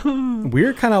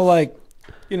 we're kind of like,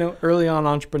 early on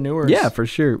entrepreneurs. Yeah, for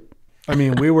sure. I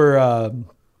mean, we were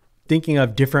thinking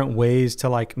of different ways to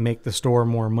like make the store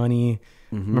more money.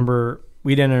 Remember,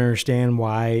 we didn't understand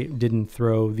why it didn't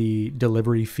throw the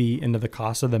delivery fee into the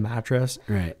cost of the mattress.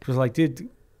 Right. It was like, dude,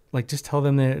 like just tell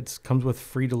them that it comes with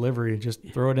free delivery. Just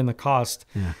throw it in the cost.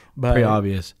 Yeah. But Pretty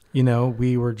obvious. you know,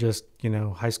 we were just, you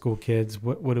know, high school kids.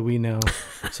 What do we know?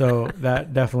 So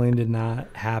that definitely did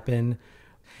not happen.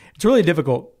 It's really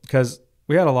difficult because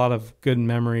we had a lot of good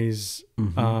memories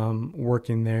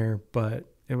working there, but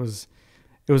it was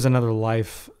another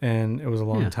life, and it was a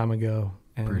long time ago.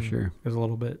 And for sure. It was a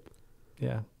little bit,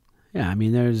 yeah. Yeah, I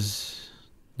mean,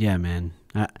 man.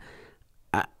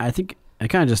 I think I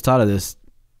kind of just thought of this.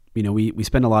 You know, we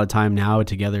spend a lot of time now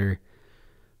together,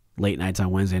 late nights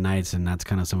on Wednesday nights, and that's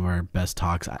kind of some of our best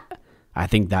talks. I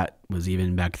think that was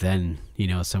even back then. You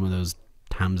know, some of those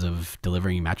times of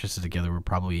delivering mattresses together were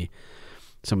probably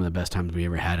some of the best times we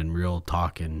ever had in real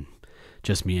talk, and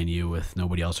just me and you with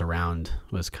nobody else around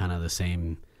was kind of the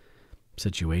same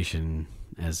situation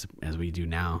as we do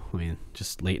now. I mean,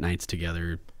 just late nights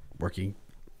together working.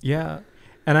 Yeah.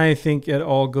 And I think it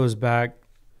all goes back.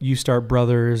 You start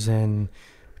Brothers, and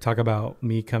talk about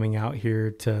me coming out here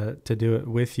to do it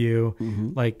with you.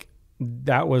 Like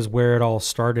that was where it all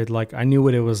started. Like I knew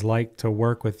what it was like to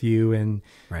work with you, and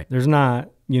there's not,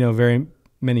 you know, very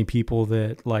many people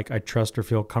that like I trust or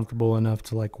feel comfortable enough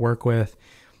to like work with.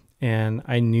 And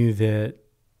I knew that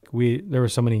there were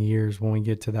so many years when we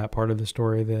get to that part of the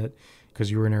story that,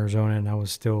 because you were in Arizona and I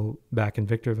was still back in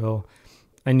Victorville,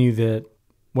 I knew that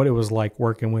what it was like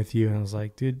working with you. And I was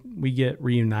like, dude, we get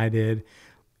reunited.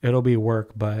 It'll be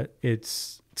work, but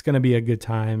it's going to be a good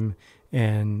time,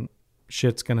 and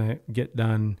shit's going to get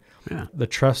done. Yeah. The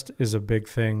trust is a big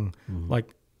thing.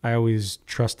 Like I always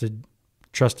trusted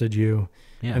you.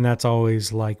 Yeah. And that's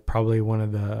always like probably one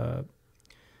of the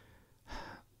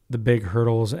big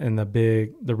hurdles, and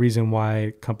the reason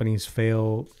why companies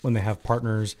fail when they have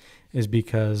partners is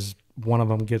because one of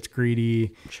them gets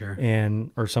greedy,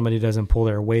 or somebody doesn't pull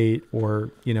their weight,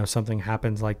 or, you know, something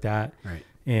happens like that. Right.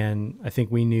 And I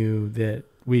think we knew that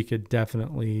we could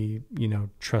definitely, you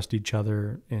know, trust each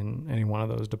other in any one of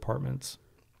those departments.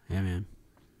 Yeah, man,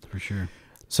 for sure.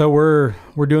 So we're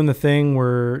doing the thing.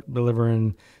 We're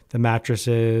delivering the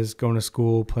mattresses, going to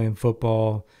school, playing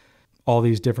football, all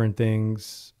these different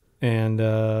things. And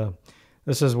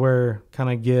this is where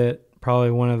kind of get probably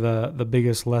one of the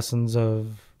biggest lessons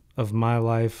of my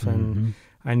life. And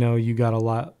I know you got a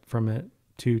lot from it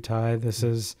too, Ty. This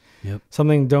is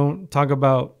something don't talk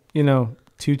about, you know,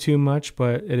 too much,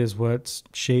 but it is what's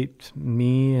shaped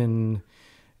me. And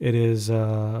it is,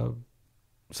 so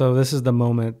this is the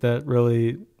moment that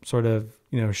really sort of,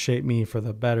 you know, shaped me for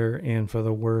the better and for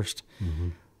the worst.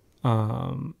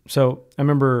 So I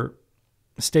remember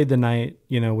stayed the night,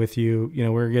 you know, with you. You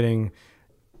know, we were getting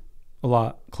a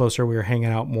lot closer. We were hanging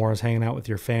out more. I was hanging out with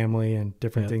your family and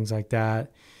different things like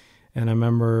that. And I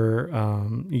remember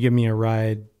you give me a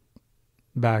ride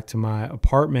back to my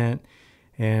apartment,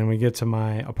 and we get to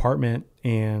my apartment,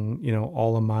 and, you know,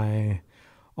 all of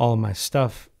my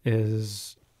stuff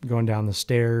is going down the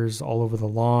stairs all over the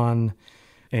lawn.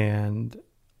 And,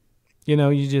 you know,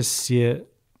 you just see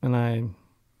it. And I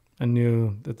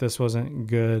knew that this wasn't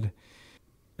good.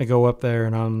 I go up there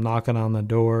and I'm knocking on the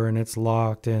door, and it's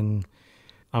locked, and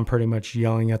I'm pretty much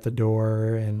yelling at the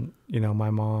door. And, you know,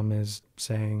 my mom is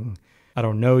saying, I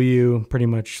don't know you, pretty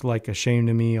much like ashamed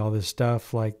of me, all this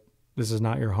stuff, like this is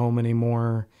not your home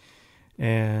anymore.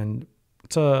 And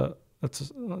that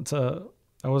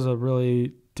was a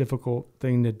really difficult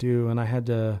thing to do. And I had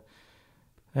to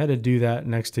do that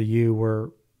next to you, where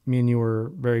me and you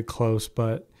were very close,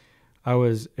 but I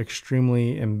was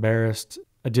extremely embarrassed.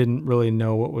 I didn't really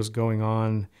know what was going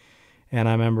on. And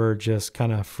I remember just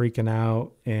kind of freaking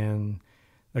out, and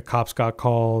the cops got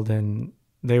called, and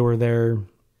they were there.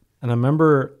 And I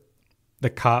remember the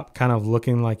cop kind of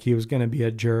looking like he was going to be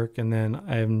a jerk. And then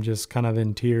I'm just kind of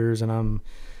in tears, and I'm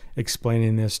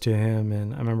explaining this to him.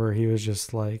 And I remember he was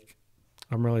just like,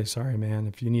 I'm really sorry, man.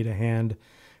 If you need a hand,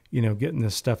 you know, getting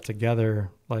this stuff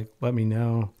together, like, let me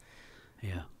know.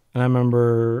 Yeah. And I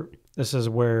remember this is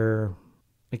where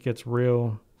it gets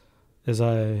real, is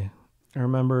I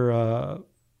remember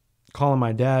calling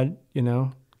my dad, you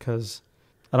know, because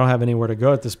I don't have anywhere to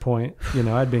go at this point. You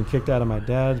know, I'd been kicked out of my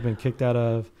dad's, been kicked out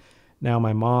of now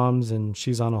my mom's, and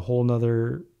she's on a whole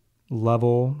nother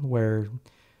level where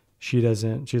she's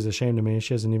ashamed of me.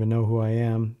 She doesn't even know who I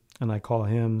am. And I call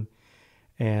him,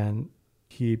 and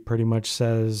he pretty much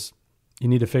says, you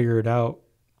need to figure it out.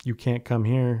 You can't come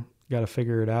here. You got to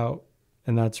figure it out.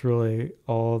 And that's really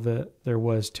all that there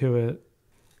was to it.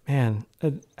 Man,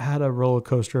 it had a roller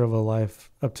coaster of a life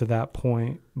up to that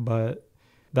point. But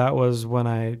that was when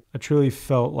I truly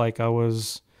felt like I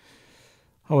was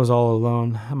I was all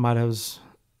alone. I might as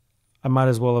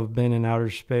well have been in outer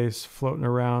space floating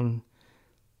around,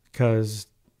 because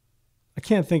I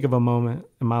can't think of a moment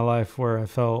in my life where I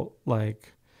felt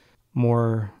like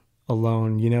more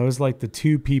alone. You know, it was like the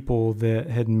two people that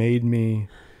had made me,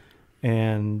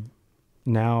 and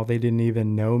now they didn't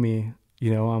even know me.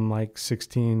 You know, I'm like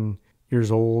 16 years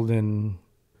old, and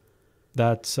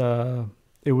that's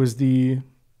it was the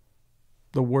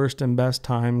worst and best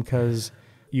time, because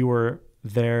you were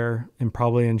there and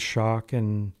probably in shock,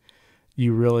 and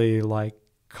you really like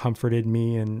comforted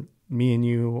me, and me and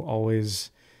you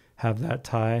always have that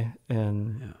tie.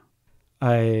 And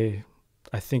I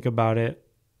think about it.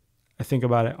 I think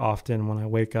about it often when I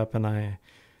wake up and I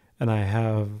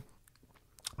have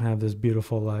this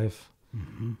beautiful life.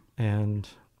 Mm-hmm. And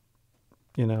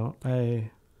you know, I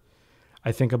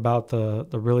think about the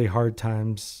really hard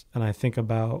times, and I think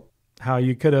about how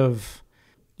you could have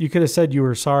said you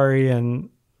were sorry, and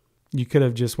you could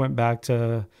have just went back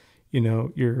to, you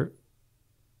know, your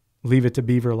leave it to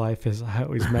beaver life, as I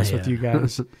always mess with you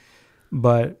guys.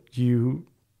 But you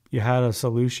had a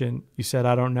solution. You said,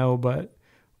 I don't know, but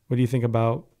what do you think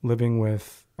about living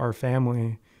with our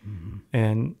family? Mm-hmm.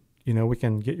 And, you know, we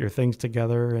can get your things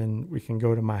together, and we can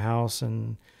go to my house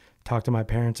and talk to my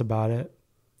parents about it.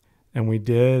 And we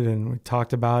did, and we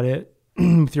talked about it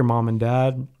with your mom and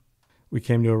dad. We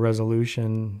came to a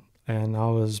resolution, and I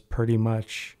was pretty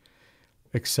much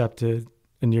accepted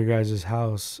in your guys'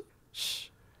 house.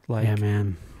 Like, yeah,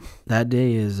 man. That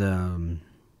day is,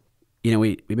 you know,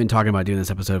 we've been talking about doing this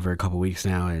episode for a couple weeks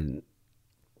now, and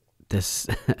this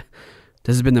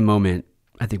has been the moment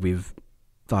I think we've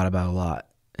thought about a lot.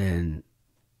 And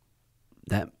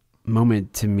that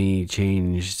moment to me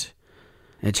changed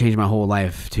my whole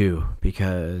life too,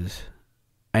 because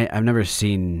I've never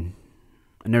seen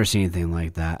anything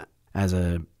like that. As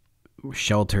a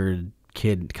sheltered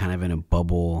kid, kind of in a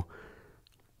bubble,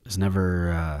 it's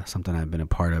never something I've been a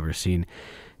part of or seen.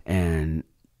 And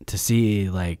to see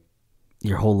like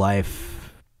your whole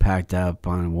life packed up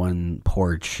on one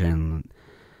porch, and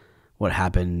what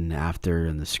happened after,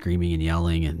 and the screaming and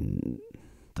yelling and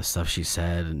the stuff she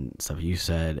said and stuff you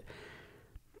said,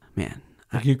 man.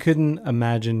 Like, you couldn't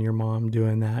imagine your mom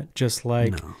doing that, just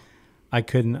like No. I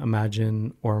couldn't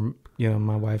imagine, or, you know,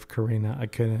 my wife, Karina,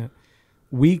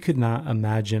 we could not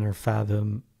imagine or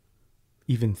fathom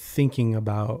even thinking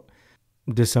about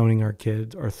disowning our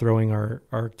kids or throwing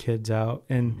our kids out.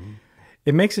 And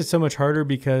it makes it so much harder,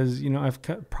 because, you know, I've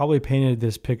probably painted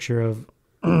this picture of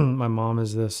my mom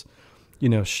as this, you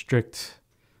know, strict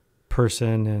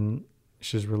person, and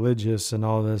she's religious and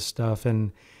all this stuff.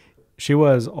 And she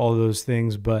was all those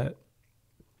things, but,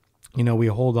 you know, we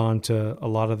hold on to a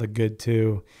lot of the good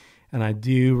too. And I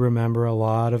do remember a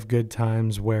lot of good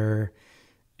times where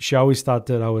she always thought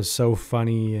that I was so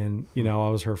funny, and, you know,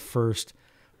 I was her first,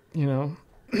 you know.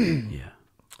 Yeah.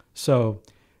 So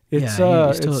it's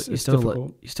you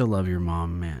difficult. love your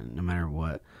mom, man, no matter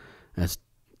what. It's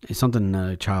something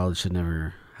a child should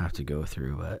never have to go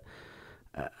through. But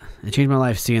it changed my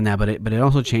life seeing that. But it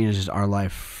also changes our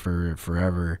life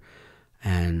forever.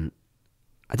 And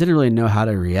I didn't really know how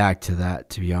to react to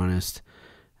that, to be honest.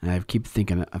 And I've kept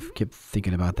thinking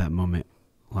about that moment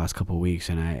the last couple of weeks,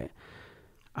 and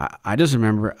I just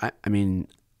remember. I mean,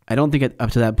 I don't think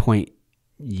up to that point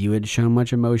you had shown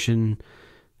much emotion,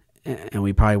 and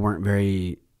we probably weren't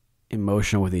very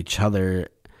emotional with each other.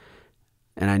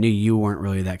 And I knew you weren't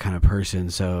really that kind of person.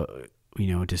 So, you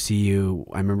know, to see you,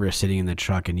 I remember sitting in the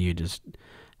truck, and you just,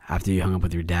 after you hung up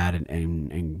with your dad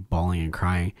and bawling and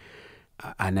crying,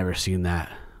 I never seen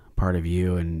that part of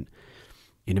you, and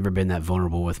you never been that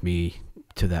vulnerable with me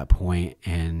to that point.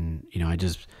 And, you know, I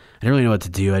didn't really know what to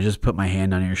do. I just put my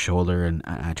hand on your shoulder, and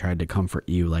I tried to comfort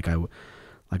you like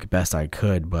best I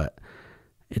could. But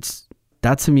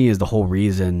that to me is the whole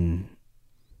reason.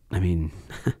 I mean,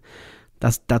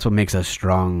 that's what makes us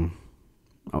strong.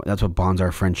 That's what bonds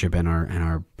our friendship and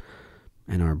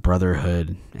our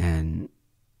brotherhood. And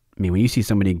I mean, when you see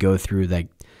somebody go through like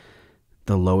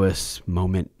the lowest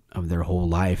moment of their whole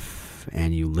life,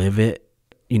 and you live it,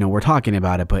 you know, we're talking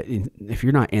about it, but if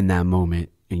you're not in that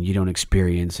moment and you don't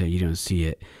experience it, you don't see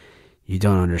it, you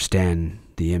don't understand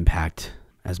the impact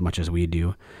as much as we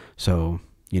do. So,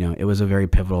 you know, it was a very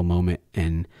pivotal moment,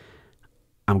 and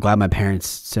I'm glad my parents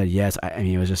said yes. I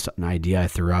mean, it was just an idea I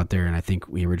threw out there, and I think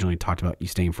we originally talked about you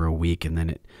staying for a week, and then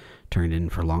it turned in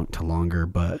for longer.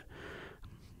 But,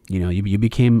 you know,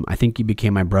 I think you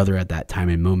became my brother at that time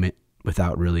and moment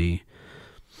without really,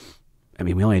 I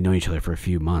mean, we only known each other for a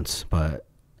few months, but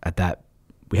at that,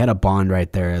 we had a bond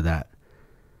right there that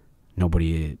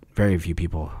very few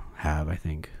people have, I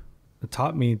think.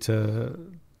 taught me to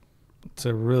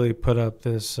really put up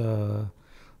this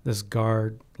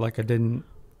guard. Like I didn't,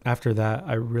 after that,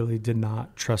 I really did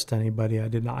not trust anybody. I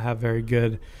did not have very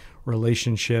good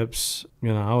relationships.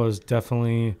 You know, I was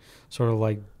definitely sort of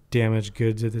like damaged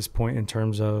goods at this point in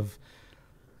terms of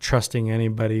trusting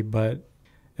anybody. But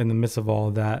in the midst of all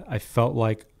of that, I felt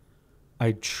like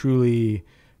I truly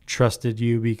trusted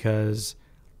you, because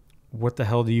what the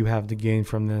hell do you have to gain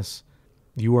from this?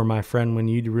 You were my friend when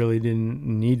you really didn't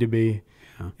need to be.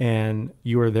 Yeah. And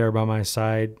you were there by my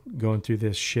side going through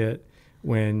this shit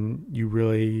when you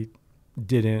really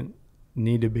didn't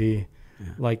need to be. Yeah.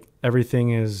 Like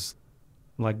everything is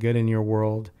like good in your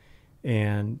world,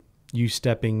 and you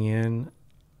stepping in.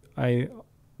 I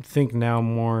think now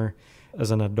more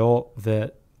as an adult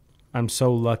that I'm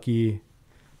so lucky,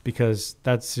 because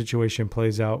that situation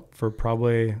plays out for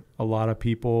probably a lot of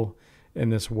people in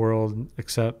this world,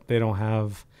 except they don't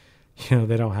have,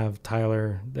 they don't have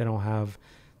Tyler. They don't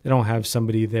have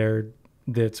somebody there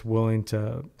that's willing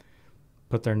to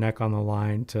put their neck on the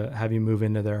line to have you move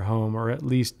into their home, or at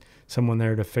least someone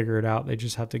there to figure it out. They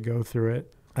just have to go through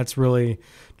it. That's really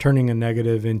turning a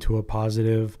negative into a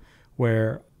positive,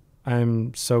 where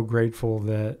I'm so grateful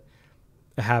that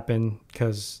it happened,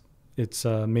 because it's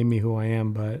made me who I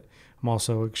am. But I'm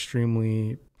also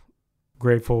extremely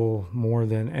grateful, more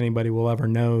than anybody will ever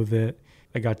know, that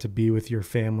I got to be with your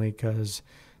family, because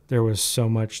there was so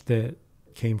much that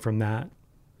came from that.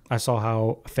 I saw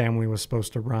how a family was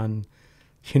supposed to run.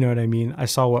 You know what I mean? I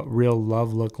saw what real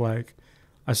love looked like.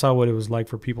 I saw what it was like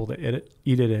for people to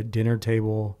eat at a dinner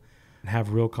table and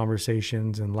have real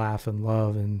conversations and laugh and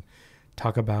love and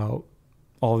talk about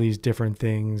all these different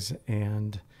things.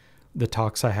 And the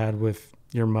talks I had with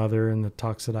your mother and the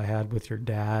talks that I had with your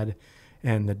dad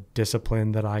and the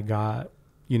discipline that I got,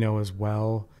 as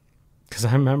well. Because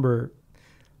I remember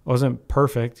I wasn't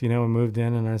perfect, I moved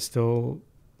in and I still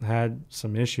had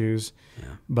some issues.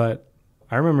 Yeah. But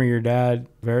I remember your dad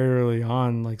very early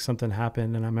on, like something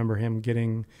happened, and I remember him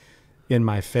getting in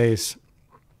my face,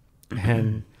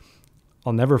 and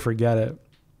I'll never forget it,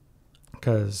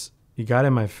 because he got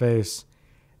in my face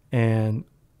and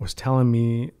was telling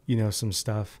me, some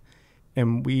stuff,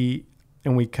 and we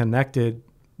connected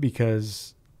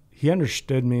because he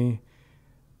understood me.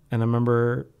 And I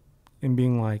remember him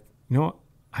being like, I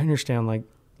understand, like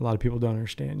a lot of people don't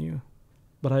understand you,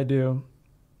 but I do.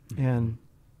 And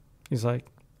he's like,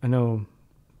 I know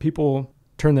people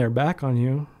turn their back on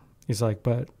you. He's like,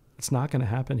 but it's not going to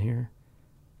happen here.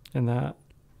 And that,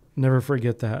 never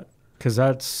forget that, because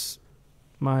that's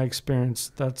my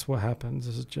experience. That's what happens.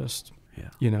 Is just,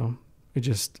 it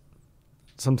just,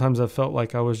 sometimes I felt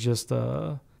like I was just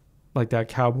like that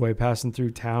cowboy passing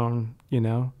through town,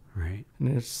 Right. And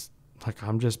it's like,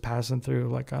 I'm just passing through.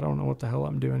 Like, I don't know what the hell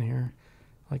I'm doing here.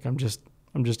 Like, I'm just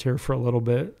here for a little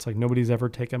bit. It's like nobody's ever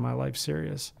taken my life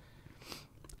serious.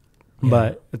 Yeah.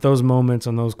 But at those moments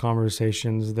and those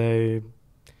conversations, they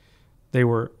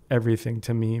were everything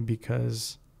to me,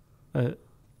 because I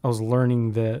was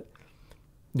learning that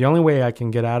the only way I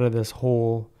can get out of this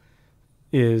hole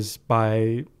is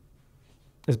by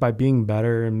being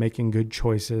better and making good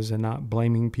choices and not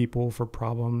blaming people for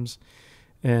problems.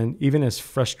 And even as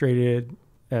frustrated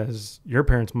as your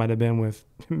parents might have been with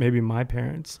maybe my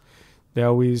parents, they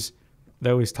always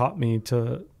taught me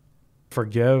to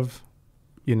forgive.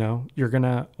 You're going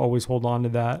to always hold on to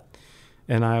that.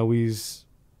 And I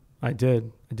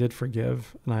did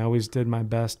forgive, and I always did my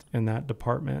best in that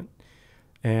department.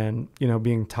 And,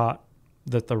 being taught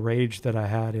that the rage that I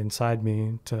had inside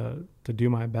me to do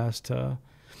my best to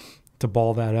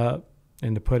ball that up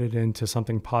and to put it into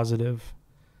something positive,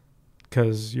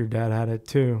 because your dad had it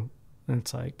too. And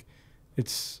it's like,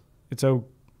 it's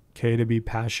okay to be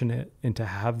passionate and to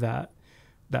have that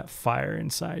fire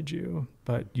inside you,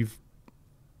 but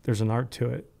there's an art to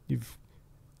it.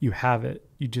 You have it.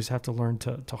 You just have to learn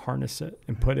to harness it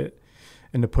and put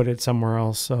it somewhere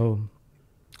else. So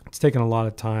it's taken a lot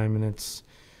of time, and it's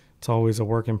always a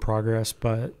work in progress,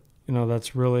 but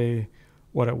that's really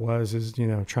what it was, is,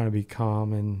 trying to be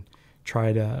calm and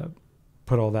try to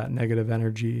put all that negative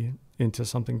energy into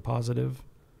something positive.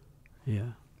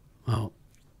 Yeah. Well,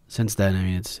 since then, I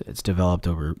mean, it's developed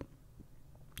over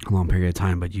a long period of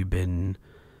time, but you've been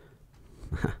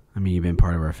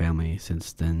part of our family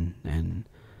since then, and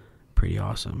pretty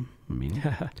awesome. I mean,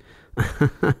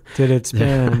 dude, it's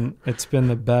been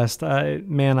the best. I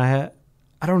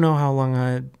don't know how long I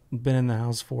had been in the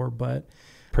house for, but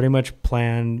pretty much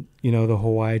planned, the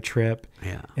Hawaii trip.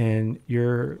 Yeah. And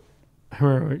I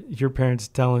remember your parents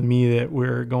telling me that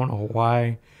we're going to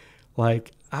Hawaii.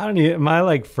 Like,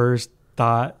 my first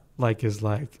thought is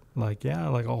like, yeah,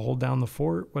 like I'll hold down the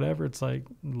fort, whatever. It's like,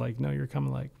 no, you're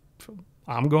coming, like,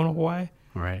 I'm going to Hawaii.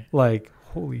 Right. Like,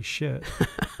 holy shit.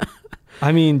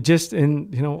 I mean, just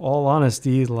in, all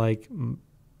honesty, like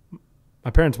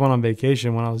my parents went on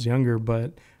vacation when I was younger,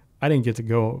 but I didn't get to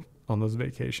go on those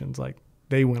vacations. Like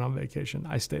they went on vacation.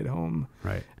 I stayed home.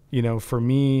 Right. For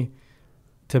me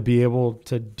to be able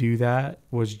to do that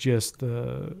was just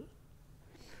it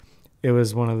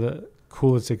was one of the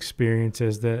coolest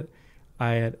experiences that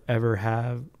I had ever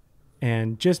had.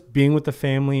 And just being with the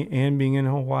family and being in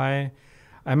Hawaii,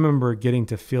 I remember getting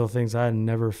to feel things I had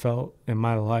never felt in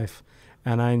my life.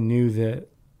 And I knew that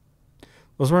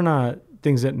those were not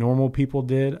things that normal people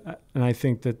did. And I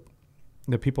think that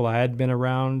the people I had been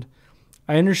around,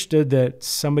 I understood that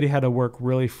somebody had to work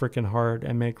really freaking hard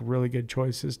and make really good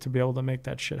choices to be able to make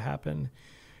that shit happen.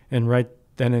 And right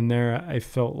then and there, I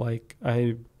felt like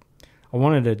I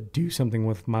wanted to do something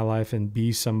with my life and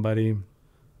be somebody,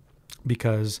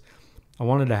 because I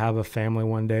wanted to have a family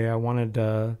one day. I wanted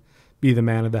to be the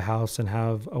man of the house and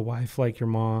have a wife like your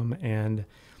mom, and,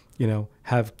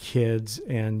 have kids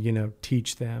and,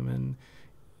 teach them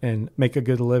and make a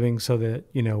good living so that,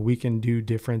 we can do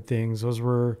different things. Those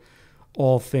were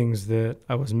all things that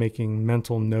I was making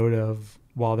mental note of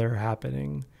while they're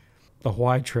happening. The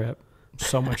Hawaii trip,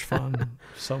 so much fun.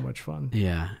 So much fun.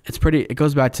 Yeah. It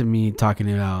goes back to me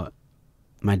talking about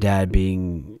my dad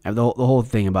being the whole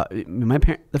thing about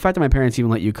the fact that my parents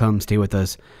even let you come stay with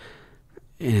us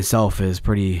in itself is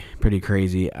pretty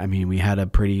crazy. I mean, we had a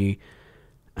pretty,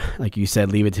 like you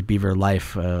said, leave it to beaver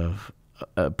life of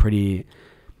a pretty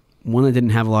one that didn't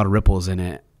have a lot of ripples in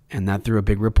it, and that threw a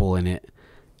big ripple in it.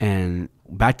 And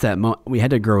back to that moment, we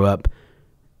had to grow up.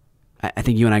 I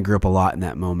think you and I grew up a lot in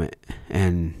that moment,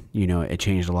 and it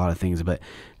changed a lot of things. But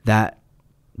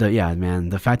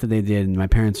the fact that they did, my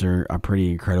parents are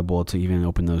pretty incredible to even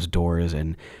open those doors.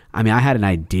 And I mean, I had an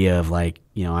idea of like,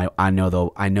 I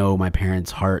know my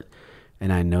parents' heart,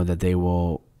 and I know that they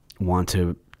will want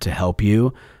to help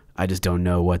you. I just don't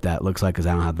know what that looks like because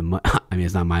I don't have the money. I mean,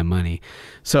 it's not my money.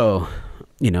 So,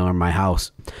 or my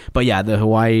house. But yeah, the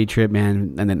Hawaii trip,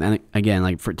 man. And then again,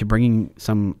 like to bringing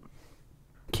some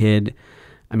kid,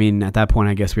 I mean, at that point,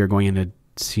 I guess we were going into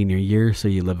senior year. So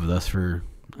you lived with us for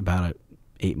about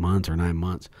 8 months or 9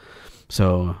 months.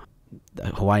 So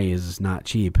Hawaii is not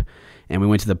cheap. And we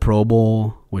went to the Pro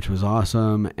Bowl, which was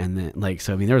awesome. And then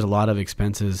I mean, there was a lot of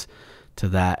expenses to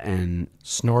that, and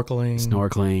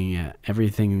snorkeling. Yeah,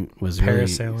 everything was very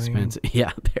expensive.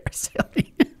 Yeah.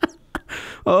 Parasailing.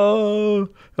 Oh,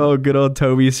 good old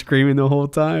Toby screaming the whole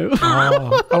time.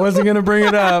 I wasn't going to bring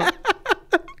it up.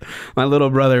 My little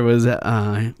brother was,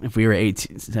 if we were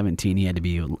 17, he had to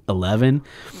be 11.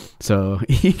 So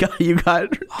you got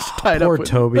tied up. Poor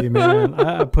Toby,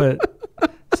 man.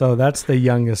 So that's the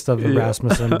youngest of the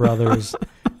Rasmussen brothers.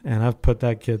 And I've put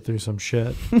that kid through some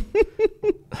shit.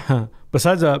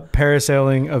 Besides a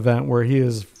parasailing event where he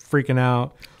is freaking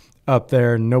out up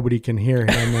there, nobody can hear him,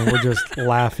 and we're just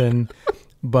laughing.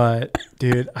 But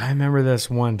dude, I remember this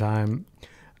one time,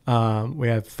 we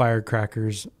had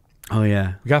firecrackers. Oh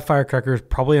yeah, we got firecrackers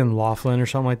probably in Laughlin or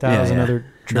something like that. It was another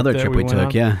trip we took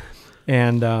on. Yeah,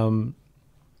 and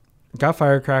got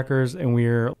firecrackers, and we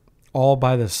were all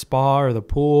by the spa or the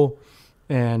pool,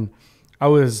 and I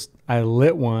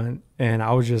lit one, and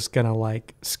I was just gonna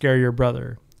like scare your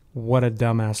brother. What a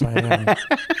dumbass I am.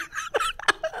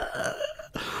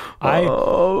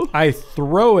 I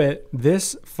throw it.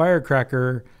 This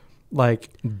firecracker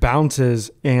like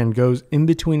bounces and goes in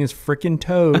between his freaking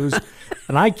toes,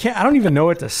 and I don't even know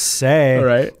what to say.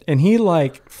 Right. And he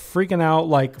like freaking out,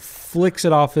 like flicks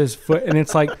it off his foot, and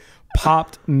it's like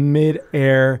popped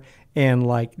mid-air and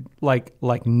like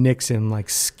nicks him, like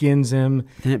skins him.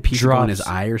 Didn't it piece on his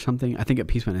eye or something? I think it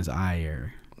piece on his eye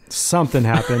or something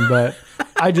happened, but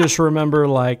I just remember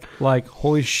like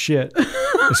holy shit,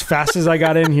 as fast as I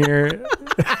got in here,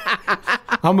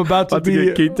 I'm about to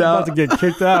get kicked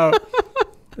out.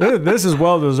 This is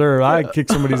well deserved. I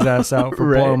kicked somebody's ass out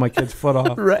for blowing my kid's foot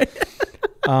off. Right.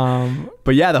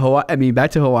 But yeah,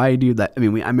 back to Hawaii, dude.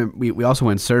 We also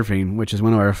went surfing, which is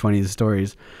one of our funniest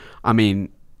stories. I mean,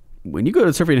 when you go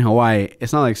to surfing in Hawaii,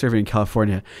 it's not like surfing in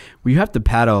California, where you have to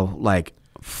paddle like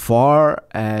far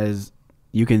as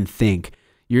you can think.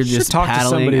 You're just talk paddling to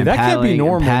somebody. and that paddling can't be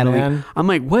normal, and paddling. man. I'm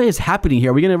like, what is happening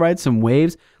here? Are we gonna ride some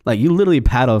waves? Like, you literally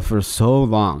paddled for so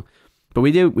long. But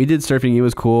we did surfing. It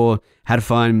was cool. Had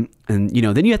fun. And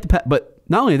then you have to but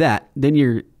not only that, then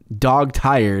you're dog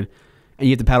tired and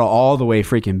you have to paddle all the way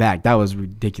freaking back. That was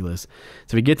ridiculous.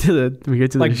 So we get to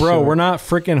like, bro, we're not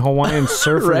freaking Hawaiian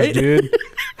surfers, right? Dude.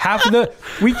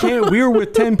 we were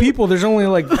with 10 people. There's only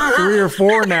like 3 or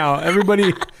 4 now.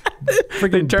 Everybody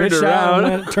freaking bitched out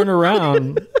and turned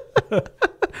around.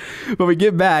 But we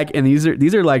get back, and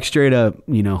these are like straight up,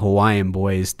 Hawaiian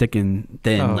boys, thick and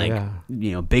thin,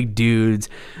 big dudes,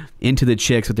 into the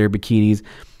chicks with their bikinis.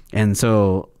 And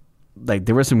so, like,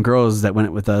 there were some girls that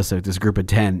went with us, like this group of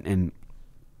 10, and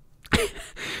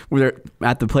we're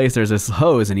at the place. There's this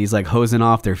hose, and he's like hosing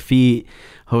off their feet,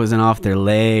 hosing off their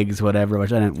legs, whatever.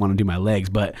 Which I didn't want to do my legs,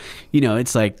 but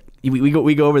it's like we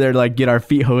go over there to like get our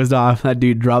feet hosed off. That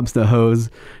dude drops the hose,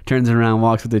 turns around,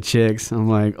 walks with the chicks. I'm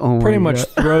like, oh my God. Pretty much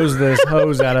throws this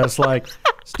hose at us. Like,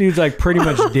 this dude's like pretty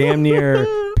much damn near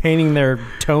painting their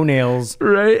toenails.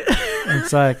 Right.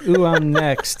 It's like, ooh, I'm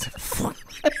next.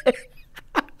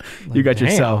 You got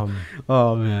yourself.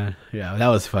 Oh man, yeah, that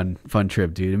was fun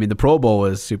trip, dude. I mean, the Pro Bowl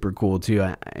was super cool too.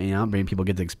 I mean, people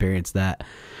get to experience that.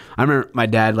 I remember my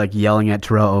dad like yelling at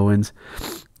Terrell Owens,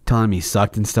 telling him he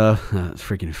sucked and stuff. That's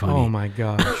freaking funny. Oh my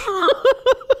gosh.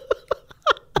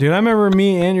 Dude, I remember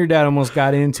me and your dad almost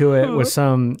got into it with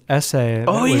some essay that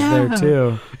was there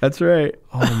too. That's right.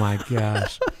 Oh my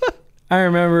gosh. I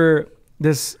remember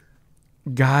this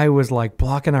guy was like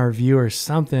blocking our view or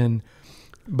something,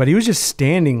 but he was just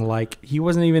standing, like he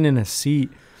wasn't even in a seat.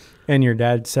 And your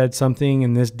dad said something,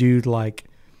 and this dude was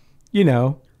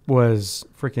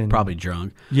freaking probably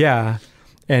drunk. Yeah.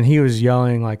 And he was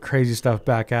yelling like crazy stuff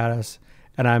back at us.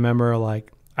 And I remember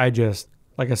like I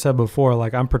said before,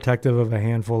 like I'm protective of a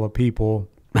handful of people,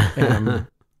 and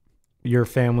your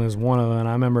family is one of them. And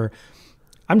I remember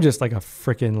I'm just like a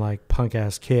freaking like punk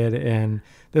ass kid, and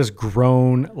this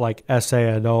grown like SA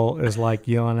adult is like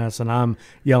yelling at us, and I'm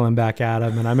yelling back at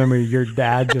him. And I remember your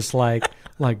dad just like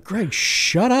Greg,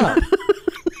 shut up.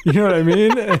 You know what I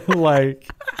mean? There's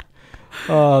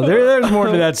more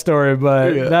to that story,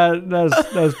 but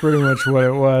that's pretty much what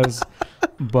it was.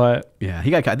 But yeah, I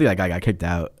think that guy got kicked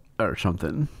out or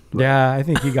something. Yeah, I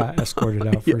think he got escorted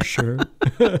out for sure.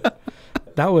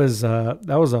 That was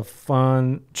a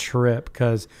fun trip,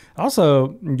 because it also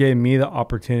gave me the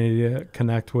opportunity to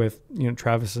connect with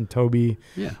Travis and Toby,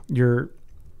 your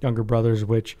younger brothers,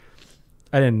 which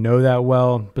I didn't know that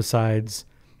well. Besides,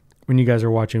 when you guys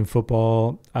are watching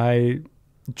football, I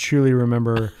truly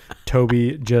remember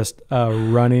Toby just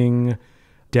running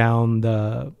down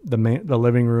the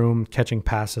living room, catching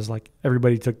passes. Like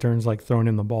everybody took turns like throwing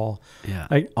in the ball. Yeah,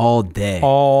 like all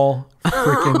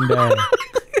freaking day.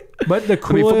 But the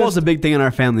coolest, football's a big thing in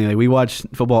our family. Like we watch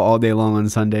football all day long on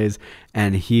Sundays,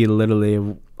 and he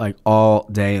literally like all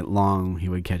day long he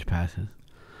would catch passes.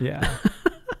 Yeah.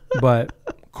 But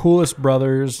coolest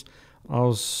brothers. I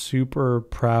was super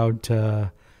proud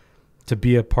to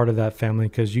be a part of that family,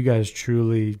 because you guys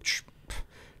truly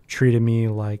treated me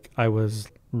like I was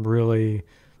really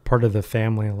part of the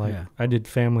family. Like I did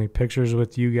family pictures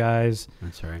with you guys.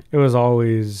 That's right. It was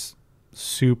always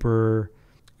super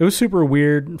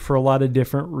weird for a lot of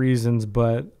different reasons,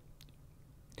 but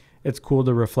it's cool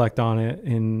to reflect on it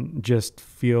and just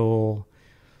feel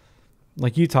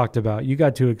like you talked about. You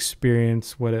got to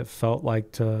experience what it felt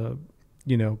like to,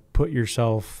 put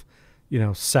yourself,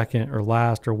 second or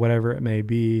last or whatever it may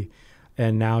be.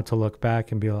 And now to look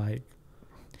back and be like,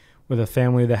 with a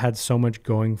family that had so much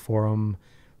going for them,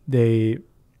 they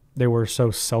were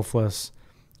so selfless,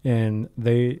 and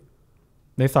they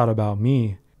thought about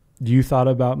me. You thought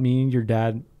about me. Your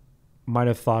dad might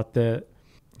have thought that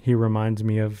he reminds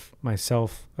me of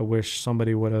myself. I wish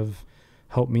somebody would have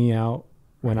helped me out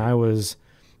when I was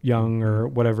young or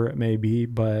whatever it may be.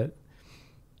 But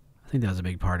I think that was a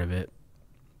big part of it.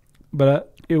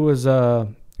 But it was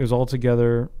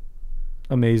altogether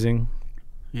amazing.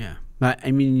 Yeah. But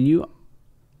I mean,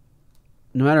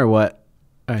 no matter what,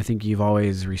 I think you've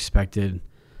always respected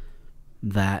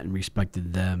that and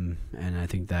respected them. And I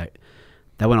think that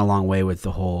went a long way with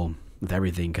with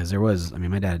everything. Cause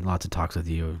my dad had lots of talks with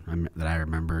you that I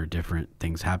remember different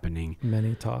things happening.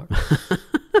 Many talks.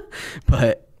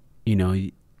 But,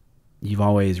 you've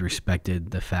always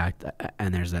respected the fact,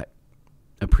 and there's that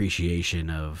appreciation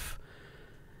of,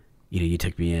 you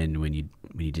took me in when you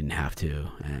didn't have to.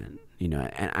 And,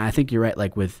 and I think you're right.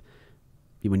 Like when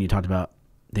you talked about,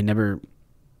 they never,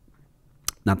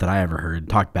 not that I ever heard,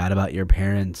 talk bad about your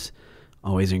parents,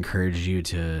 always encouraged you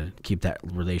to keep that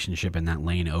relationship and that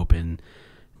lane open.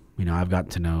 I've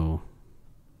gotten to know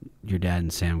your dad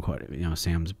and Sam quite,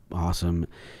 Sam's awesome.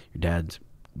 Your dad's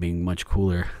being much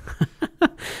cooler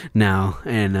now.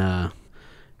 And,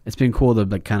 it's been cool to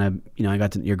like kind of, I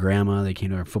got to your grandma, they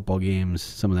came to our football games,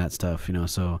 some of that stuff,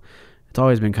 so it's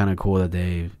always been kind of cool that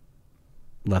they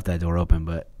left that door open.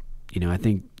 But, I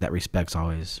think that respect's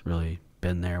always really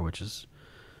been there, which is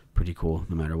pretty cool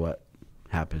no matter what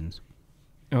happens.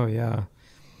 Oh yeah.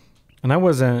 And I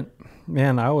was at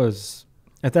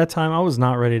that time, I was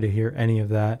not ready to hear any of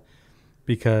that,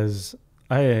 because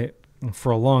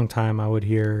for a long time, I would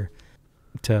hear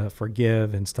to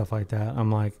forgive and stuff like that.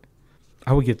 I'm like,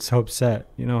 I would get so upset.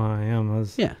 You know how I am.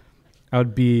 I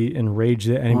would be enraged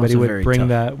that anybody would bring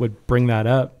that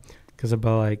up, because I'd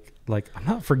be like, I'm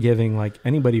not forgiving like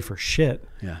anybody for shit.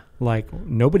 Yeah. Like,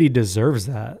 nobody deserves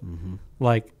that. Mm-hmm.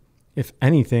 Like, if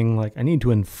anything, like, I need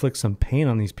to inflict some pain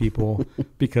on these people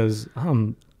because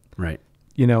right.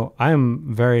 You know,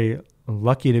 I'm very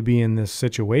lucky to be in this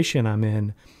situation I'm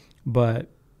in, but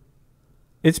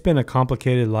it's been a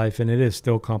complicated life, and it is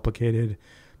still complicated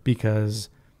because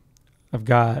I've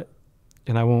got,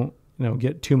 and I won't,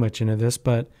 get too much into this,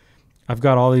 but I've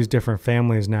got all these different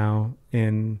families now,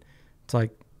 and it's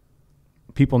like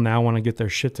people now want to get their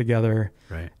shit together.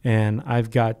 Right. And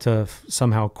I've got to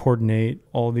somehow coordinate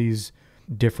all these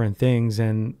different things.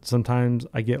 And sometimes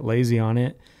I get lazy on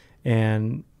it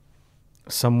and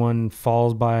someone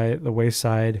falls by the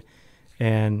wayside,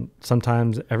 and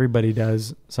sometimes everybody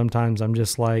does. Sometimes I'm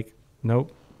just like,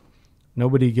 nope,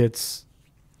 nobody gets,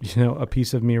 a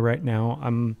piece of me right now.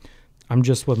 I'm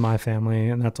just with my family,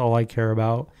 and that's all I care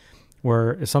about.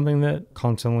 Where it's something that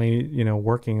constantly,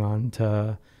 working on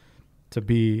to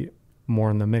be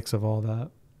more in the mix of all that.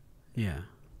 Yeah.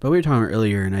 But we were talking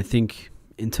earlier, and I think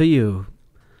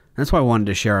that's why I wanted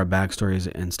to share our backstories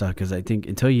and stuff, because I think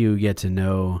until you get to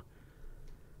know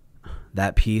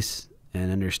that piece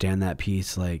and understand that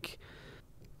piece, like,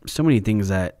 so many things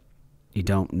that you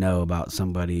don't know about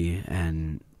somebody,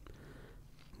 and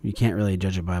you can't really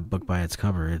judge a book by its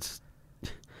cover.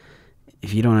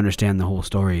 If you don't understand the whole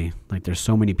story, like, there's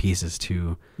so many pieces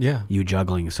to you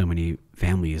juggling so many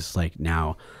families like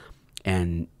now,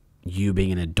 and you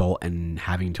being an adult and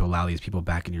having to allow these people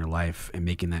back in your life and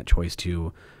making that choice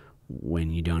too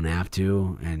when you don't have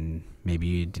to, and maybe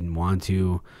you didn't want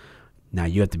to. Now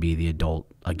you have to be the adult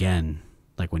again,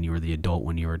 like when you were the adult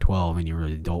when you were 12, and you were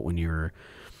the adult when you were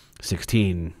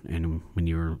 16, and when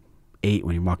you were 8,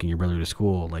 when you're walking your brother to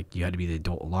school. Like, you had to be the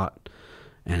adult a lot,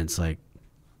 and it's like,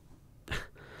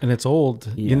 and it's old.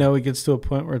 Yeah. It gets to a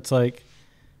point where it's like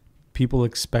people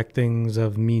expect things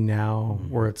of me now,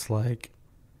 where it's like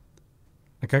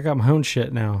I got my own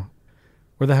shit now.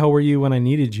 Where the hell were you when I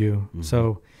needed you? Mm-hmm.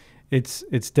 So it's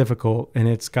difficult, and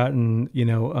it's gotten,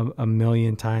 a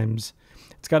million times.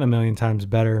 It's gotten a million times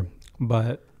better.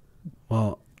 But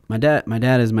well, my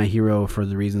dad is my hero for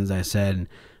the reasons I said,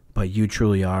 but you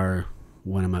truly are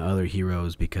one of my other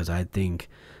heroes, because I think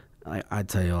I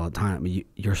tell you all the time,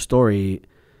 your story,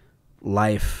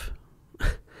 life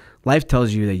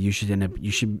tells you that you should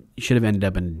have ended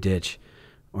up in a ditch,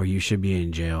 or you should be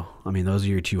in jail. I mean, those are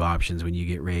your two options when you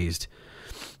get raised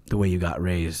the way you got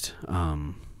raised.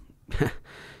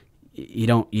 You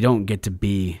don't get to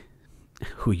be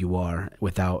who you are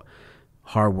without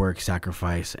hard work,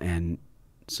 sacrifice, and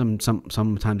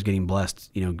sometimes getting blessed,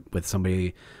 with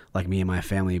somebody like me and my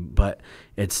family. But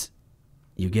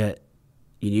you've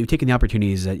taken the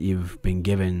opportunities that you've been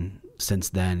given since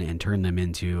then and turned them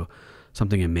into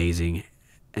something amazing.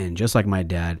 And just like my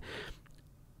dad,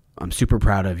 I'm super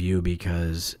proud of you,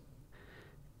 because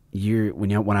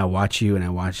when I watch you and I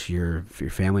watch your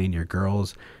family and your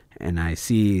girls, and I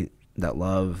see that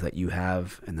love that you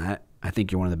have, and that, I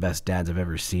think you're one of the best dads I've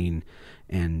ever seen.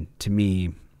 And to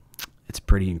me, it's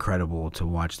pretty incredible to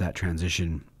watch that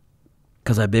transition,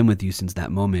 because I've been with you since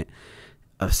that moment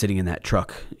of sitting in that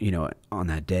truck, on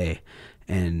that day.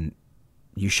 And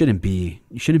you shouldn't be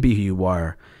who you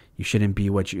are. You shouldn't be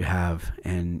what you have.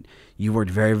 And you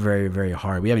worked very, very, very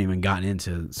hard. We haven't even gotten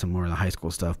into some more of the high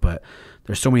school stuff, but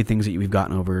there's so many things that we've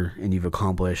gotten over and you've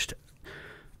accomplished.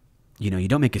 You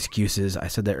don't make excuses. I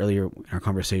said that earlier in our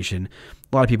conversation.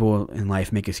 A lot of people in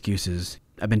life make excuses.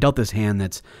 I've been dealt this hand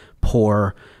that's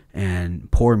poor,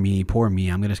 and poor me.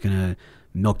 I'm just going to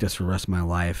milk this for the rest of my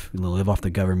life. Live off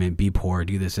the government, be poor,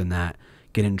 do this and that,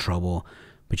 get in trouble.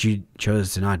 But you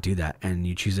chose to not do that, and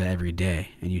you choose that every day,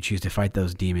 and you choose to fight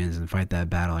those demons and fight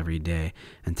that battle every day.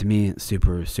 And to me, it's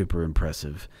super, super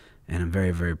impressive. And I'm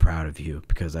very, very proud of you,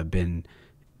 because I've been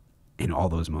in all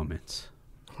those moments.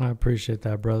 I appreciate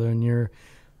that, brother. And you're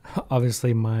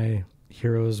obviously my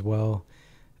hero as well.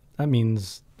 That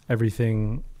means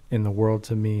everything in the world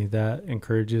to me. That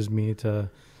encourages me to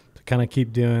kind of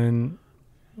keep doing,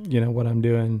 what I'm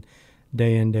doing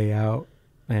day in, day out.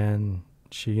 And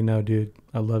dude,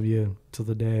 I love you till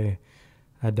the day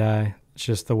I die. It's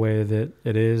just the way that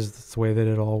it is. It's the way that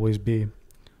it'll always be.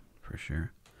 For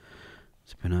sure.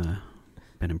 It's been a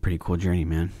pretty cool journey,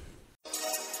 man.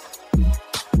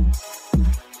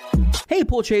 Hey,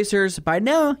 Pool Chasers. By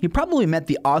now, you probably met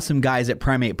the awesome guys at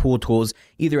Primate Pool Tools,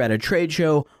 either at a trade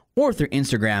show or through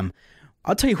Instagram.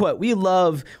 I'll tell you what, we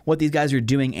love what these guys are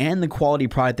doing and the quality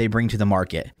product they bring to the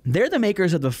market. They're the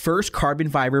makers of the first carbon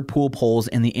fiber pool poles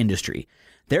in the industry.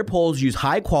 Their poles use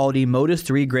high-quality Modus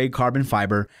 3 grade carbon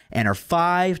fiber and are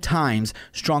 5 times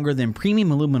stronger than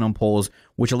premium aluminum poles,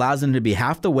 which allows them to be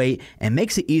half the weight and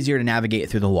makes it easier to navigate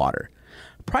through the water.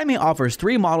 Primate offers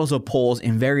 3 models of poles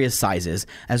in various sizes,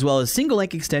 as well as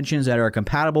single-link extensions that are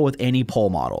compatible with any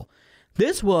pole model.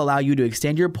 This will allow you to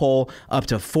extend your pole up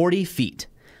to 40 feet.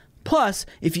 Plus,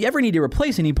 if you ever need to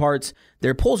replace any parts,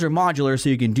 their poles are modular so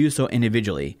you can do so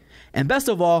individually. And best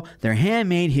of all, they're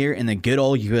handmade here in the good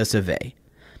old US of A.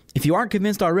 If you aren't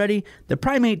convinced already, the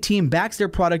Primate team backs their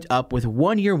product up with a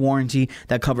 1-year warranty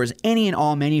that covers any and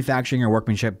all manufacturing or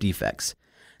workmanship defects.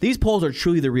 These poles are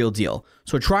truly the real deal,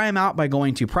 so try them out by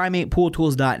going to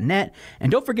primatepooltools.net,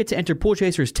 and don't forget to enter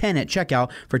PoolChasers10 at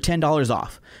checkout for $10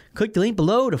 off. Click the link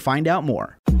below to find out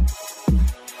more.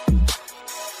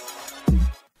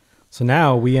 So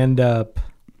now we end up,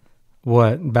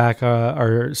 back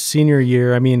our senior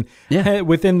year. I mean,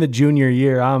 within the junior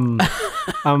year, I'm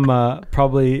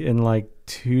probably in like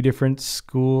 2 different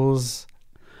schools.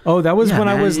 Oh, that was when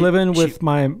I was living with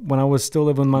when I was still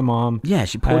living with my mom. Yeah,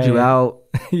 she pulled you out.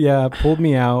 Yeah, pulled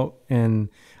me out, and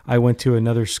I went to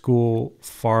another school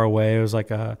far away. It was like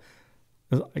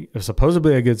it was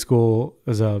supposedly a good school. It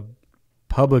was a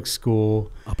public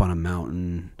school. Up on a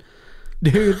mountain.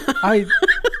 Dude, I'm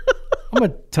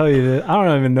going to tell you this. I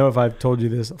don't even know if I've told you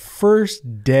this.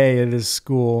 First day of this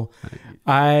school,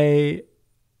 I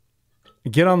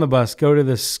get on the bus, go to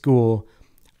this school.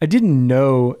 I didn't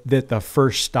know that the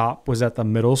first stop was at the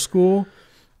middle school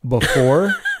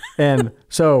before. And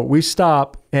so we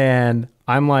stop, and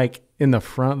I'm like in the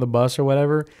front of the bus or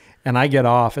whatever, and I get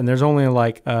off, and there's only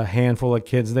like a handful of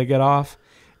kids that get off,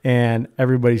 and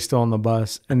everybody's still on the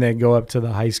bus, and they go up to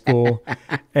the high school,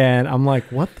 and I'm like,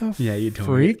 what the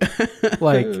freak?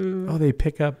 Like, oh, they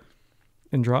pick up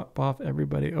and drop off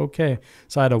everybody. Okay.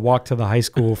 So I had to walk to the high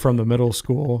school from the middle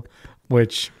school,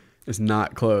 which... It's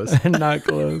not close. Not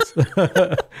close.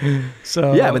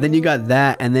 So yeah, but then you got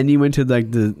that, and then you went to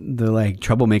like the like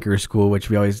troublemaker school,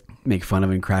 which we always make fun of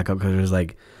and crack up because there's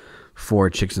like 4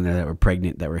 chicks in there that were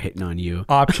pregnant that were hitting on you.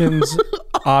 Options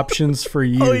for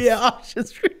you. Oh yeah,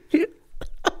 options for you.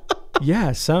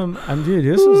 Yeah, dude,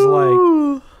 this was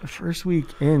like the first week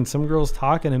in. Some girls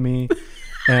talking to me,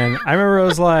 and I remember I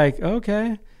was like,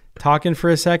 okay, talking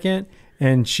for a second.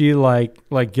 And she like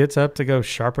gets up to go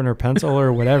sharpen her pencil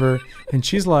or whatever, and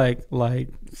she's like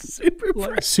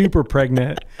super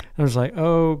pregnant. I was like,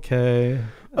 okay,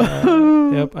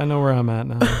 yep, I know where I'm at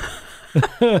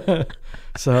now.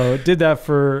 So did that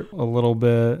for a little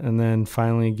bit, and then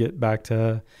finally get back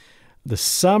to the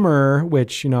summer,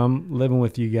 which I'm living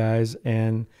with you guys,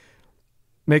 and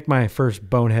make my first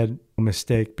bonehead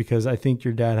mistake because I think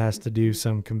your dad has to do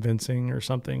some convincing or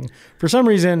something for some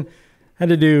reason. Had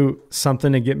to do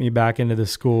something to get me back into the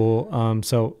school.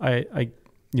 So I'm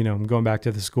going back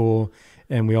to the school,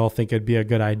 and we all think it'd be a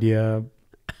good idea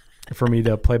for me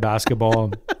to play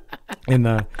basketball in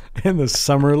the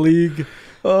summer league.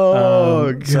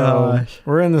 Oh gosh. So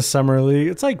we're in the summer league.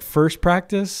 It's like first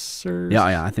practice or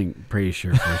yeah, I think pretty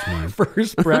sure first one.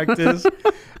 First practice.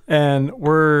 And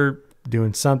we're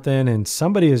doing something, and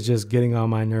somebody is just getting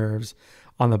on my nerves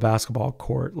on the basketball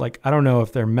court. Like, I don't know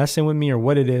if they're messing with me or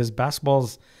what it is.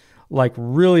 Basketball's like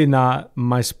really not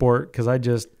my sport because I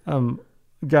just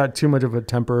got too much of a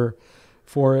temper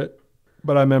for it.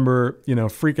 But I remember,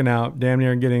 freaking out, damn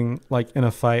near getting like in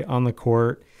a fight on the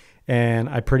court. And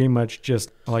I pretty much just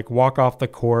like walk off the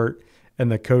court,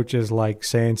 and the coach is like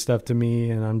saying stuff to me,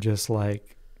 and I'm just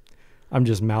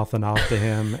mouthing off to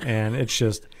him. And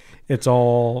it's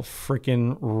all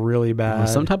freaking really bad. Well,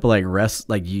 some type of like rest,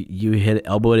 like you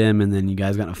elbowed him, and then you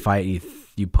guys got in a fight, and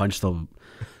you punched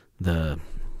the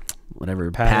whatever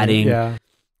padding, yeah.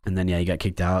 And then you got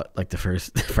kicked out like the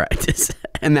first practice.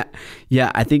 And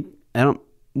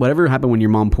whatever happened when your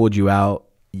mom pulled you out,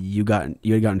 you had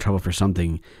got in trouble for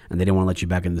something, and they didn't want to let you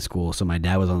back into school. So my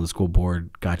dad was on the school board,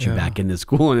 got you back into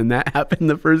school, and then that happened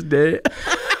the first day.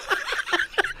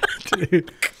 Dude.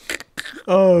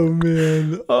 Oh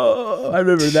man. Oh, I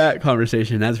remember that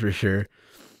conversation, that's for sure.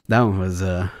 That one was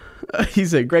he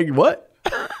said, Greg, what?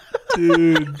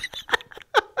 Dude.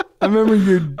 I remember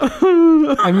your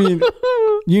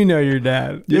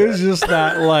dad. Yeah. It was just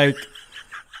that like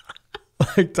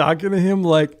talking to him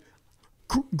like,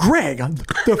 Greg,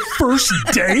 the first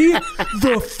day,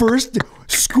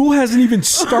 school hasn't even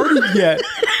started yet.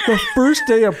 The first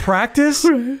day of practice?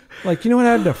 Like, you know what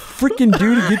I had to freaking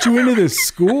do to get you into this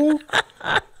school?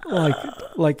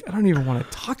 Like I don't even want to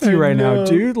talk to you right now,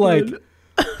 dude. Like,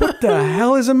 what the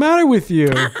hell is the matter with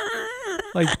you?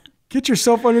 Like, get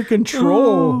yourself under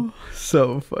control.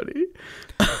 So funny.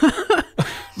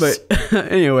 But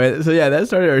anyway, so yeah, that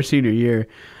started our senior year,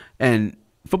 and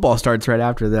football starts right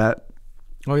after that.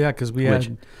 Oh yeah, because we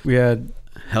had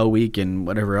Hell Week and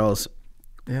whatever else.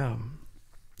 Yeah.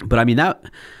 But I mean that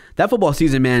football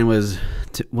season, man, was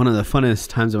one of the funnest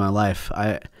times of my life.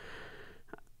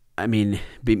 I mean,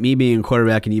 me being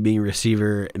quarterback and you being a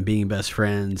receiver and being best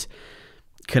friends,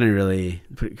 couldn't really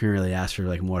ask for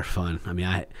like more fun. I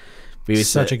mean,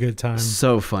 such a good time.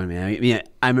 So fun, man. I mean,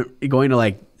 I'm going to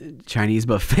like Chinese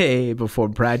buffet before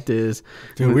practice.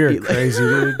 Dude, we were crazy,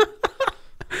 dude.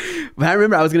 But I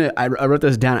remember I wrote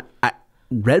this down.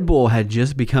 Red Bull had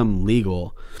just become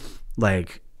legal,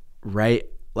 like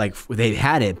they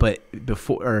had it, but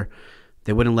before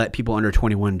they wouldn't let people under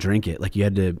 21 drink it. Like you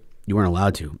weren't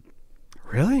allowed to.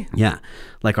 Really? Yeah.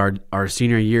 Like our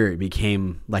senior year, it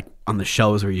became like on the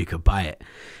shelves where you could buy it.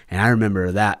 And I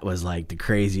remember that was like the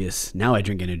craziest. Now I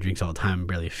drink energy drinks all the time and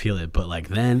barely feel it. But like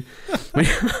then,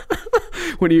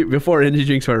 before energy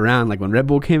drinks were around, like when Red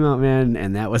Bull came out, man,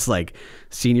 and that was like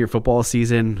senior football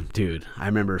season, dude, I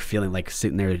remember feeling like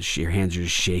sitting there, your hands are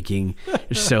just shaking.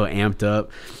 You're so amped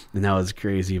up. And that was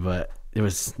crazy. But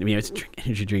it's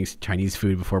energy drinks, Chinese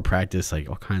food before practice, like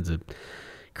all kinds of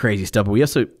crazy stuff. But we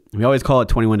always call it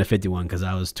 21 to 51 because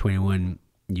I was 21,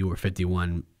 you were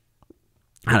 51.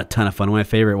 I had a ton of fun. One of my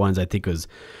favorite ones, I think, was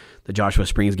the Joshua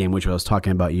Springs game, which I was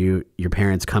talking about your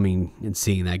parents coming and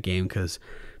seeing that game because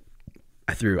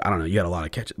you had a lot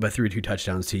of catches, but I threw 2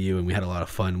 touchdowns to you and we had a lot of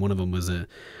fun. One of them was the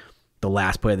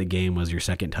last play of the game was your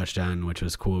second touchdown, which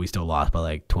was cool. We still lost by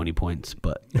like 20 points,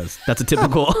 but that's a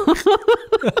typical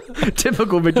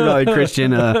typical Victor Valley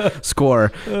Christian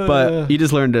score. But you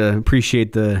just learn to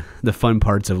appreciate the fun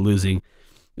parts of losing.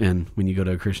 And when you go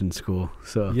to a Christian school,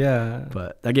 so yeah.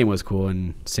 But that game was cool,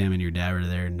 and Sam and your dad were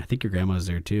there, and I think your grandma was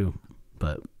there too.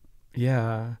 But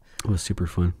yeah, it was super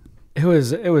fun. It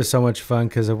was so much fun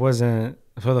because it wasn't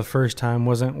for the first time.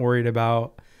 Wasn't worried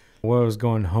about what I was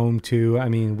going home to. I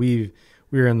mean, we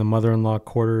were in the mother-in-law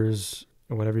quarters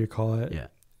or whatever you call it. Yeah,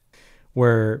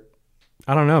 where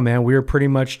I don't know, man. We were pretty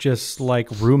much just like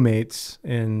roommates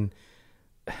and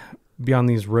be on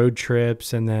these road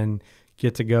trips, and then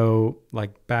get to go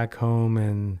like back home,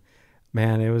 and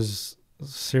man, it was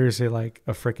seriously like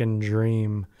a freaking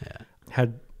dream. Yeah.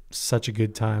 Had such a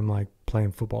good time like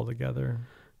playing football together.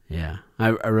 Yeah.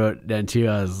 I wrote down too,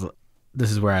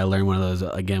 this is where I learned one of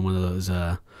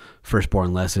those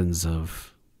firstborn lessons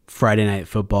of Friday night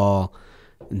football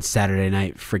and Saturday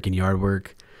night freaking yard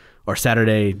work, or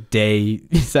Saturday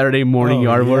morning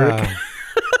yard work.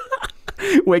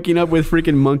 Waking up with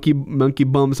freaking monkey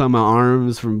bumps on my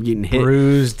arms from getting hit,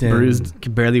 bruised,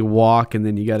 can barely walk, and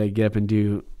then you got to get up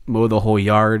and mow the whole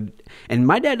yard. And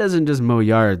my dad doesn't just mow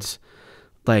yards;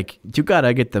 like you got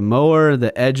to get the mower,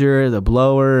 the edger, the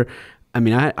blower. I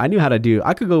mean, I knew how to do.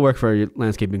 I could go work for a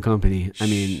landscaping company. I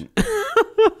mean,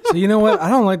 so you know what? I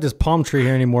don't like this palm tree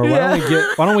here anymore. Why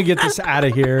don't we get this out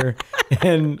of here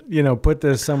and put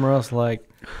this somewhere else? Like,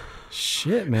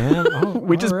 shit, man. Oh,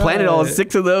 we just planted all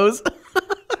 6 of those.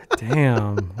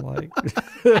 Damn, like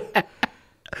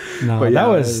no,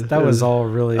 yeah, that was all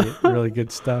really, really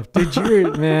good stuff.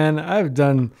 Man, I've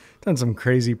done some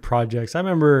crazy projects. I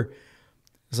remember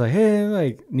it's like, hey,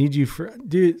 like need you for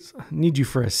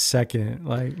a second,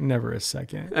 like never a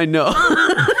second. I know.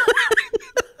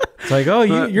 It's like, oh,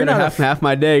 you're not half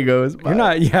my day goes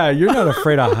by. You're not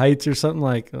afraid of heights or something,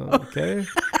 like, oh, okay.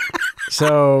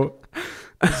 So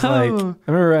it's like, I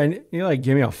remember you like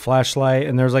gave me a flashlight,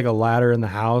 and there's like a ladder in the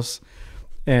house,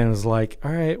 and it was like,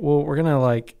 all right, well, we're gonna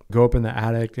like go up in the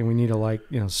attic, and we need to like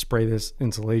spray this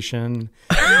insulation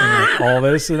and like all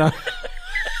this, and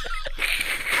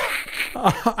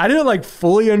I didn't like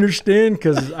fully understand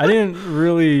because I didn't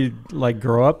really like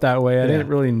grow up that way. I didn't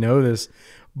really know this,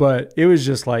 but it was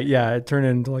just like, it turned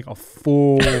into like a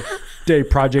full day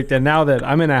project. And now that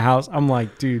I'm in a house, I'm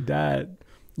like, dude,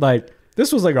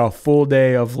 this was like a full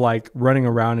day of like running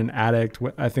around an attic.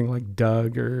 I think like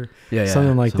Doug or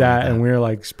something like that. And we were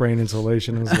like spraying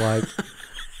insulation. It was like,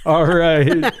 all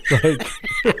right. Like,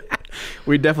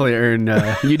 we definitely earned,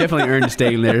 you definitely earned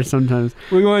staying there sometimes.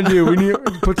 What do you want to do? We need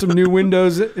to put some new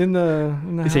windows in the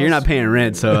house. So you're not paying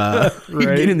rent, so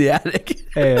right? Get in the attic.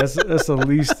 Hey, that's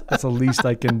the least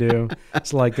I can do.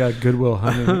 It's like Goodwill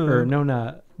Hunting, or no,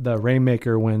 not the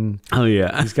Rainmaker, when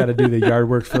he's got to do the yard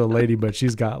work for the lady, but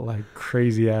she's got like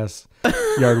crazy ass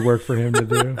yard work for him to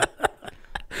do.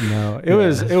 No, it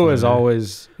was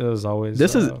always.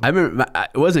 This is, I remember,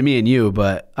 it wasn't me and you,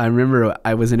 but I remember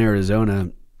I was in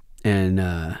Arizona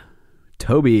and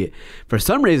Toby, for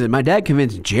some reason, my dad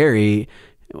convinced Jerry,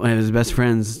 one of his best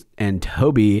friends, and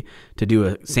Toby to do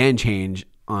a sand change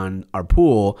on our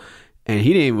pool, and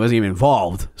wasn't even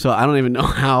involved. So I don't even know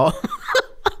how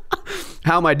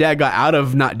my dad got out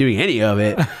of not doing any of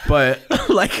it, but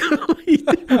like he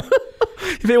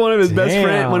paid one of his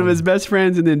best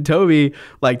friends, and then Toby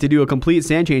to do a complete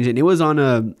sand change, and it was on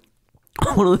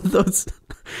one of those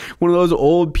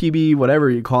old PB whatever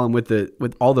you call them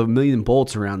with all the million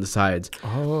bolts around the sides.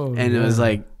 Oh, and it was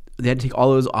like they had to take all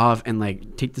those off and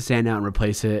take the sand out and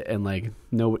replace it, and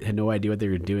had no idea what they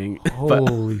were doing.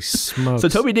 Holy smokes! So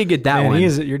Toby did get that one.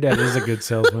 Your dad is a good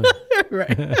salesman,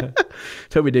 right?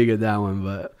 Toby did get that one,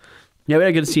 but yeah, we had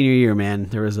a good senior year, man.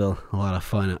 There was a lot of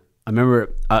fun. I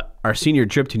remember our senior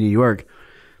trip to New York.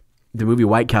 The movie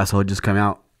White Castle had just come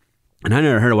out, and I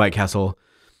never heard of White Castle,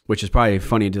 which is probably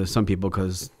funny to some people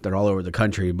because they're all over the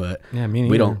country, but yeah,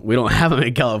 we don't have them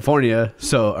in California.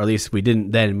 So, or at least we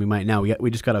didn't then. We might now. We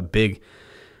just got a big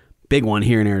one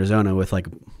here in Arizona with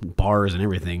bars and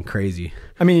everything. Crazy.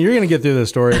 I mean, you're gonna get through the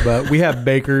story, but we have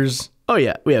Bakers. Oh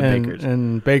yeah, we have Bakers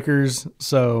and Bakers.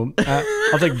 So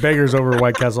I'll take Bakers over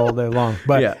White Castle all day long.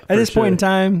 But yeah, at this point in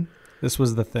time, this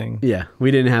was the thing. Yeah, we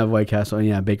didn't have White Castle, and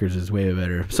yeah, Bakers is way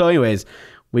better. So, anyways,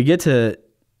 we didn't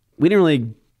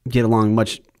really get along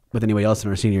much with anybody else in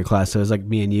our senior class. So it was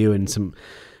me and you and some,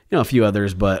 a few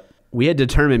others, but we had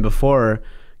determined before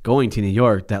going to New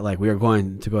York that we were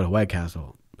going to go to White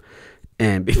Castle,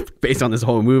 and based on this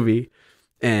whole movie,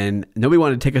 and nobody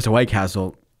wanted to take us to White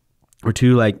Castle. We're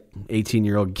two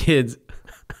 18-year-old kids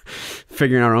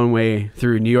figuring our own way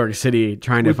through New York City,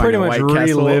 trying to find a White Castle. We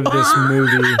pretty much relived this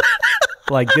movie,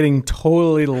 getting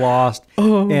totally lost.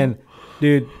 And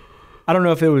dude, I don't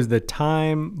know if it was the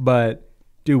time, but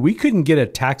dude, we couldn't get a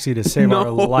taxi to save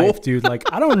our life, dude.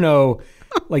 I don't know.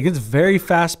 It's very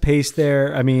fast paced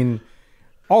there. I mean,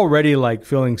 already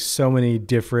feeling so many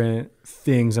different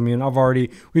things. I mean,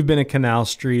 we've been in Canal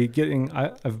Street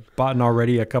I've bought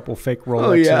already a couple fake Rolexes.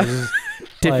 Oh, yeah.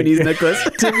 Tiffany's necklace.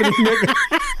 Tiffany's necklace.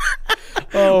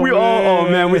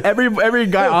 Every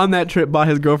guy on that trip bought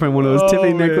his girlfriend one of those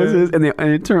Tiffany necklaces, and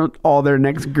it turned all their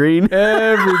necks green.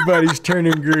 Everybody's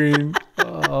turning green.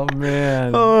 Oh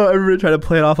man. Oh, everybody tried to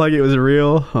play it off like it was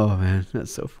real. Oh man,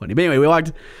 that's so funny. But anyway, we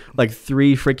walked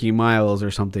 3 freaking miles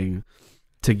or something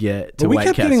to get to White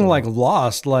Castle. We kept getting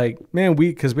lost.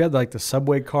 Because we had the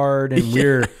subway card, and we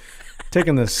were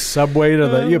taking the subway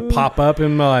to you pop up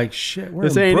and shit, we're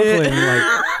in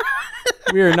Brooklyn.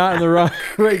 We are not in the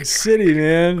right city,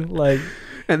 man.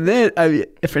 And then,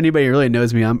 if anybody really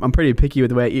knows me, I'm pretty picky with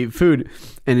the way I eat food.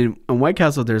 And in White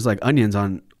Castle, there's onions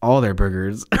on all their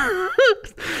burgers.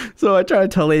 So I tried to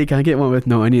tell a lady, can I get one with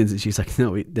no onions? And she's like,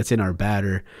 no, that's in our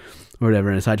batter or whatever.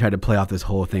 And so I tried to play off this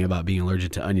whole thing about being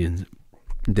allergic to onions.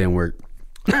 It didn't work.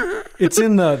 It's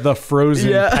in the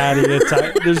frozen patty.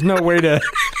 There's no way to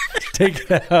take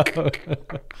it out.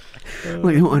 I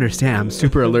don't understand. I'm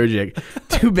super allergic.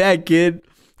 Too bad, kid.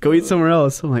 Go eat somewhere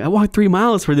else. I'm I walked 3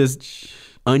 miles for this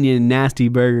onion nasty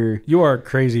burger. You are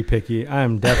crazy picky. I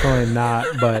am definitely not.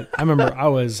 But I remember I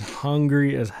was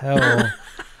hungry as hell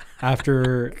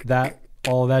after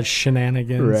all that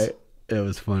shenanigans. Right. It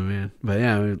was fun, man. But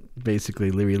yeah, we basically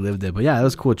relived it. But yeah, it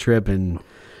was a cool trip. And I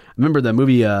remember the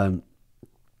movie.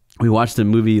 We watched the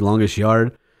movie Longest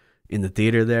Yard in the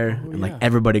theater there, and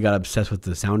everybody got obsessed with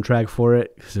the soundtrack for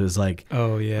it because it was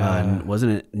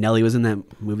wasn't it Nelly was in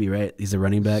that movie, right? He's a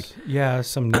running back. Yeah,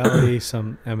 some Nelly,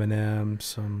 some Eminem,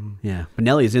 some but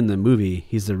Nelly's in the movie.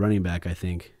 He's the running back, I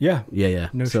think. Yeah.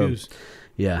 No shoes.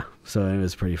 Yeah, so it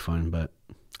was pretty fun, but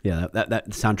yeah, that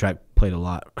soundtrack played a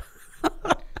lot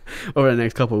over the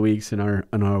next couple of weeks in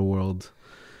our world.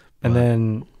 And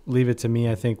then Leave It to Me,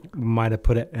 I think, might have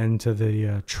put an end to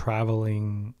the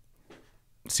traveling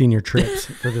senior trips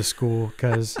for the school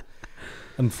because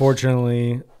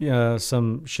unfortunately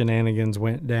some shenanigans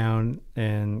went down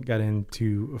and got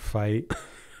into a fight.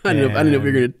 I didn't know if you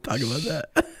were going to talk about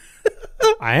that.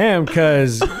 I am,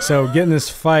 because getting this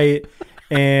fight,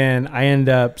 and I end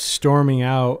up storming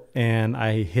out, and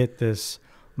I hit this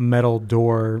metal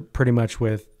door pretty much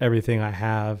with everything I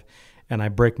have, and I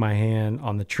break my hand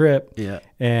on the trip. Yeah.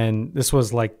 And this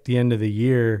was the end of the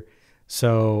year,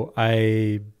 so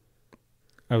I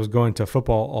was going to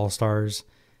football all-stars.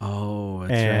 Oh,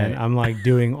 that's and right. I'm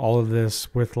doing all of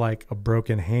this with a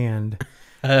broken hand.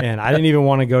 And I didn't even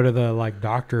want to go to the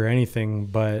doctor or anything.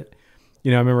 But, I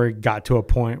remember it got to a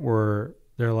point where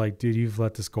they're like, dude, you've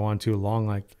let this go on too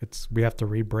long. We have to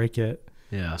re-break it.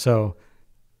 Yeah. So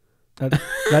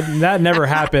That never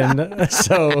happened.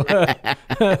 So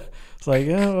it's like,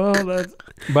 oh, well, that's.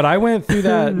 But I went through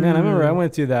that, man. I remember I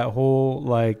went through that whole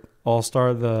like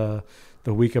all-star the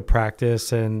week of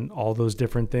practice and all those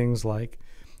different things, like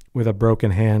with a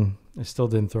broken hand. They still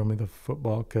didn't throw me the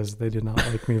football because they did not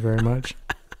like me very much.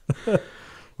 Well,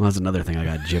 that's another thing I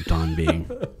got gypped on, being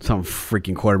some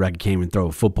freaking quarterback can't even throw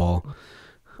a football.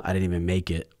 I didn't even make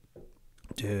it.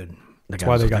 Dude. That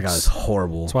guy was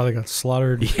horrible. That's why they got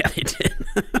slaughtered. Yeah, they did.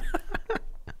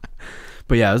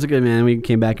 But yeah, it was a good, man. We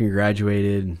came back and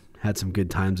graduated, had some good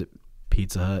times at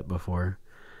Pizza Hut before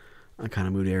I kind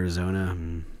of moved to Arizona.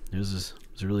 And it was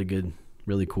a really good,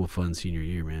 really cool, fun senior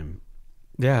year, man.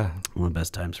 Yeah. One of the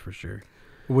best times for sure.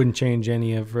 Wouldn't change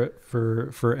any of it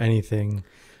for anything.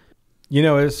 You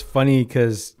know, it's funny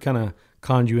because kind of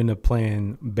conned you into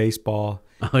playing baseball.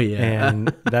 Oh, yeah.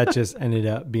 And that just ended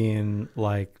up being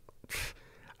like,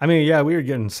 I mean, yeah, we were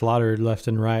getting slaughtered left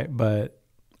and right, but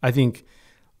I think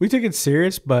we took it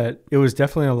serious, but it was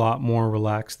definitely a lot more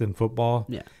relaxed than football.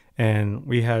 Yeah. And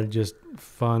we had just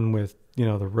fun with, you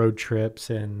know, the road trips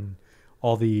and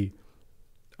all the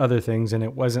other things. And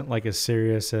it wasn't like as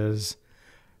serious as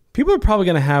people are probably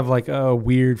going to have like a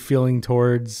weird feeling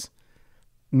towards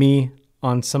me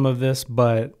on some of this,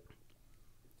 but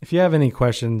if you have any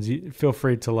questions, feel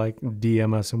free to like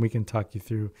DM us and we can talk you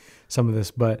through some of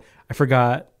this. But I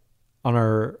forgot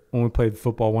when we played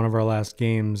football, one of our last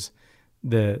games,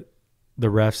 the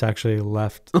refs actually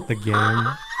left the game.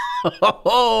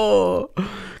 Oh,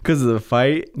 because of the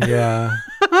fight? Yeah.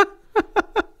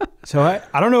 So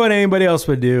I don't know what anybody else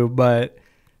would do, but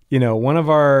you know, one of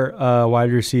our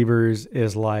wide receivers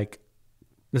is like,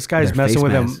 this guy's Their messing face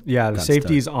with him. mask Yeah, the got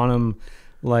safety's stuck. on him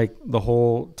like the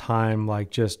whole time, like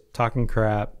just talking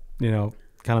crap, you know,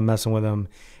 kind of messing with him.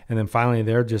 And then finally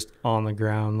they're just on the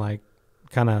ground, like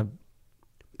kind of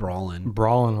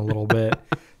Brawling a little bit.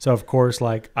 So of course,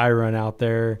 like I run out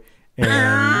there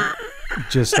and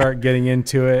just start getting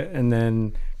into it, and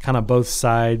then kind of both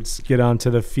sides get onto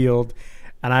the field.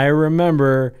 And I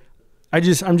remember I'm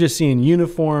just seeing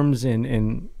uniforms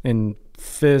and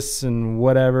fists and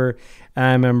whatever. And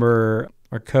I remember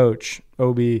our coach,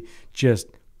 Obi, just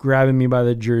grabbing me by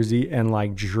the jersey and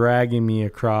like dragging me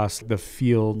across the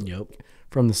field. Yep.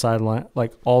 From the sideline,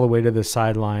 like all the way to the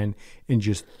sideline, and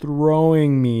just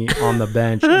throwing me on the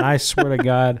bench. And I swear to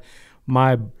God,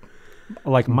 my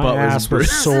ass was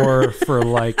sore for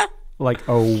like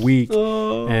a week.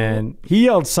 Oh. And he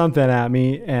yelled something at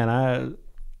me, and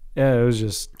it was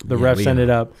just the refs ended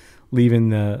up leaving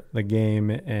the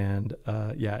game, and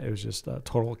it was just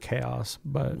total chaos.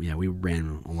 But yeah, we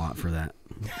ran a lot for that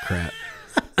crap.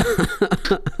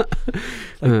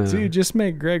 Dude, just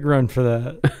make Greg run for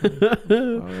that.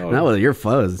 That was your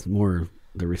fuzz, more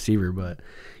the receiver, but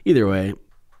either way,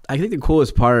 I think the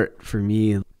coolest part for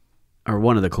me, or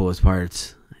one of the coolest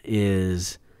parts,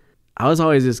 is I was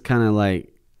always just kind of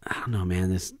like, I don't know, man,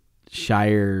 this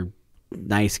shyer,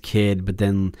 nice kid, but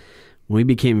then when we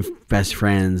became best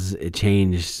friends, it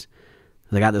changed.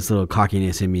 I got this little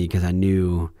cockiness in me because I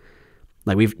knew,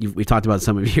 like we've talked about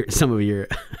some of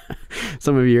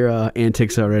your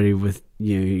antics already with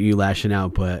you lashing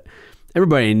out, but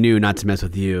everybody knew not to mess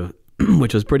with you,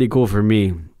 which was pretty cool for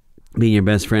me, being your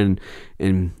best friend.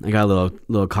 And I got a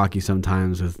little cocky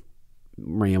sometimes with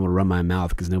being able to run my mouth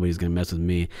because nobody's gonna mess with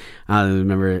me. I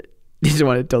remember. Did you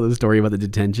want to tell the story about the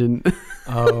detention?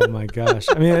 Oh my gosh!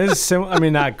 I mean, it's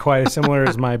not quite as similar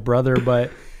as my brother,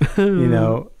 but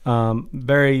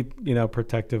very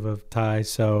protective of Ty.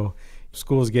 So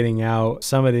school's getting out.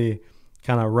 Somebody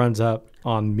kind of runs up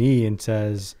on me and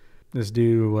says, "This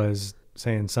dude was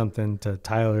saying something to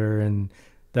Tyler and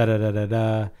da da da da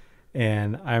da."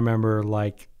 And I remember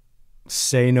like,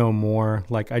 say no more.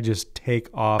 Like I just take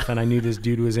off, and I knew this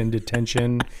dude was in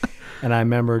detention. And I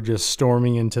remember just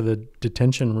storming into the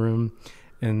detention room,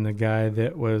 and the guy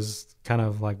that was kind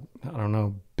of like, I don't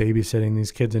know, babysitting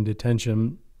these kids in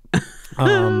detention,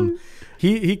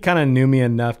 he kind of knew me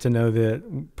enough to know that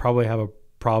we probably have a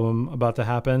problem about to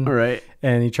happen. All right.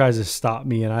 And he tries to stop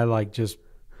me, and I like just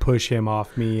push him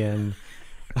off me, and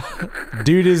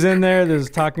dude is in there that's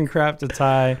talking crap to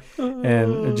Ty,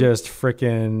 and just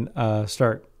freaking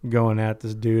start going at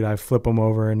this dude. I flip him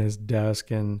over in his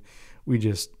desk, and we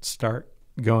just start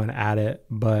going at it.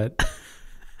 But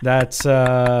that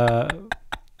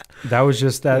was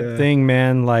just that thing,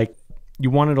 man. Like,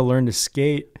 you wanted to learn to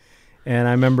skate, and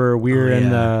I remember we were in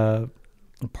the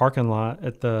parking lot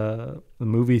at the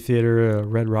movie theater,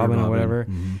 Red Robin or whatever.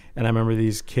 Mm-hmm. And I remember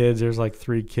these kids. There's like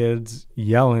 3 kids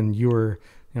yelling.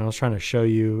 I was trying to show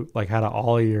you like how to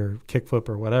ollie or kickflip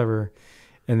or whatever,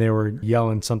 and they were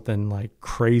yelling something like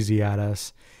crazy at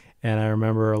us. And I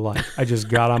remember like I just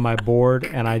got on my board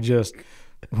and I just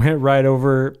went right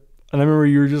over. And I remember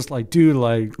you were just like, dude,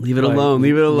 like leave it alone.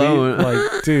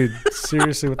 Like, dude,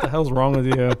 seriously, what the hell's wrong with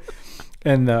you?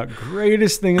 And the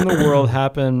greatest thing in the world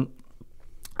happened.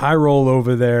 I roll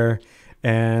over there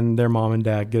and their mom and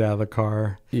dad get out of the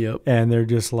car. Yep. And they're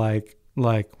just like,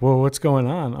 whoa, what's going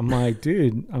on? I'm like,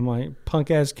 dude,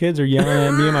 punk ass kids are yelling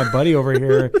at me and my buddy over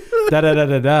here. Da da da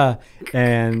da da.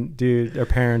 And dude, their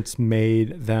parents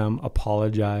made them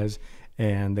apologize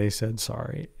and they said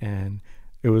sorry. And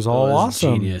it was all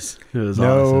awesome. Genius. It was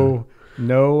awesome.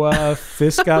 No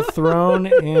fist got thrown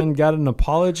and got an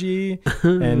apology,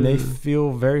 and they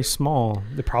feel very small.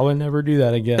 They probably never do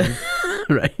that again.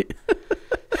 Right.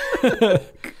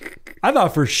 I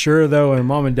thought for sure, though, when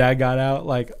mom and dad got out,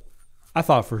 like, I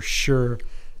thought for sure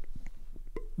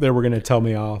they were going to tell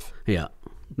me off. Yeah.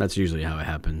 That's usually how it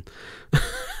happened.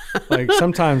 Like,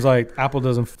 sometimes, like, apple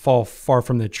doesn't fall far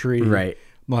from the tree. Right.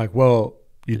 I'm like, well,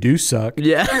 you do suck.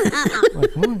 Yeah. I'm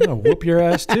like, well, I'm going to whoop your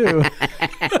ass, too.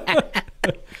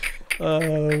 Oh,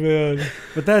 man.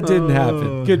 But that didn't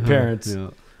happen. Good parents. Yeah.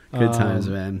 Good times,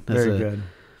 man. That's very good.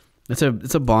 It's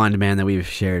a bond, man, that we've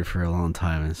shared for a long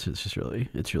time. It's just really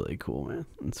cool, man.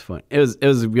 It's fun. It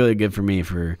was really good for me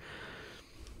for,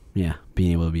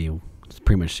 being able to be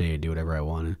pretty much say do whatever I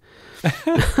wanted.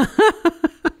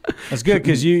 That's good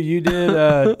because you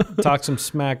did talk some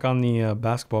smack on the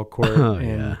basketball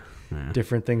court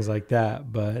different things like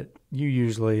that, but you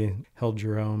usually held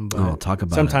your own. But I'll talk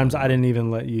about sometimes I didn't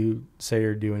even let you say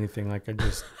or do anything. Like I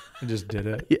just did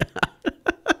it. Yeah,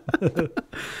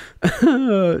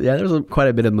 there's quite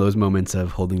a bit of those moments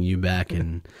of holding you back,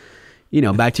 and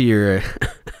back to your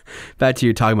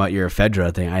talking about your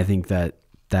ephedra thing. I think that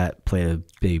played a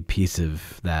big piece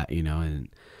of that, and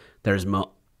there's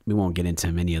we won't get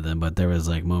into many of them, but there was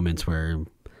like moments where,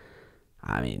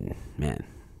 I mean, man,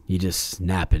 you just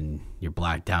snap and you're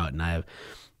blacked out, and I have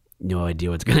no idea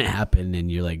what's gonna happen,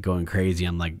 and you're like going crazy.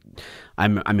 I'm like, I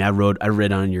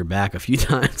read on your back a few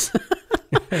times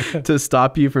to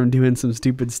stop you from doing some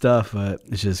stupid stuff, but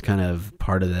it's just kind of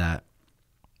part of that,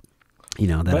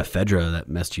 that ephedra that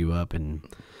messed you up, and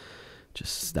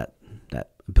just that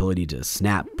ability to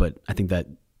snap. But I think that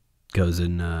goes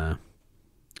in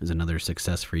is another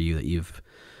success for you that you've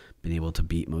been able to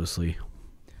beat mostly.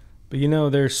 But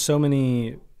there's so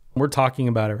many. We're talking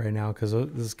about it right now because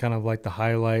this is kind of like the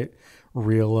highlight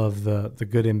reel of the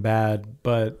good and bad.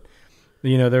 But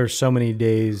there's so many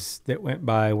days that went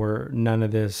by where none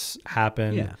of this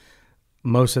happened. Yeah.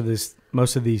 Most of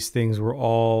these things were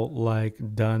all like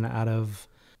done out of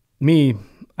me,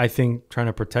 I think, trying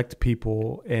to protect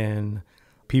people and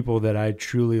people that I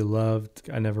truly loved.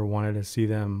 I never wanted to see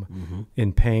them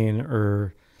in pain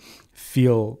or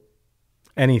feel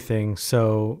anything.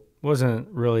 So wasn't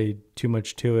really too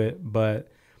much to it, but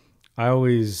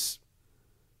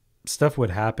stuff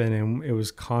would happen, and it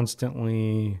was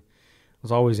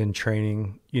always in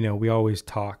training. We always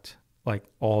talked like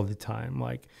all the time.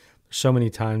 Like so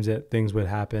many times that things would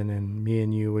happen and me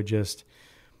and you would it's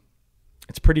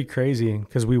pretty crazy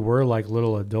because we were like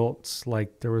little adults.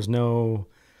 Like there was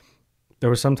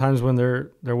some times when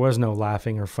there was no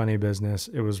laughing or funny business.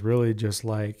 It was really just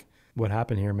like, what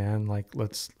happened here, man? Like,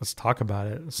 let's talk about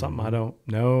it. It's something I don't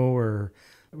know, or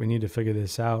we need to figure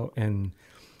this out. And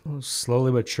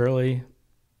slowly but surely,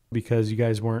 because you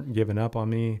guys weren't giving up on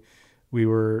me,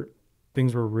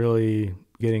 things were really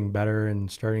getting better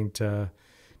and starting to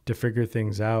figure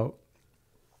things out.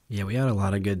 Yeah, we had a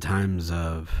lot of good times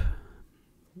of,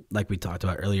 like we talked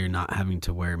about earlier, not having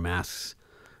to wear masks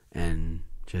and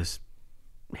just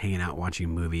hanging out watching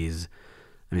movies.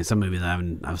 I mean, some movies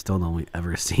I've still only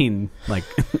ever seen, like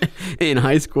in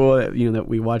high school, that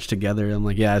we watched together. I'm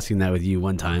like, yeah, I've seen that with you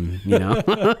one time, You're like,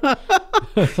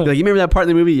 you remember that part in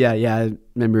the movie? Yeah. I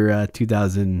remember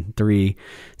 2003,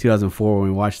 2004 when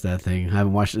we watched that thing. I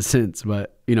haven't watched it since,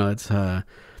 but it's I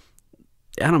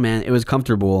don't know, man. It was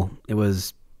comfortable. It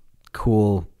was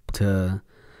cool to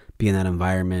be in that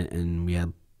environment, and we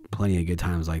had plenty of good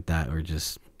times like that. We're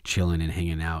just chilling and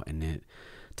hanging out, and it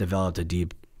developed a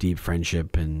deep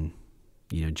friendship, and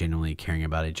genuinely caring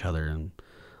about each other and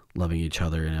loving each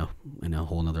other in a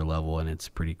whole nother level. And it's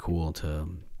pretty cool to.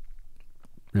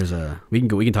 We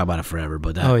can talk about it forever,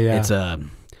 but there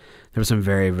were some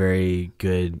very, very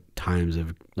good times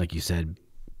of, like you said,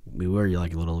 we were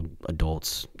like little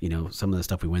adults. Some of the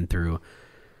stuff we went through,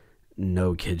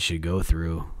 no kid should go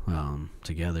through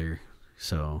together.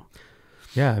 So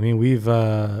yeah, I mean,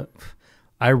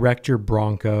 I wrecked your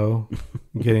Bronco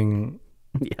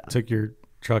took your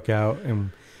truck out, and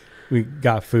we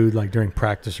got food like during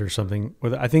practice or something.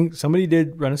 I think somebody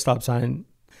did run a stop sign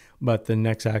But the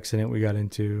next accident we got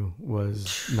into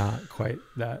was not quite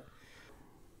that.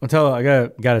 I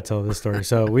gotta tell this story.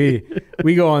 So we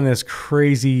go on this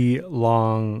crazy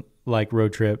long like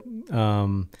road trip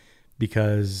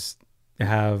because I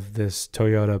have this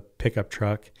Toyota pickup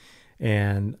truck,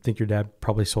 and I think your dad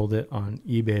probably sold it on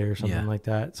eBay or something like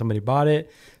that. Somebody bought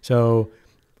it. So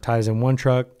Ty's in one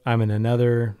truck, I'm in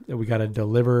another that we got to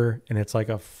deliver, and it's like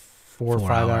a 4 or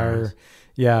 5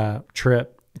 hour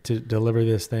trip to deliver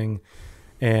this thing.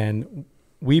 And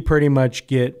we pretty much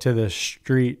get to the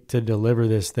street to deliver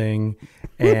this thing.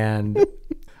 And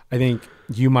I think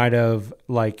you might have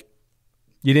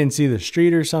you didn't see the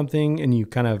street or something, and you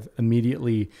kind of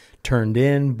immediately turned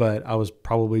in, but I was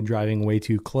probably driving way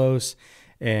too close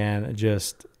and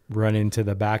just run into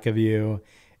the back of you.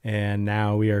 And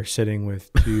now we are sitting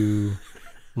with two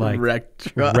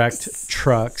wrecked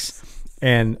trucks.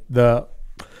 And the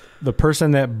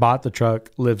person that bought the truck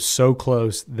lives so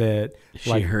close that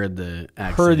she heard the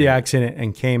accident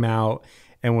and came out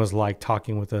and was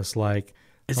talking with us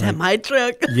is that my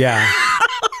truck? Yeah.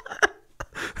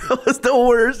 That was the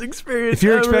worst experience if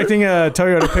you're ever. expecting a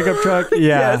Toyota pickup truck,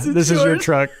 Yes, this is your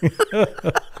truck.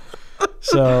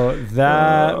 So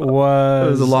that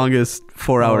was the longest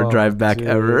 4-hour drive back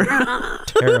ever.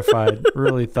 Terrified.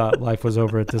 Really thought life was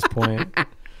over at this point.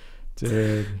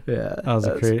 Dude. Yeah.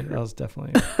 That was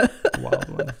definitely a wild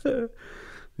one.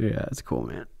 Yeah, it's cool,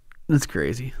 man. That's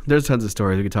crazy. There's tons of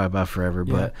stories we could talk about forever,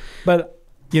 but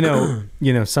you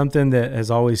know, something that has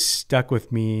always stuck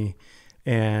with me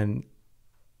and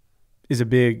is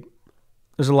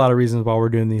there's a lot of reasons why we're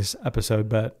doing this episode,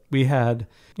 but we had,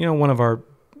 one of our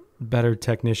better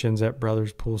technicians at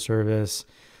Brothers Pool Service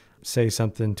say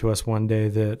something to us one day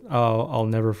that I'll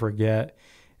never forget,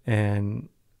 and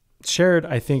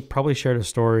probably shared a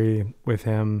story with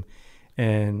him.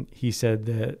 And he said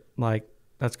that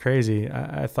that's crazy.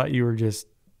 I thought you were just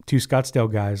two Scottsdale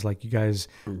guys, you guys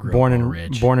born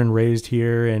and raised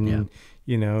here, and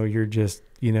you're just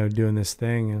doing this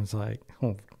thing. And it's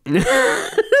oh.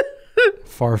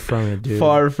 Far from it, dude.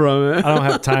 Far from it. I don't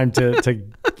have time to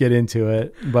get into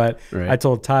it, but right. I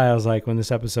told Ty, I was when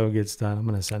this episode gets done, I'm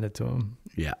gonna send it to him.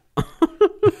 Yeah.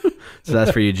 So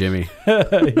that's for you, Jimmy.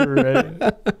 You're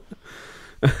right.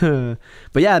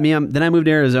 But yeah, then I moved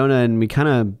to Arizona, and we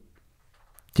kind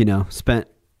of, spent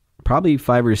probably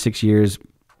 5 or 6 years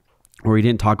where we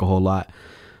didn't talk a whole lot.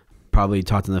 Probably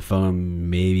talked on the phone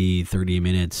maybe 30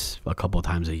 minutes a couple of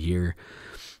times a year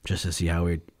just to see how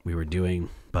we were doing.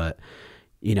 But,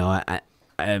 I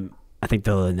think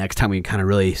the next time we kind of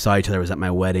really saw each other was at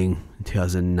my wedding in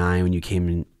 2009 when you came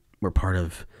and were part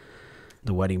of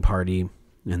the wedding party.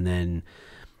 And then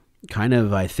kind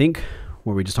of, I think,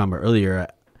 what we were just talking about earlier,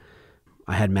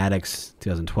 I had Maddox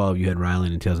 2012, you had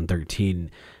Rylan in 2013,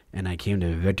 and I came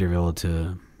to Victorville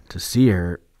to see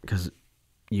her because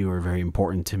you were very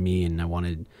important to me, and I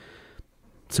wanted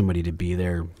somebody to be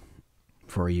there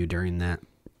for you during that.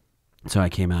 So I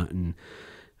came out, and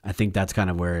I think that's kind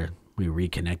of where we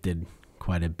reconnected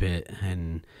quite a bit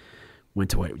and went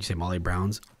to, what would you say, Molly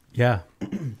Brown's? Yeah.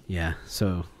 Yeah.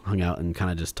 So hung out and kind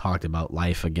of just talked about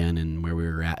life again and where we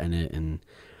were at in it. And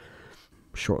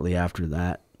shortly after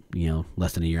that,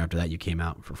 less than a year after that, you came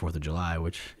out for 4th of July,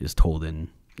 which is told in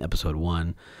episode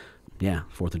 1. Yeah.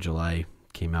 4th of July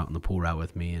came out in the pool route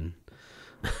with me, and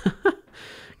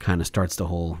kind of starts the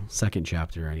whole second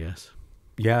chapter, I guess.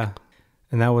 Yeah.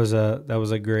 And that was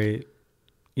a great,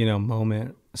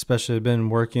 moment, especially been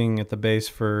working at the base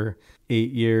for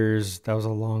 8 years. That was a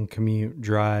long commute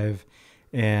drive,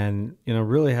 and,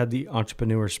 really had the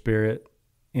entrepreneur spirit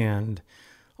and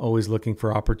always looking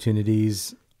for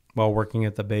opportunities while working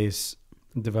at the base.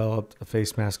 Developed a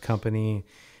face mask company,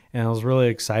 and I was really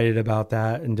excited about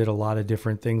that and did a lot of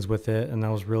different things with it. And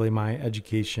that was really my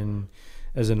education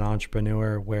as an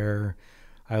entrepreneur, where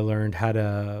I learned how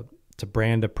to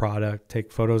brand a product,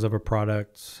 take photos of a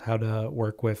product, how to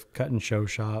work with cut and show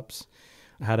shops,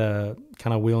 how to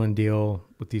kind of wheel and deal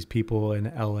with these people in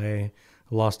LA. I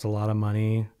lost a lot of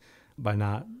money by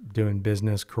not doing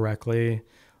business correctly.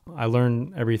 I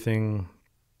learned everything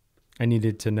I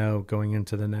needed to know going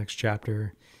into the next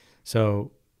chapter. So,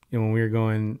 when we were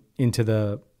going into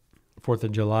the 4th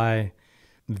of July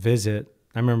visit,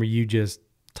 I remember you just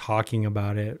talking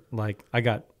about it. I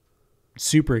got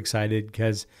super excited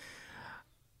because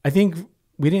I think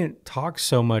we didn't talk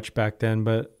so much back then,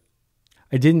 but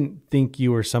I didn't think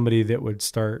you were somebody that would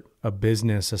start a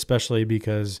business, especially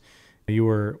because you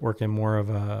were working more of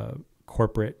a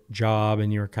corporate job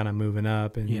and you were kind of moving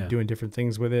up and doing different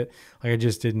things with it. I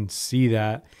just didn't see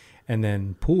that. And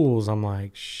then pools, I'm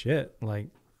like, shit,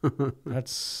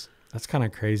 that's kind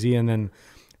of crazy. And then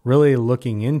really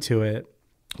looking into it,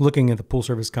 looking at the pool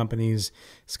service companies,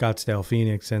 Scottsdale,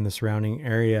 Phoenix, and the surrounding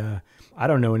area, I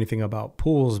don't know anything about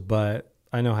pools, but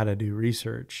I know how to do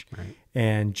research. Right.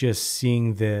 And just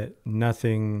seeing that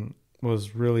nothing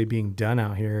was really being done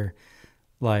out here,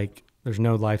 like there's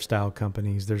no lifestyle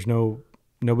companies,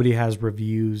 nobody has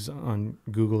reviews on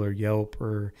Google or Yelp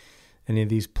or any of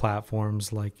these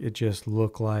platforms. Like it just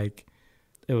looked like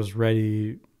it was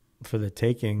ready for the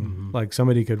taking. Mm-hmm. Like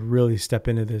somebody could really step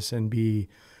into this and be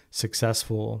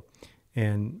successful.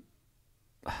 And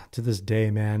to this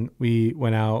day, man, we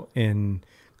went out and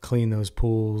cleaned those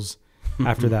pools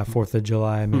after that 4th of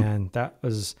July, man. That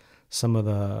was some of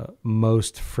the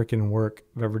most freaking work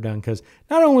I've ever done. Because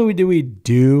not only did we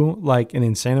do like an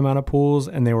insane amount of pools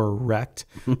and they were wrecked,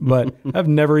 but I've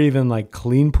never even like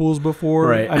cleaned pools before.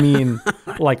 Right. I mean,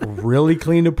 like really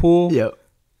cleaned a pool. Yep.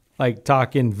 Like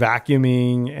talking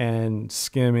vacuuming and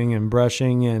skimming and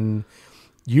brushing, and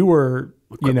you were,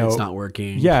 Equipment's not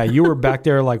working. Yeah, you were back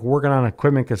there like working on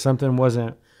equipment because something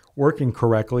wasn't working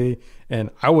correctly,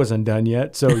 and I wasn't done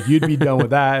yet. So you'd be done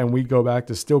with that, and we'd go back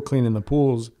to still cleaning the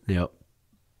pools. Yep.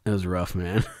 It was rough,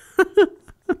 man.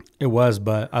 It was,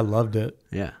 but I loved it.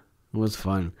 Yeah, it was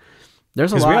fun.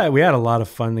 There's a 'Cause lot. we had a lot of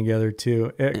fun together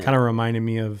too. It kind of reminded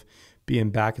me of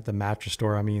being back at the mattress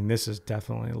store. I mean, this is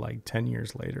definitely like 10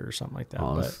 years later or something like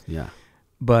that.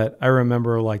 But I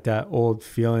remember like that old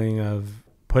feeling of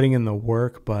putting in the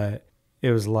work, but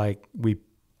it was like we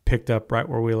picked up right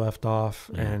where we left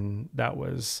off. Yeah. And that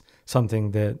was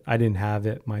something that I didn't have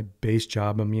at my base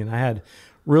job. I mean, I had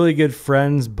really good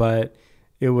friends, but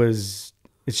it's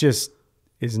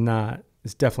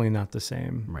definitely not the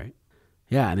same. Right.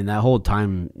 Yeah. I mean, that whole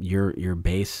time, your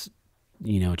base,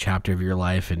 chapter of your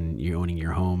life and you owning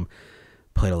your home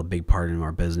played a big part in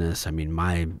our business. I mean,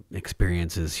 my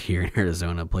experiences here in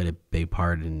Arizona played a big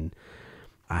part, and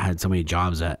I had so many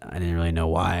jobs that I didn't really know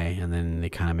why. And then they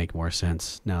kind of make more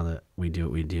sense now that we do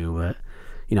what we do. But,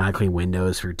 I cleaned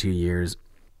windows for 2 years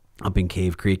up in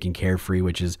Cave Creek and Carefree,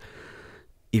 which is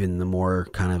even the more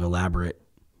kind of elaborate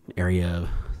area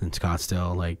in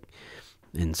Scottsdale.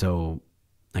 And so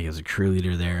as a crew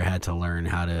leader there, I had to learn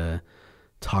how to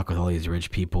talk with all these rich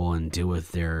people and deal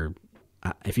with their,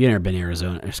 if you've never been to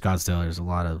Arizona or Scottsdale, there's a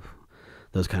lot of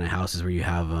those kind of houses where you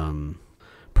have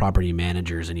property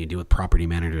managers, and you deal with property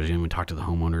managers and we talk to the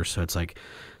homeowners. So it's like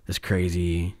this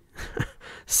crazy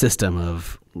system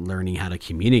of learning how to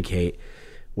communicate,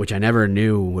 which I never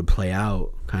knew would play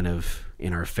out kind of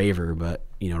in our favor. But,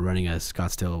 running a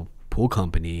Scottsdale pool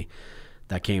company,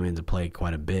 that came into play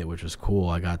quite a bit, which was cool.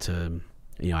 I got to,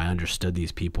 I understood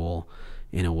these people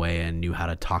in a way and knew how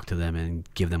to talk to them and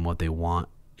give them what they want.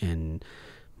 And,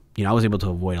 I was able to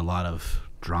avoid a lot of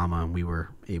drama, and we were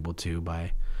able to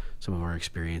by some of our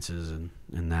experiences and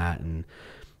that. And,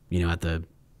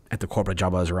 at the corporate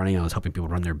job I was running, I was helping people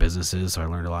run their businesses. So I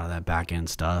learned a lot of that back end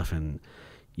stuff. And,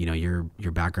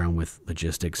 your background with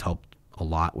logistics helped a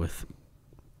lot with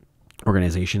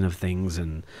organization of things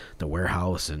and the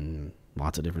warehouse and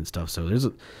lots of different stuff.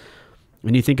 So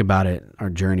when you think about it,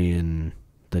 our journey and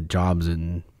the jobs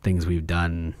and things we've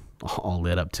done all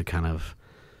led up to kind of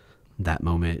that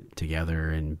moment together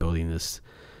and building this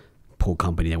pool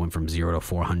company that went from 0 to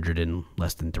 400 in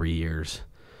less than 3 years.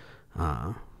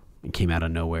 And came out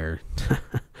of nowhere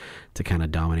to kind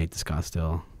of dominate the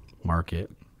Scottsdale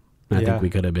market. And I think we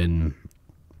could have been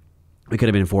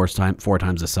four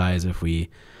times the size if we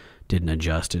didn't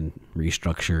adjust and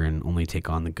restructure and only take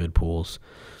on the good pools.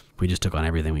 If we just took on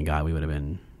everything we got, we would have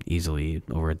been easily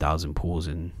over 1,000 pools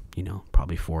in,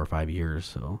 probably 4 or 5 years.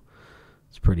 So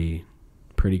it's pretty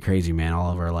crazy, man.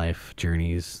 All of our life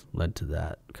journeys led to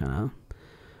that kind of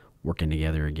working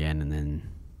together again and then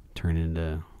turn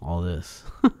into all this.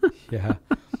 Yeah.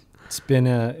 It's been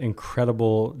an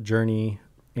incredible journey,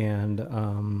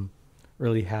 and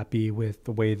really happy with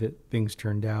the way that things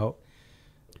turned out.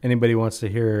 Anybody wants to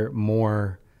hear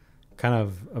more kind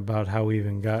of about how we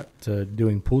even got to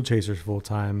doing Pool Chasers full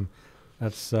time,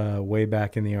 that's way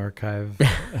back in the archive.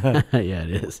 Yeah,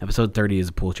 it is. Episode 30 is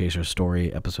a Pool Chaser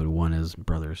story. Episode 1 is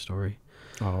Brother's story.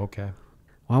 Oh, okay.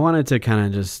 Well, I wanted to kind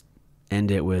of just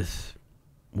end it with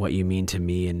what you mean to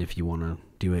me, and if you want to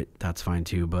do it, that's fine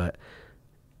too. But,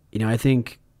 I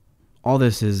think all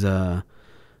this is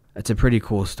it's a pretty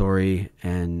cool story,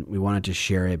 and we wanted to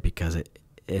share it because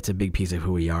it's a big piece of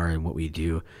who we are and what we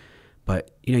do.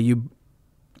 But, you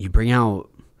bring out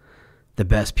the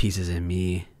best pieces in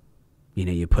me.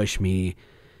 You push me,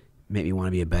 make me want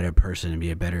to be a better person and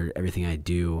be a better everything I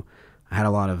do. I had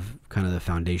a lot of kind of the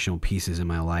foundational pieces in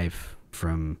my life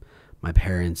from my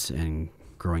parents and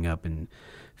growing up in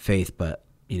faith, but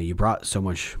you brought so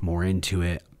much more into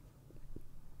it.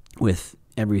 with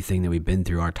everything that we've been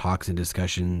through, our talks and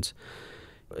discussions,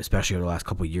 especially over the last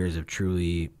couple of years, have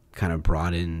truly kind of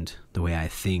broadened the way I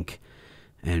think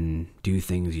and do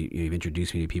things. You've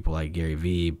introduced me to people like Gary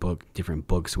Vee, different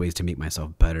books, ways to make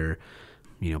myself better,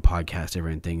 podcasts,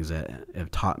 different things that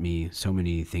have taught me so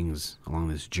many things along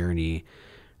this journey.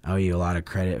 I owe you a lot of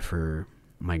credit for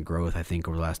my growth, I think,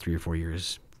 over the last 3 or 4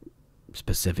 years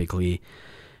specifically.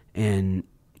 And,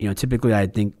 typically I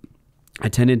think I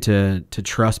tended to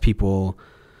trust people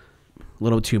a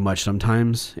little too much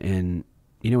sometimes. And,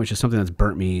 it's just something that's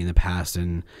burnt me in the past.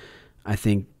 And I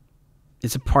think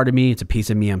it's a part of me. It's a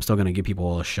piece of me. I'm still going to give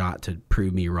people a shot to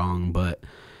prove me wrong, but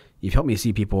you've helped me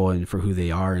see people and for who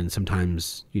they are. And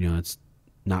sometimes, it's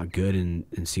not good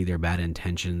and see their bad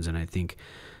intentions. And I think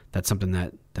that's something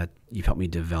that you've helped me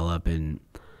develop, and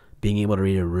being able to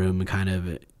read a room kind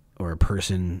of, or a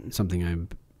person, something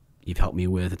you've helped me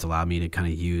with. It's allowed me to kind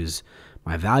of use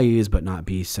my values, but not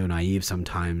be so naive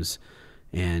sometimes.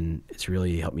 And it's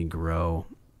really helped me grow.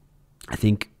 I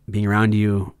think being around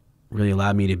you really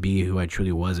allowed me to be who I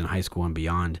truly was in high school and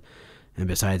beyond. And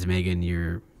besides Megan,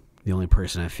 you're the only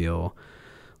person I feel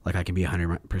like I can be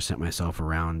 100% myself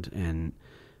around. And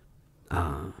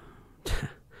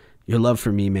your love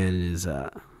for me, man, is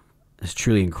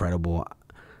truly incredible.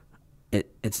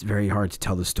 It's very hard to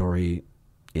tell the story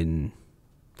in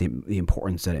the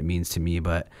importance that it means to me,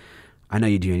 but I know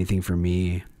you do anything for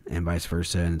me and vice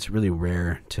versa. And it's really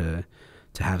rare to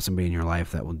have somebody in your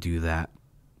life that will do that.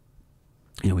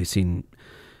 We've seen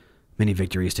many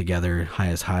victories together,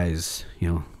 highest highs,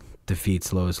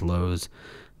 defeats, lowest lows,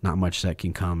 not much that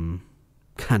can come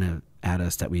kind of at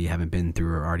us that we haven't been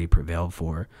through or already prevailed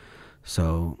for.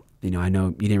 So, I know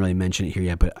you didn't really mention it here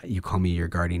yet, but you call me your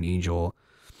guardian angel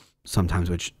sometimes,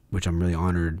 which I'm really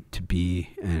honored to be.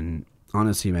 And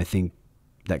honestly, I think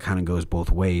that kind of goes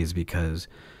both ways, because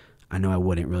I know I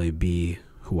wouldn't really be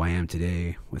who I am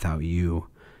today without you.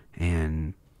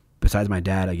 And besides my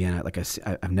dad, again,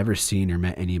 I've never seen or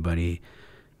met anybody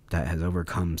that has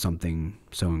overcome something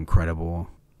so incredible.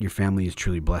 Your family is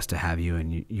truly blessed to have you,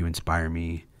 and you inspire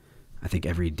me, I think,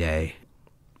 every day.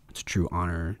 It's a true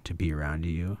honor to be around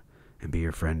you and be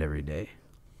your friend every day.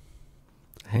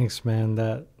 Thanks,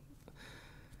 man.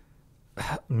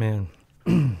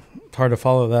 It's hard to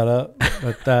follow that up,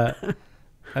 but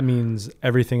that means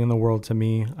everything in the world to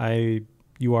me.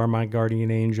 You are my guardian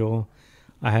angel.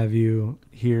 I have you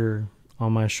here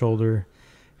on my shoulder,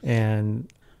 and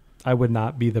I would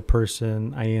not be the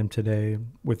person I am today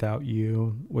without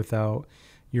you, without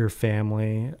your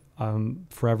family. I'm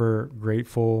forever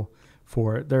grateful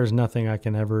for it. There's nothing I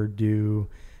can ever do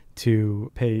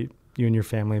to pay you and your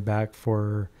family back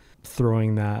for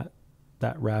throwing that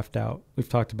raft out. We've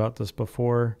talked about this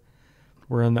before.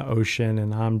 We're in the ocean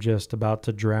and I'm just about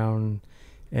to drown,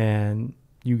 and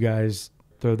you guys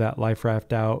throw that life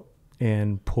raft out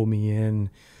and pull me in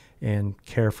and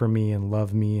care for me and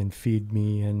love me and feed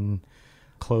me and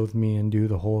clothe me and do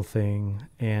the whole thing.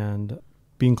 And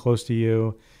being close to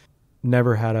you,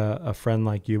 never had a friend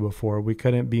like you before. We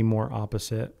couldn't be more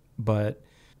opposite, but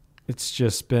it's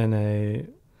just been a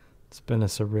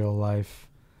surreal life.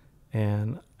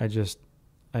 And I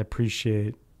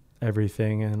appreciate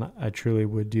everything, and I truly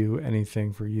would do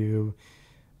anything for you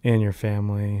and your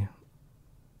family.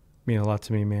 Mean a lot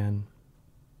to me, man.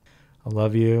 I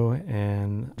love you,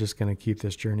 and I'm just going to keep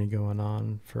this journey going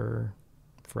on for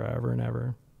forever and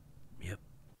ever. Yep.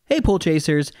 Hey, Pool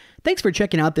Chasers. Thanks for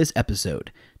checking out this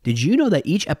episode. Did you know that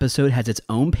each episode has its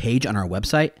own page on our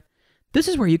website? This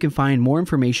is where you can find more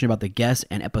information about the guest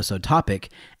and episode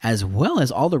topic, as well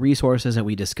as all the resources that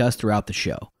we discuss throughout the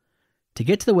show. To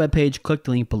get to the webpage, click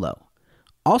the link below.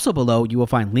 Also below, you will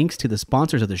find links to the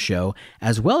sponsors of the show,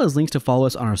 as well as links to follow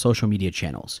us on our social media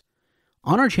channels.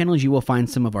 On our channels, you will find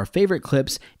some of our favorite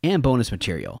clips and bonus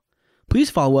material. Please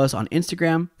follow us on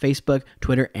Instagram, Facebook,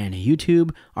 Twitter, and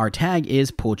YouTube. Our tag is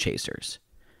Pool Chasers.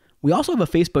 We also have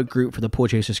a Facebook group for the Pool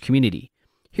Chasers community.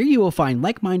 Here you will find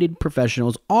like-minded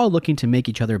professionals all looking to make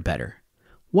each other better.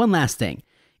 One last thing.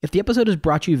 If the episode has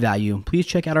brought you value, please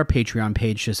check out our Patreon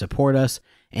page to support us.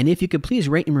 And if you could please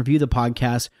rate and review the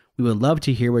podcast, we would love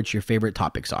to hear what your favorite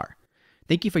topics are.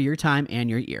 Thank you for your time and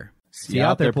your ear. See you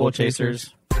out there, Pool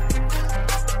Chasers.